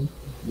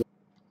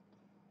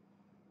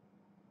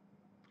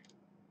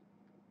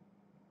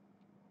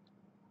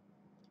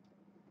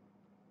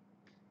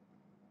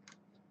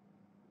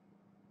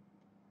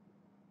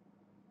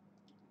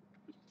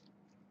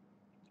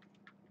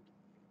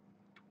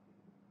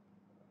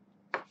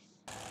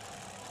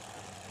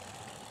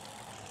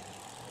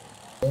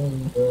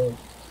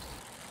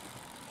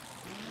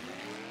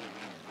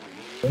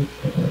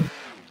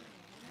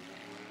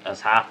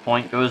 As half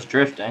point goes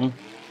drifting.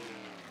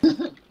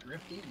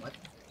 Drifting? What?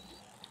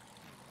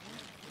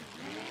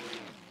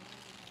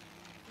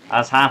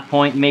 As half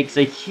point makes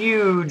a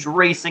huge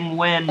racing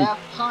win. Half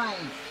pint.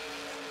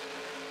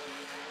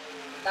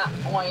 That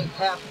point,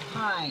 half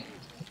pint.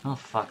 Oh,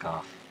 fuck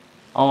off.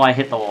 Oh, I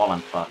hit the wall,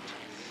 I'm fucked.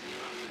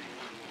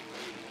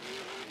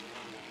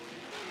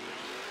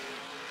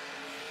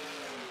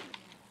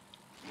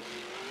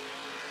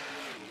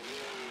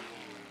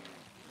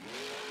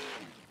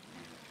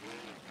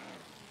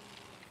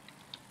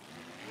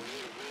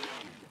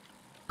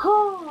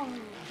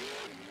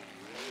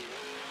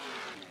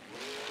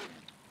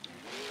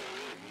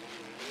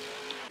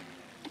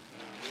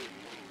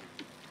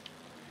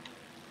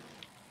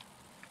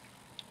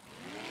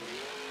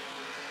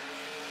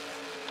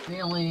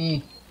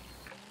 Really?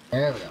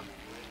 There we go.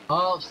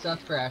 Oh,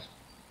 Seth crashed.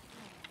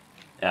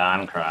 Yeah,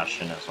 I'm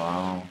crashing as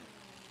well.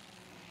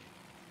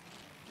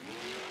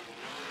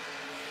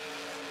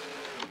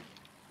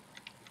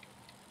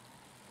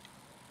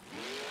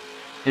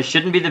 It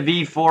shouldn't be the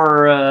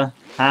V4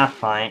 half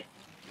pint.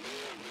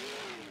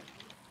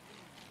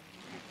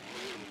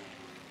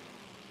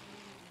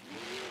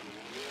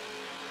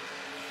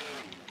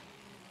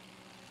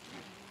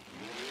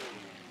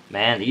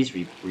 Man, these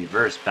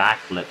reverse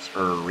backflips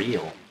are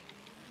real.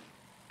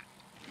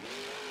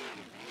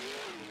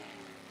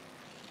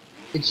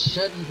 It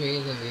shouldn't be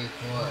the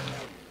V4.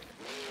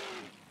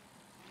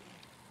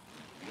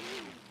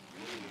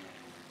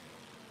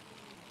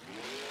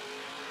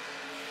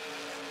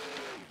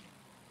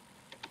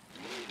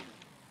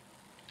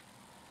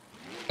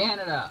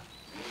 Canada.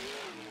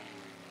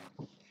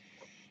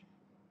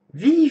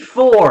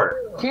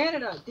 V4!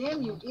 Canada,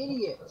 damn you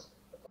idiot!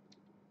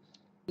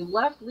 You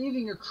left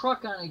leaving your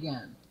truck on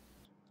again.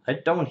 I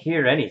don't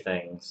hear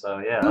anything, so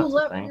yeah, You that's the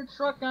left thing. your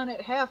truck on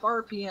at half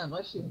RPM.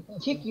 I should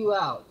kick you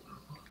out.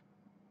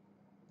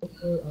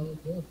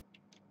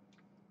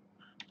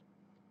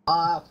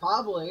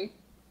 Probably.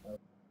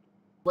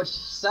 Which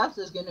Seth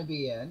is gonna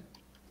be in.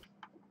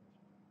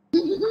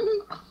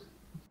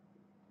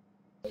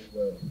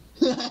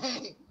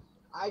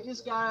 I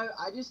just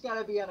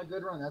gotta be on a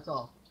good run, that's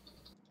all.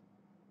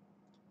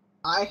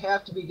 I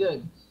have to be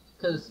good.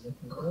 Cause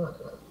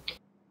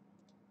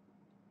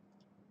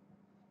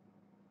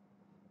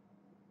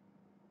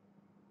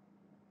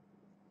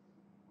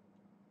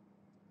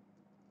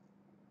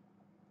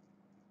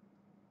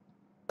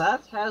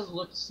Seth has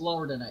looked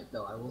slower tonight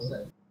though, I will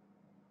say.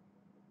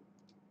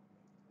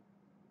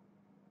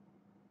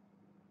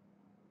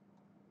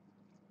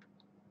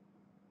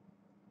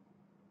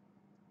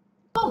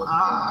 Come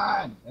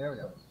on! There we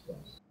go.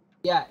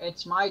 Yeah,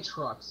 it's my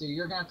truck, so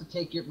you're gonna have to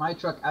take my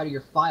truck out of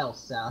your file,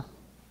 Seth.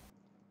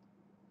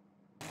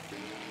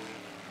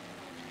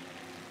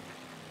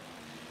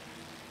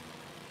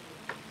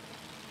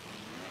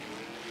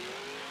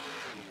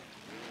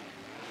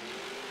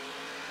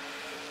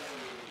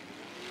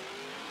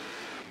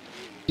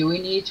 Do we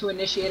need to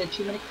initiate a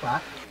 2-minute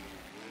clock?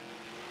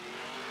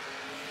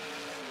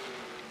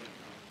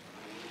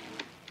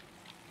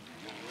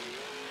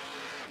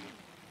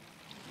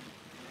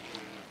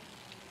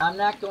 I'm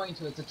not going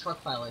to, it's a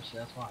truck file issue,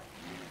 that's why.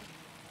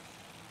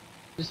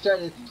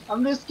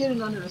 I'm just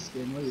getting under the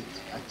skin, what do you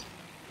expect?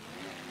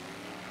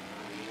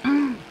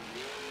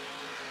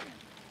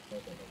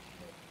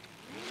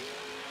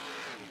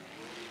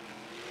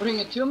 Putting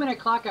a 2-minute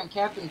clock on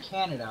Captain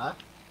Canada.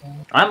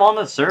 I'm on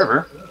the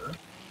server.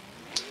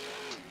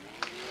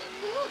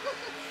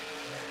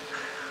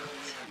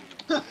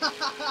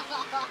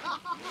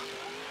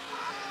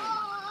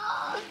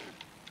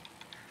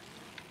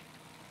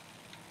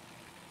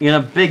 In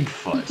a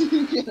Bigfoot.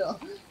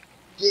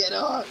 Get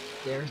up!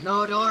 There's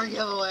no door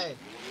giveaway.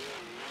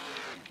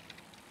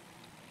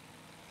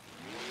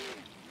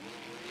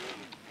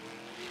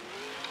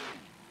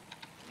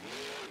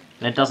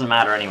 And it doesn't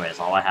matter anyways,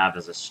 all I have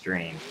is a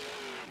stream.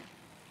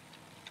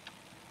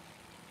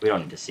 We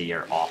don't need to see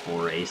your awful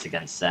race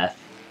against Seth.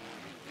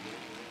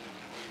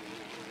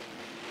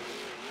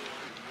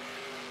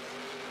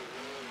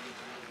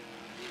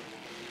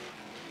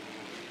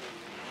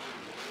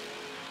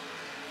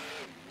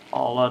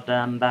 All of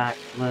them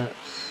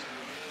backflips.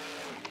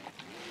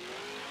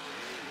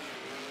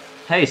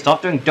 Hey,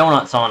 stop doing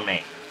donuts on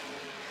me.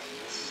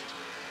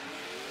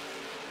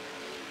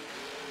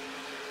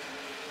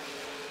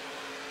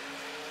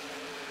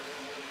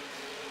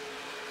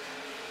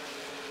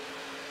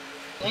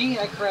 Dang it,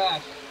 I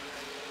crashed.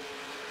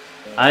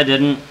 I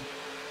didn't.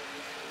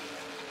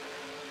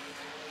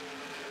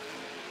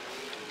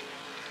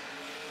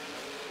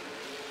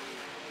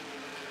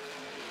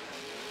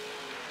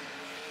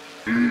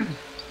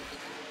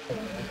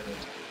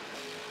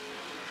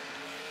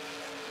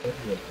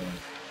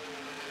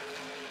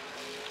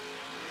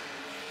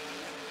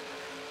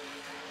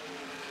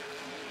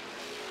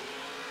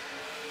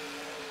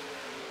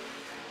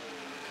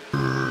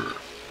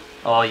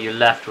 Oh, you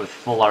left with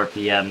full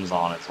RPMs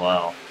on as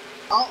well.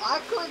 Oh, I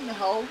couldn't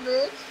help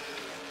it.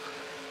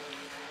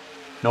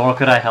 Nor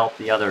could I help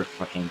the other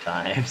fucking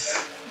times.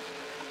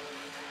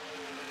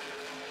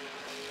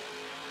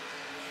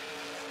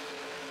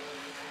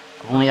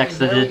 I've only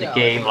exited the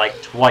game like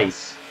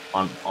twice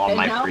on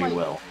my free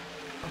will.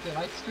 Okay,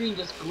 my screen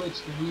just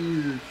glitched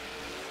weird.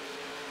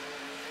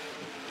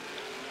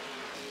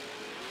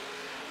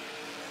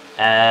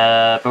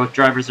 Both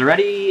drivers are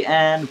ready,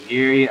 and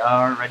we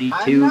are ready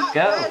to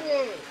go.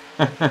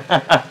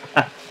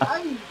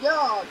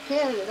 Yo,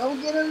 Canada,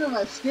 don't get under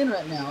my skin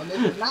right now.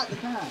 This is not the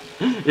time.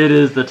 It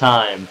is the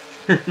time.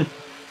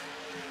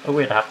 Oh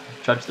wait, I have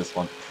to judge this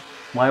one.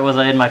 Why was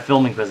I in my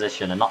filming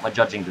position and not my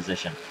judging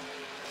position?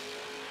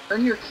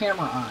 Turn your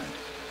camera on.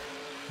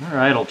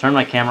 Alright, I'll turn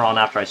my camera on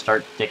after I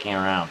start dicking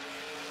around.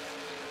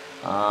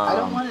 I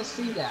don't want to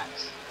see that.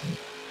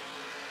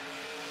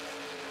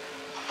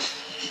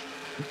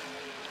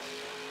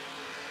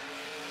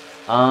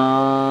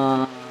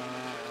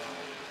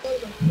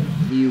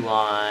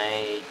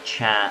 UI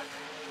chat.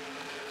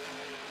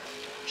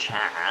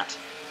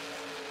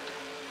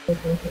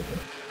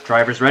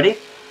 Drivers ready?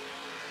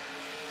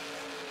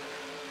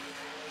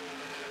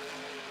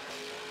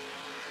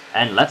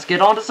 And let's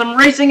get on to some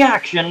racing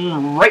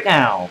action right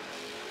now.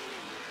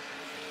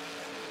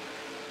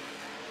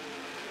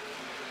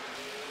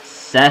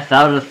 Seth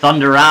out of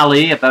Thunder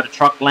Alley, about a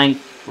truck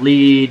length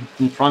lead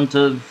in front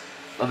of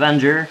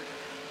Avenger.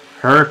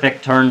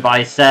 Perfect turn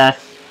by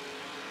Seth.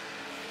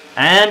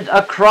 And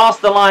across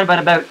the line by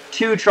about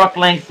 2 truck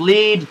length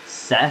lead,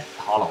 Seth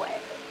Holloway.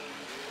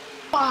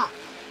 Fuck!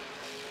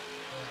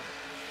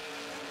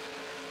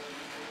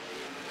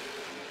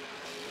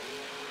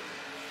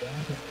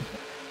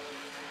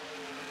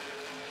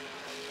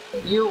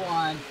 You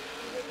won.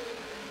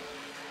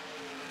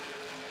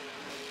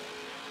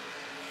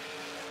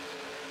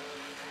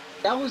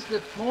 That was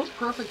the most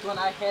perfect one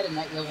I had in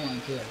that yellow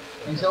line too.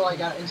 Until I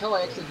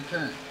exited the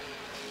turn.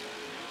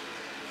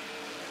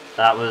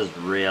 That was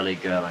really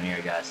good on your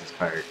guys'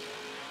 part.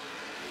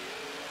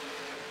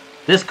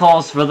 This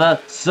calls for the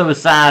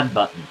suicide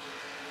button.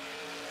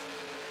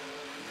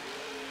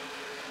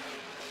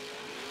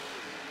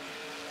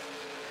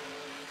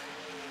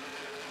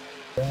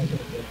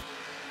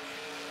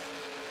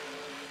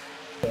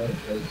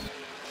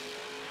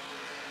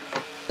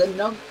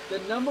 The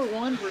number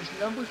 1 versus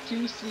number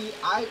 2 seed,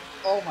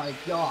 oh my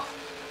god.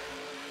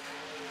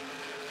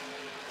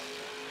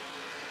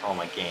 Oh,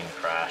 my game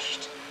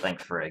crashed.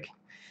 Thank frig.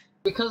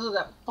 Because of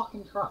that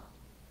fucking truck.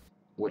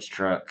 Which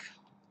truck?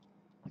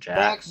 Jack's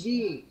Jack's?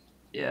 D.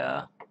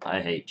 Yeah,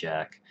 I hate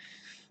Jack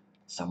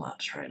so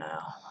much right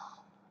now.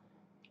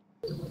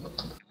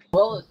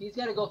 Well, he's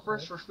got to go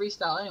first for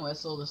freestyle anyway,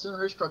 so the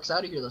sooner his truck's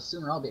out of here, the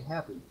sooner I'll be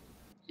happy.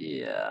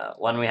 Yeah,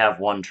 when we have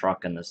one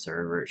truck in the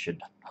server, it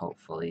should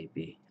hopefully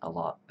be a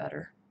lot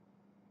better.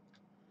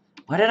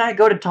 Why did I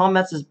go to Tom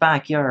Metz's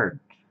backyard?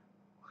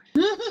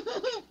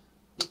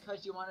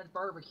 Because you wanted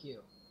barbecue.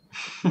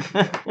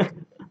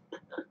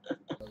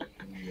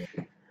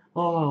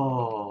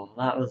 Oh,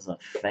 that was a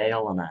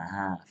fail and a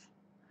half.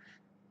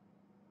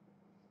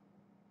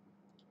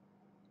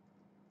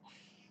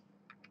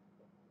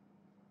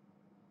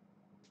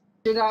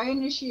 Should I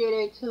initiate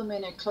a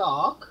 2-minute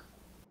clock?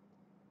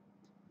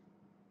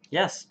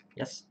 Yes,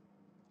 yes.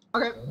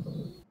 Okay.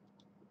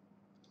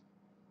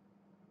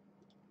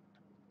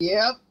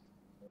 Yep.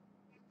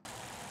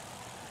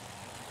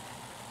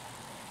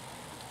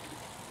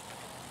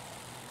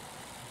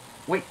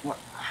 Wait, what?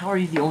 How are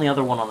you the only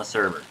other one on the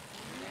server?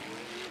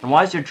 And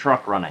why is your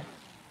truck running?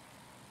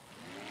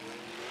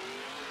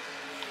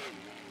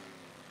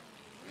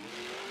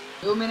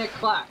 Two-minute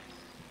clock.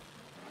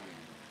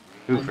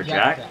 Who, for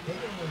Jack?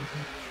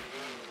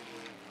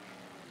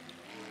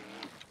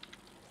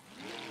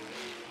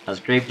 As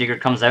Gravedigger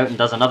comes out and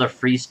does another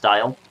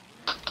freestyle.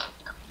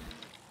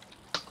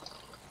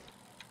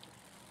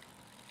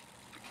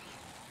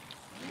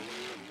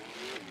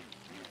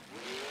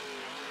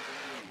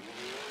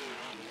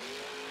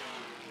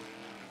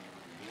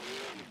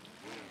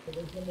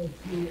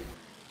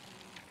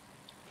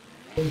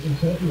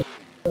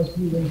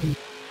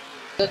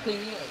 The thing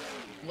is,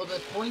 will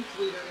the points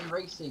leader in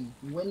racing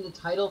win the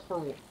title for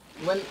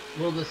when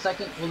will the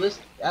second will this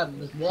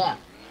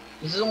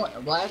this is only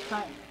last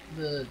time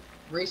the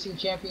racing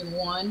champion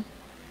won.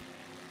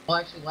 Well,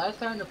 actually, last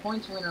time the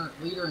points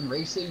leader in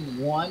racing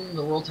won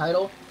the world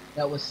title,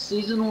 that was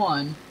season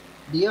 1,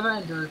 the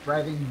Avenger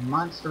driving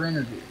Monster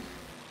Energy.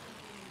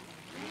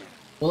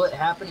 Will it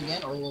happen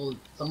again, or will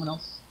someone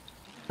else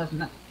have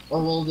not?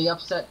 Or will the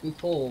upset be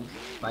pulled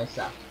by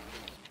Seth?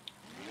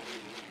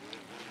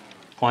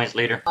 Points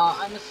leader.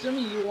 I'm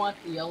assuming you want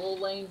the yellow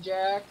lane,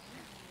 Jack.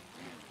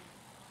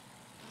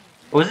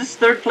 Was this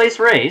third place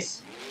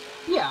race?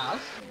 Yes.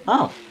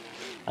 Oh,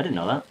 I didn't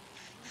know that.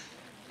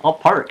 I'll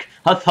park.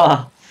 I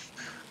thought.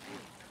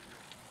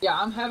 Yeah,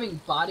 I'm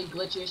having body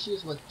glitch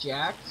issues with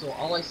Jack, so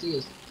all I see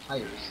is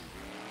tires.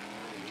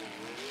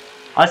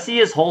 I see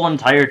his whole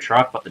entire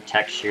truck, but the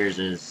textures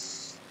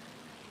is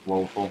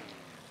woeful.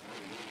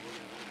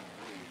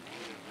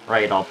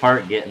 Right, I'll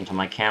park, get into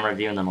my camera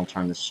view, and then I'll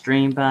turn the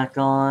stream back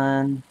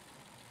on.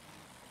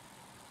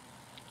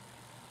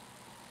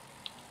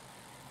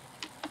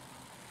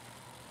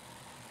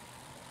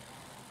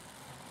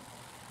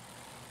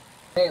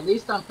 Hey, at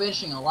least I'm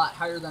finishing a lot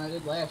higher than I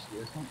did last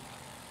year.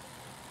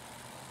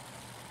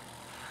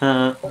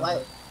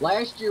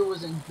 Last year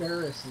was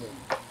embarrassing.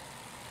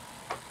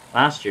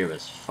 Last year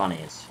was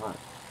funny as fuck.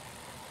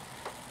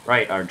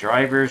 Right, our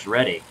driver's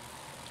ready.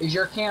 Is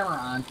your camera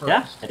on first?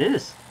 Yeah, it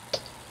is.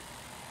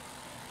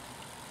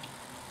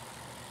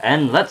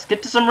 And let's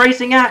get to some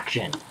racing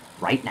action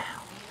right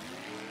now.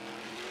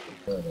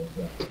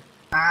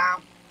 Ah,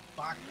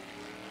 fuck.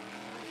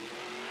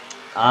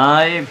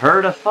 I've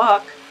heard a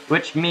fuck,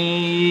 which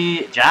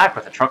Jack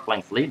with a truck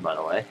length lead, by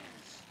the way.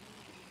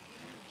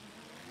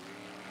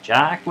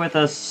 Jack with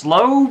a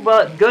slow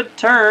but good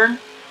turn.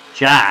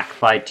 Jack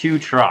by 2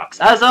 trucks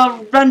as a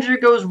Avenger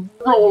goes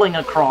rolling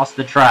across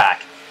the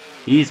track.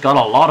 He's got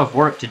a lot of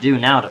work to do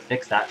now to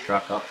fix that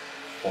truck up.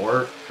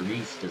 Or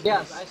greased as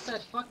Yes, I said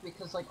fuck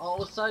because like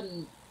all of a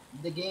sudden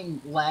the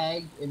game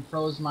lagged and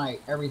froze my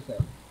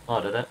everything.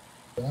 Oh, did it?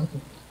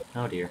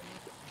 Oh dear.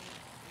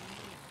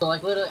 So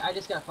like literally I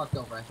just got fucked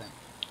over, I think.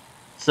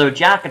 So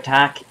Jack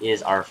Attack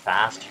is our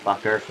fast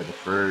fucker for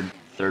the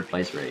third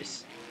place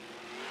race.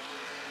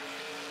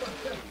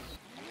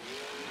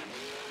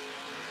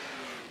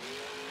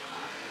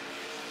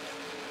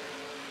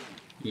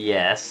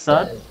 Yes,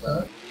 son.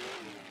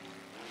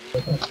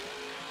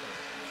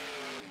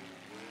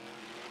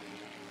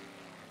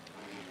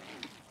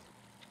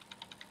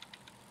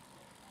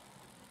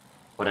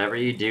 Whatever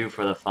you do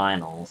for the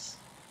finals,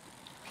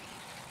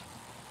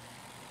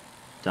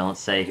 don't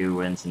say who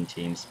wins in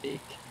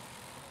TeamSpeak.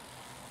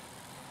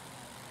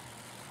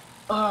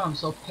 Oh, I'm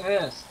so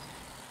pissed.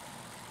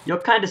 You'll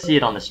kind of see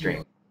it on the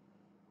stream.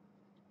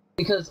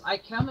 Because I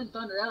come in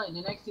Thunder Alley and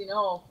the next thing you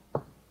know,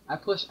 I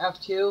push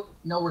F2,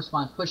 no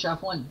response. Push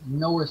F1,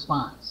 no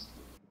response.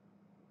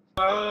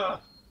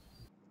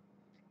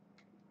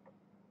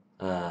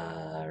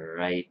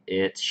 Right.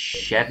 It's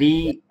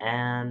Chevy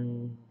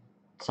and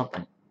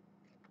something.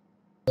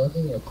 Don't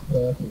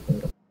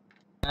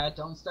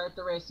start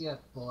the race yet,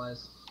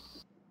 boys.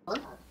 What?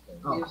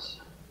 Oh.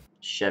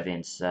 Chevy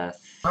and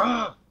Seth.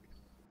 Oh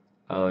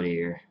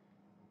dear.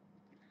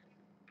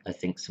 I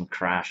think some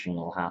crashing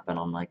will happen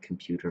on my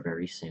computer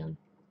very soon.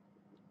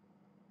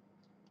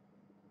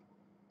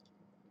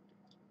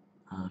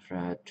 I'm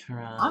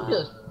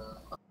just...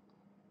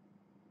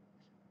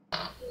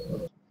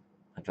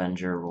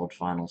 Avenger World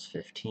Finals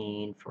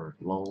 15 for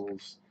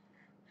LOLs.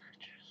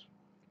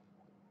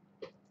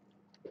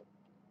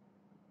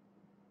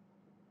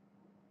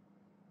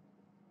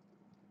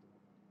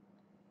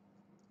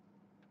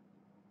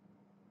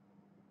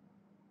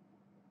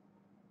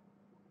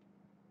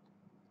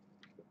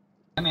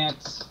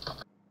 Minutes.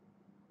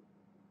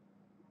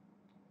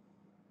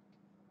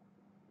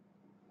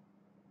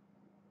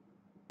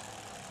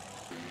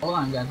 Hold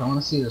on, guys. I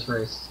want to see this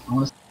race.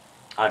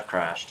 I've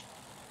crashed.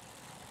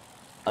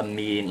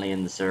 Immediately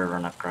in the server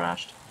and I've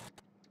crashed.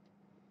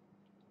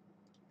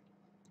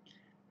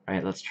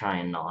 Right, let's try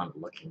a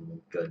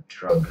non-looking good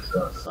truck,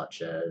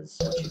 such as,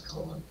 what you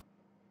call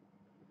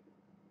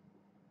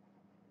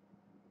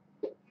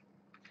it?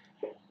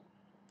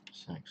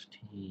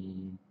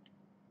 16...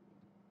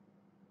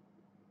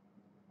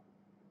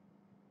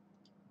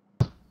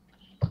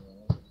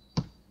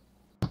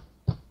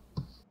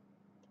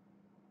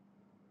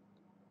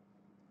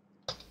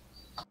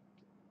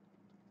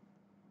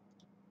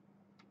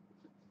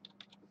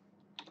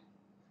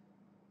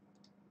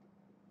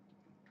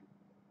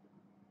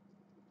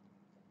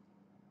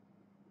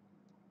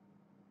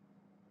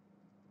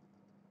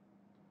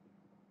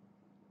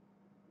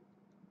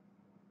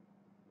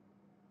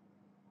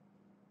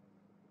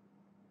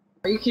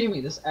 Are you kidding me?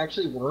 This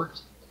actually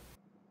worked?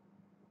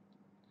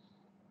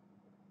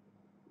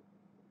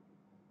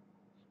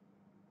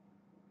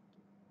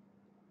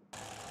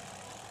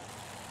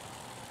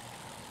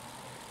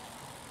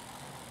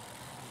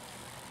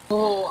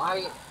 Oh,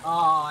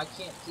 I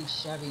can't see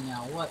Chevy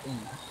now. What in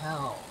the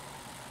hell?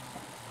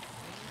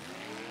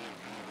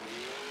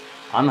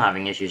 I'm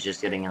having issues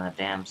just getting in the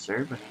damn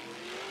server.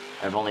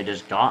 I've only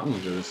just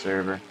gotten to the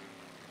server.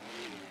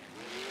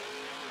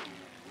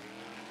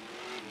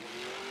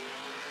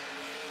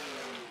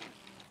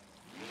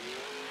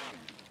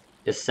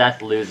 If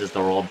Seth loses the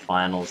World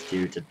Finals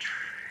due to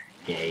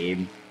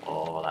Gabe,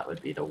 oh, that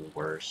would be the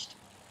worst.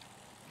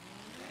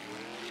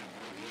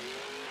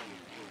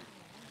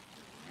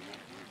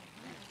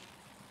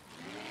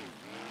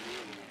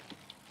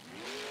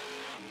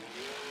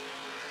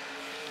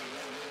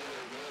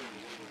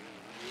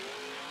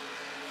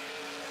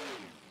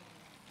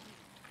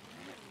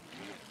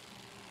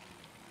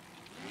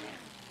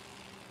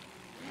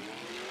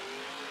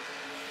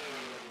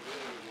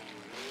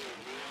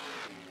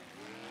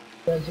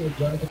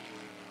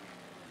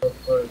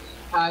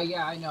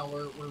 Yeah, I know.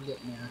 We're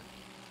getting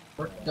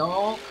there.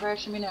 Don't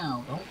crash me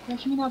now. Don't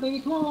crash me now,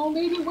 baby. Come on,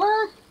 baby.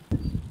 Work.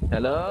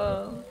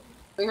 Hello.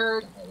 We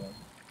heard.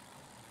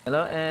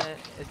 Hello.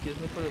 Excuse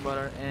me for the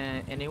bother.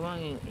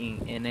 Anyone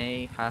in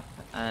NA have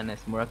an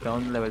small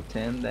account level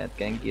 10 that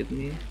can give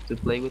me to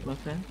play with my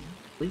friend,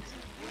 please?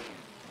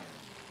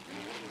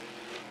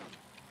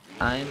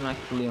 I'm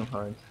actually on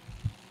hard.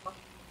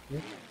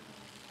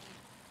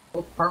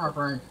 Oh, pardon my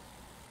friend.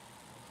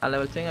 A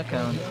level 10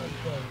 account.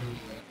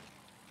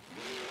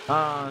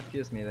 Oh,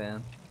 excuse me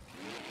then.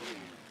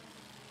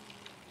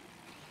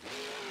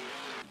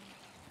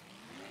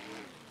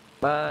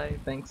 Bye,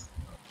 thanks.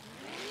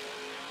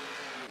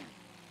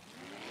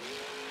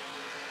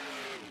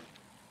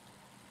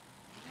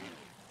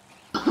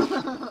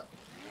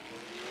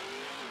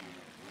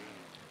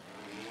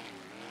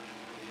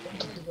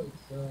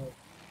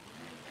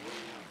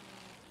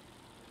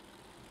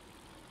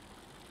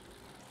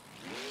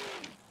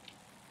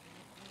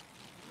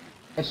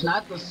 It's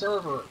not the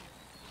server.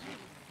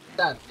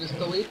 Dad, just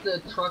delete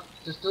the truck.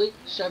 Just delete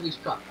Chevy's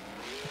truck.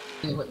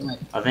 See what you make.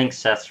 I think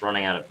Seth's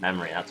running out of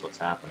memory, that's what's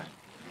happening.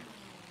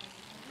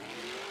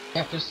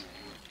 Yeah, just...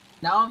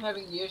 Now I'm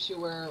having the issue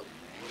where...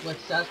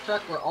 with Seth's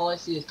truck, where all I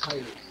see is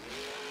tires.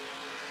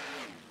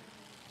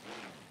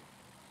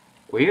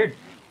 Weird.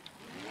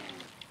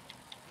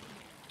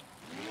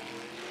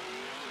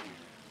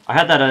 I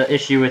had that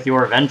issue with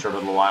your Avenger a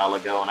little while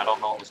ago, and I don't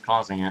know what was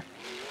causing it.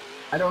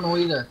 I don't know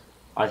either.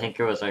 I think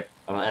it was like...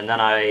 and then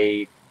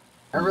I...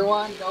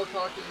 Everyone, no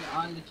talking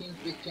on the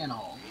TeamSpeak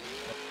channel.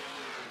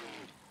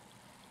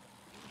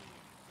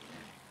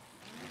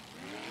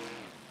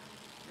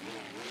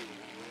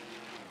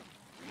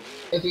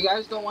 If you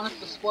guys don't want us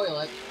to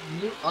spoil it,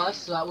 mute us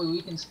so that way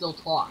we can still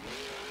talk.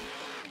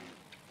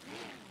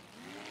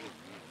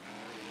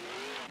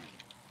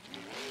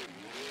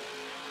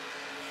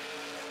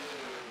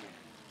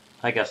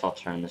 I guess I'll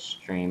turn the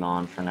stream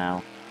on for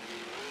now.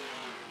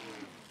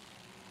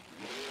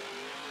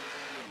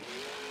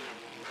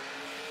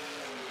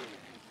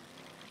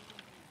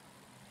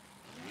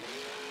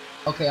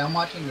 Okay, I'm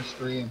watching the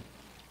stream.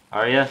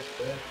 Are you?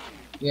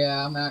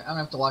 Yeah, I'm gonna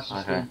have to watch the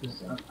Okay. stream.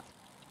 'Cause,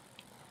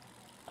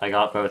 I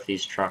got both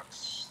these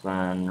trucks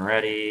then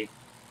ready.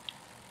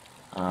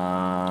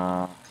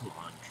 Come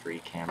on, tree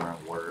camera,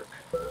 work.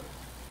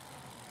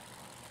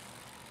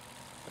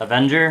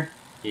 Avenger?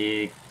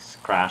 He's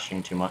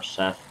crashing too much,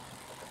 Seth.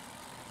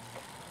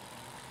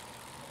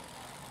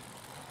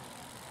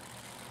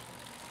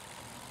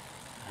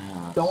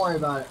 don't worry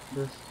about it.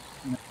 Just,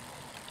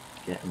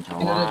 Get into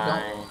you know,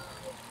 line.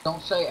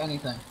 don't say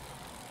anything.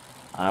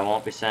 I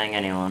won't be saying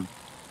anyone.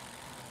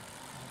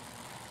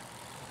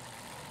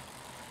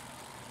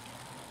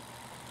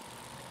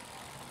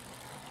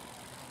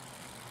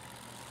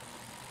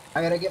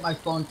 I gotta get my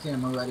phone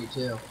camera ready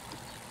too.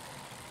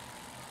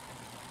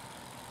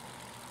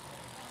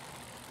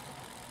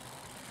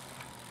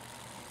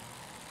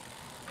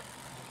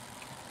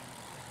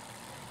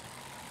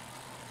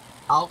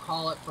 I'll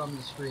call it from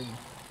the stream.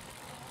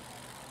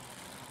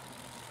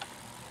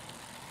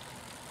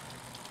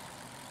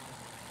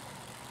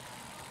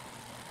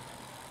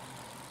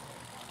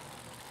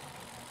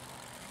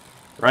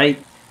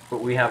 Right,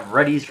 but we have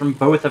readies from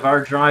both of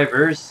our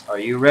drivers. Are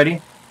you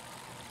ready?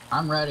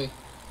 I'm ready.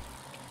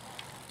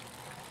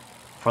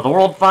 For the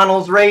World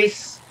Finals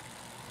race,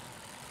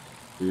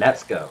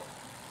 let's go.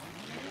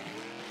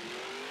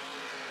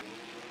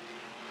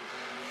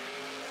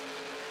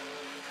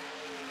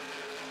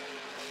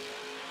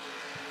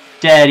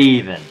 Dead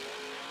even.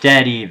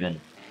 Dead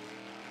even.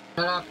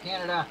 Shut up,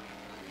 Canada.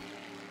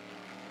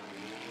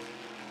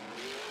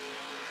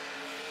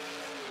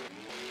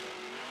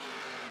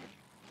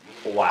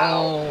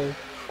 Wow.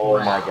 Oh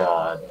my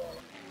god.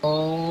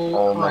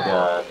 Oh my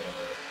god.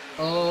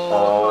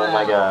 Oh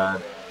my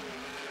god.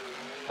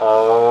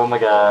 Oh my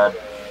god.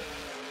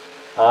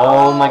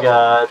 Oh my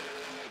god.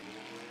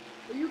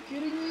 Are you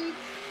kidding me?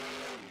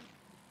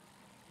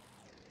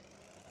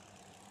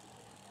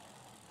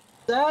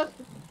 Seth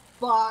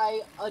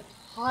by a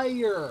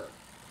tire.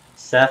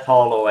 Seth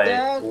Holloway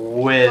Seth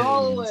wins.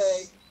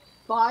 Holloway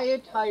by a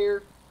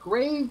tire.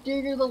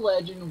 Gravedigger the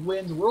Legend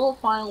wins World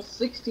Finals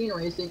 16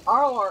 Racing,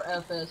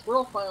 RRFS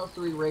World Finals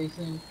 3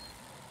 Racing.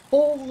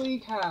 Holy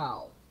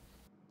cow.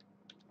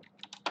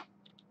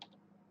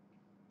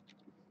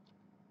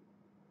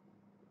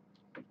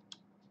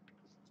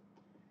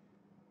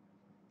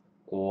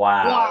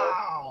 Wow.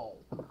 Wow.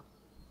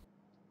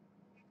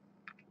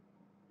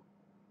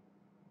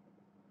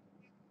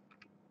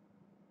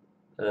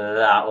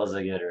 That was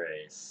a good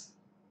race.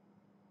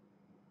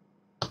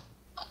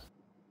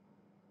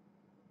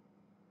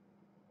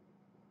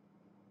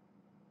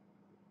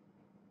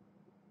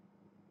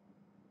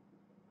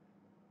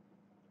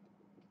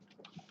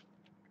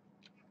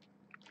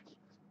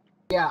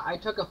 Yeah, I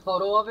took a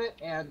photo of it,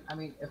 and I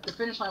mean, if the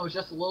finish line was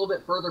just a little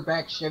bit further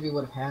back, Chevy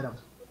would have had him.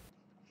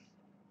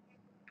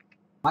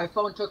 My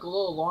phone took a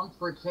little long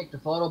for it to take the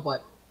photo,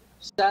 but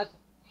Seth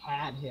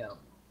had him.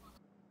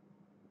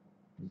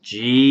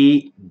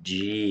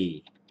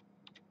 GG.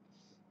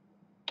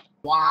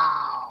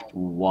 Wow.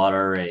 What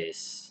a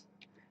race.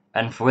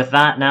 And with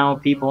that now,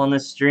 people on the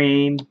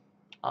stream,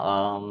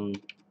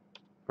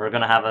 we're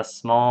gonna have a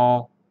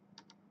small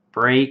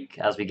break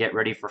as we get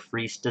ready for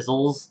free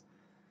stizzles.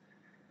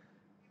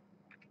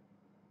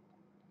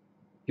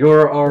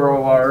 Your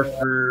ROR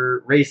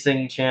for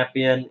racing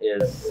champion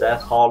is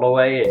Seth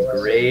Holloway and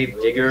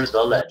Gravedigger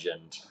the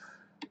Legend.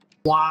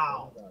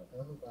 Wow.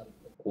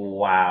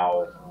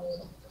 Wow.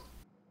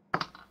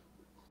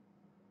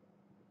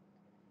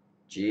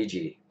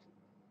 GG.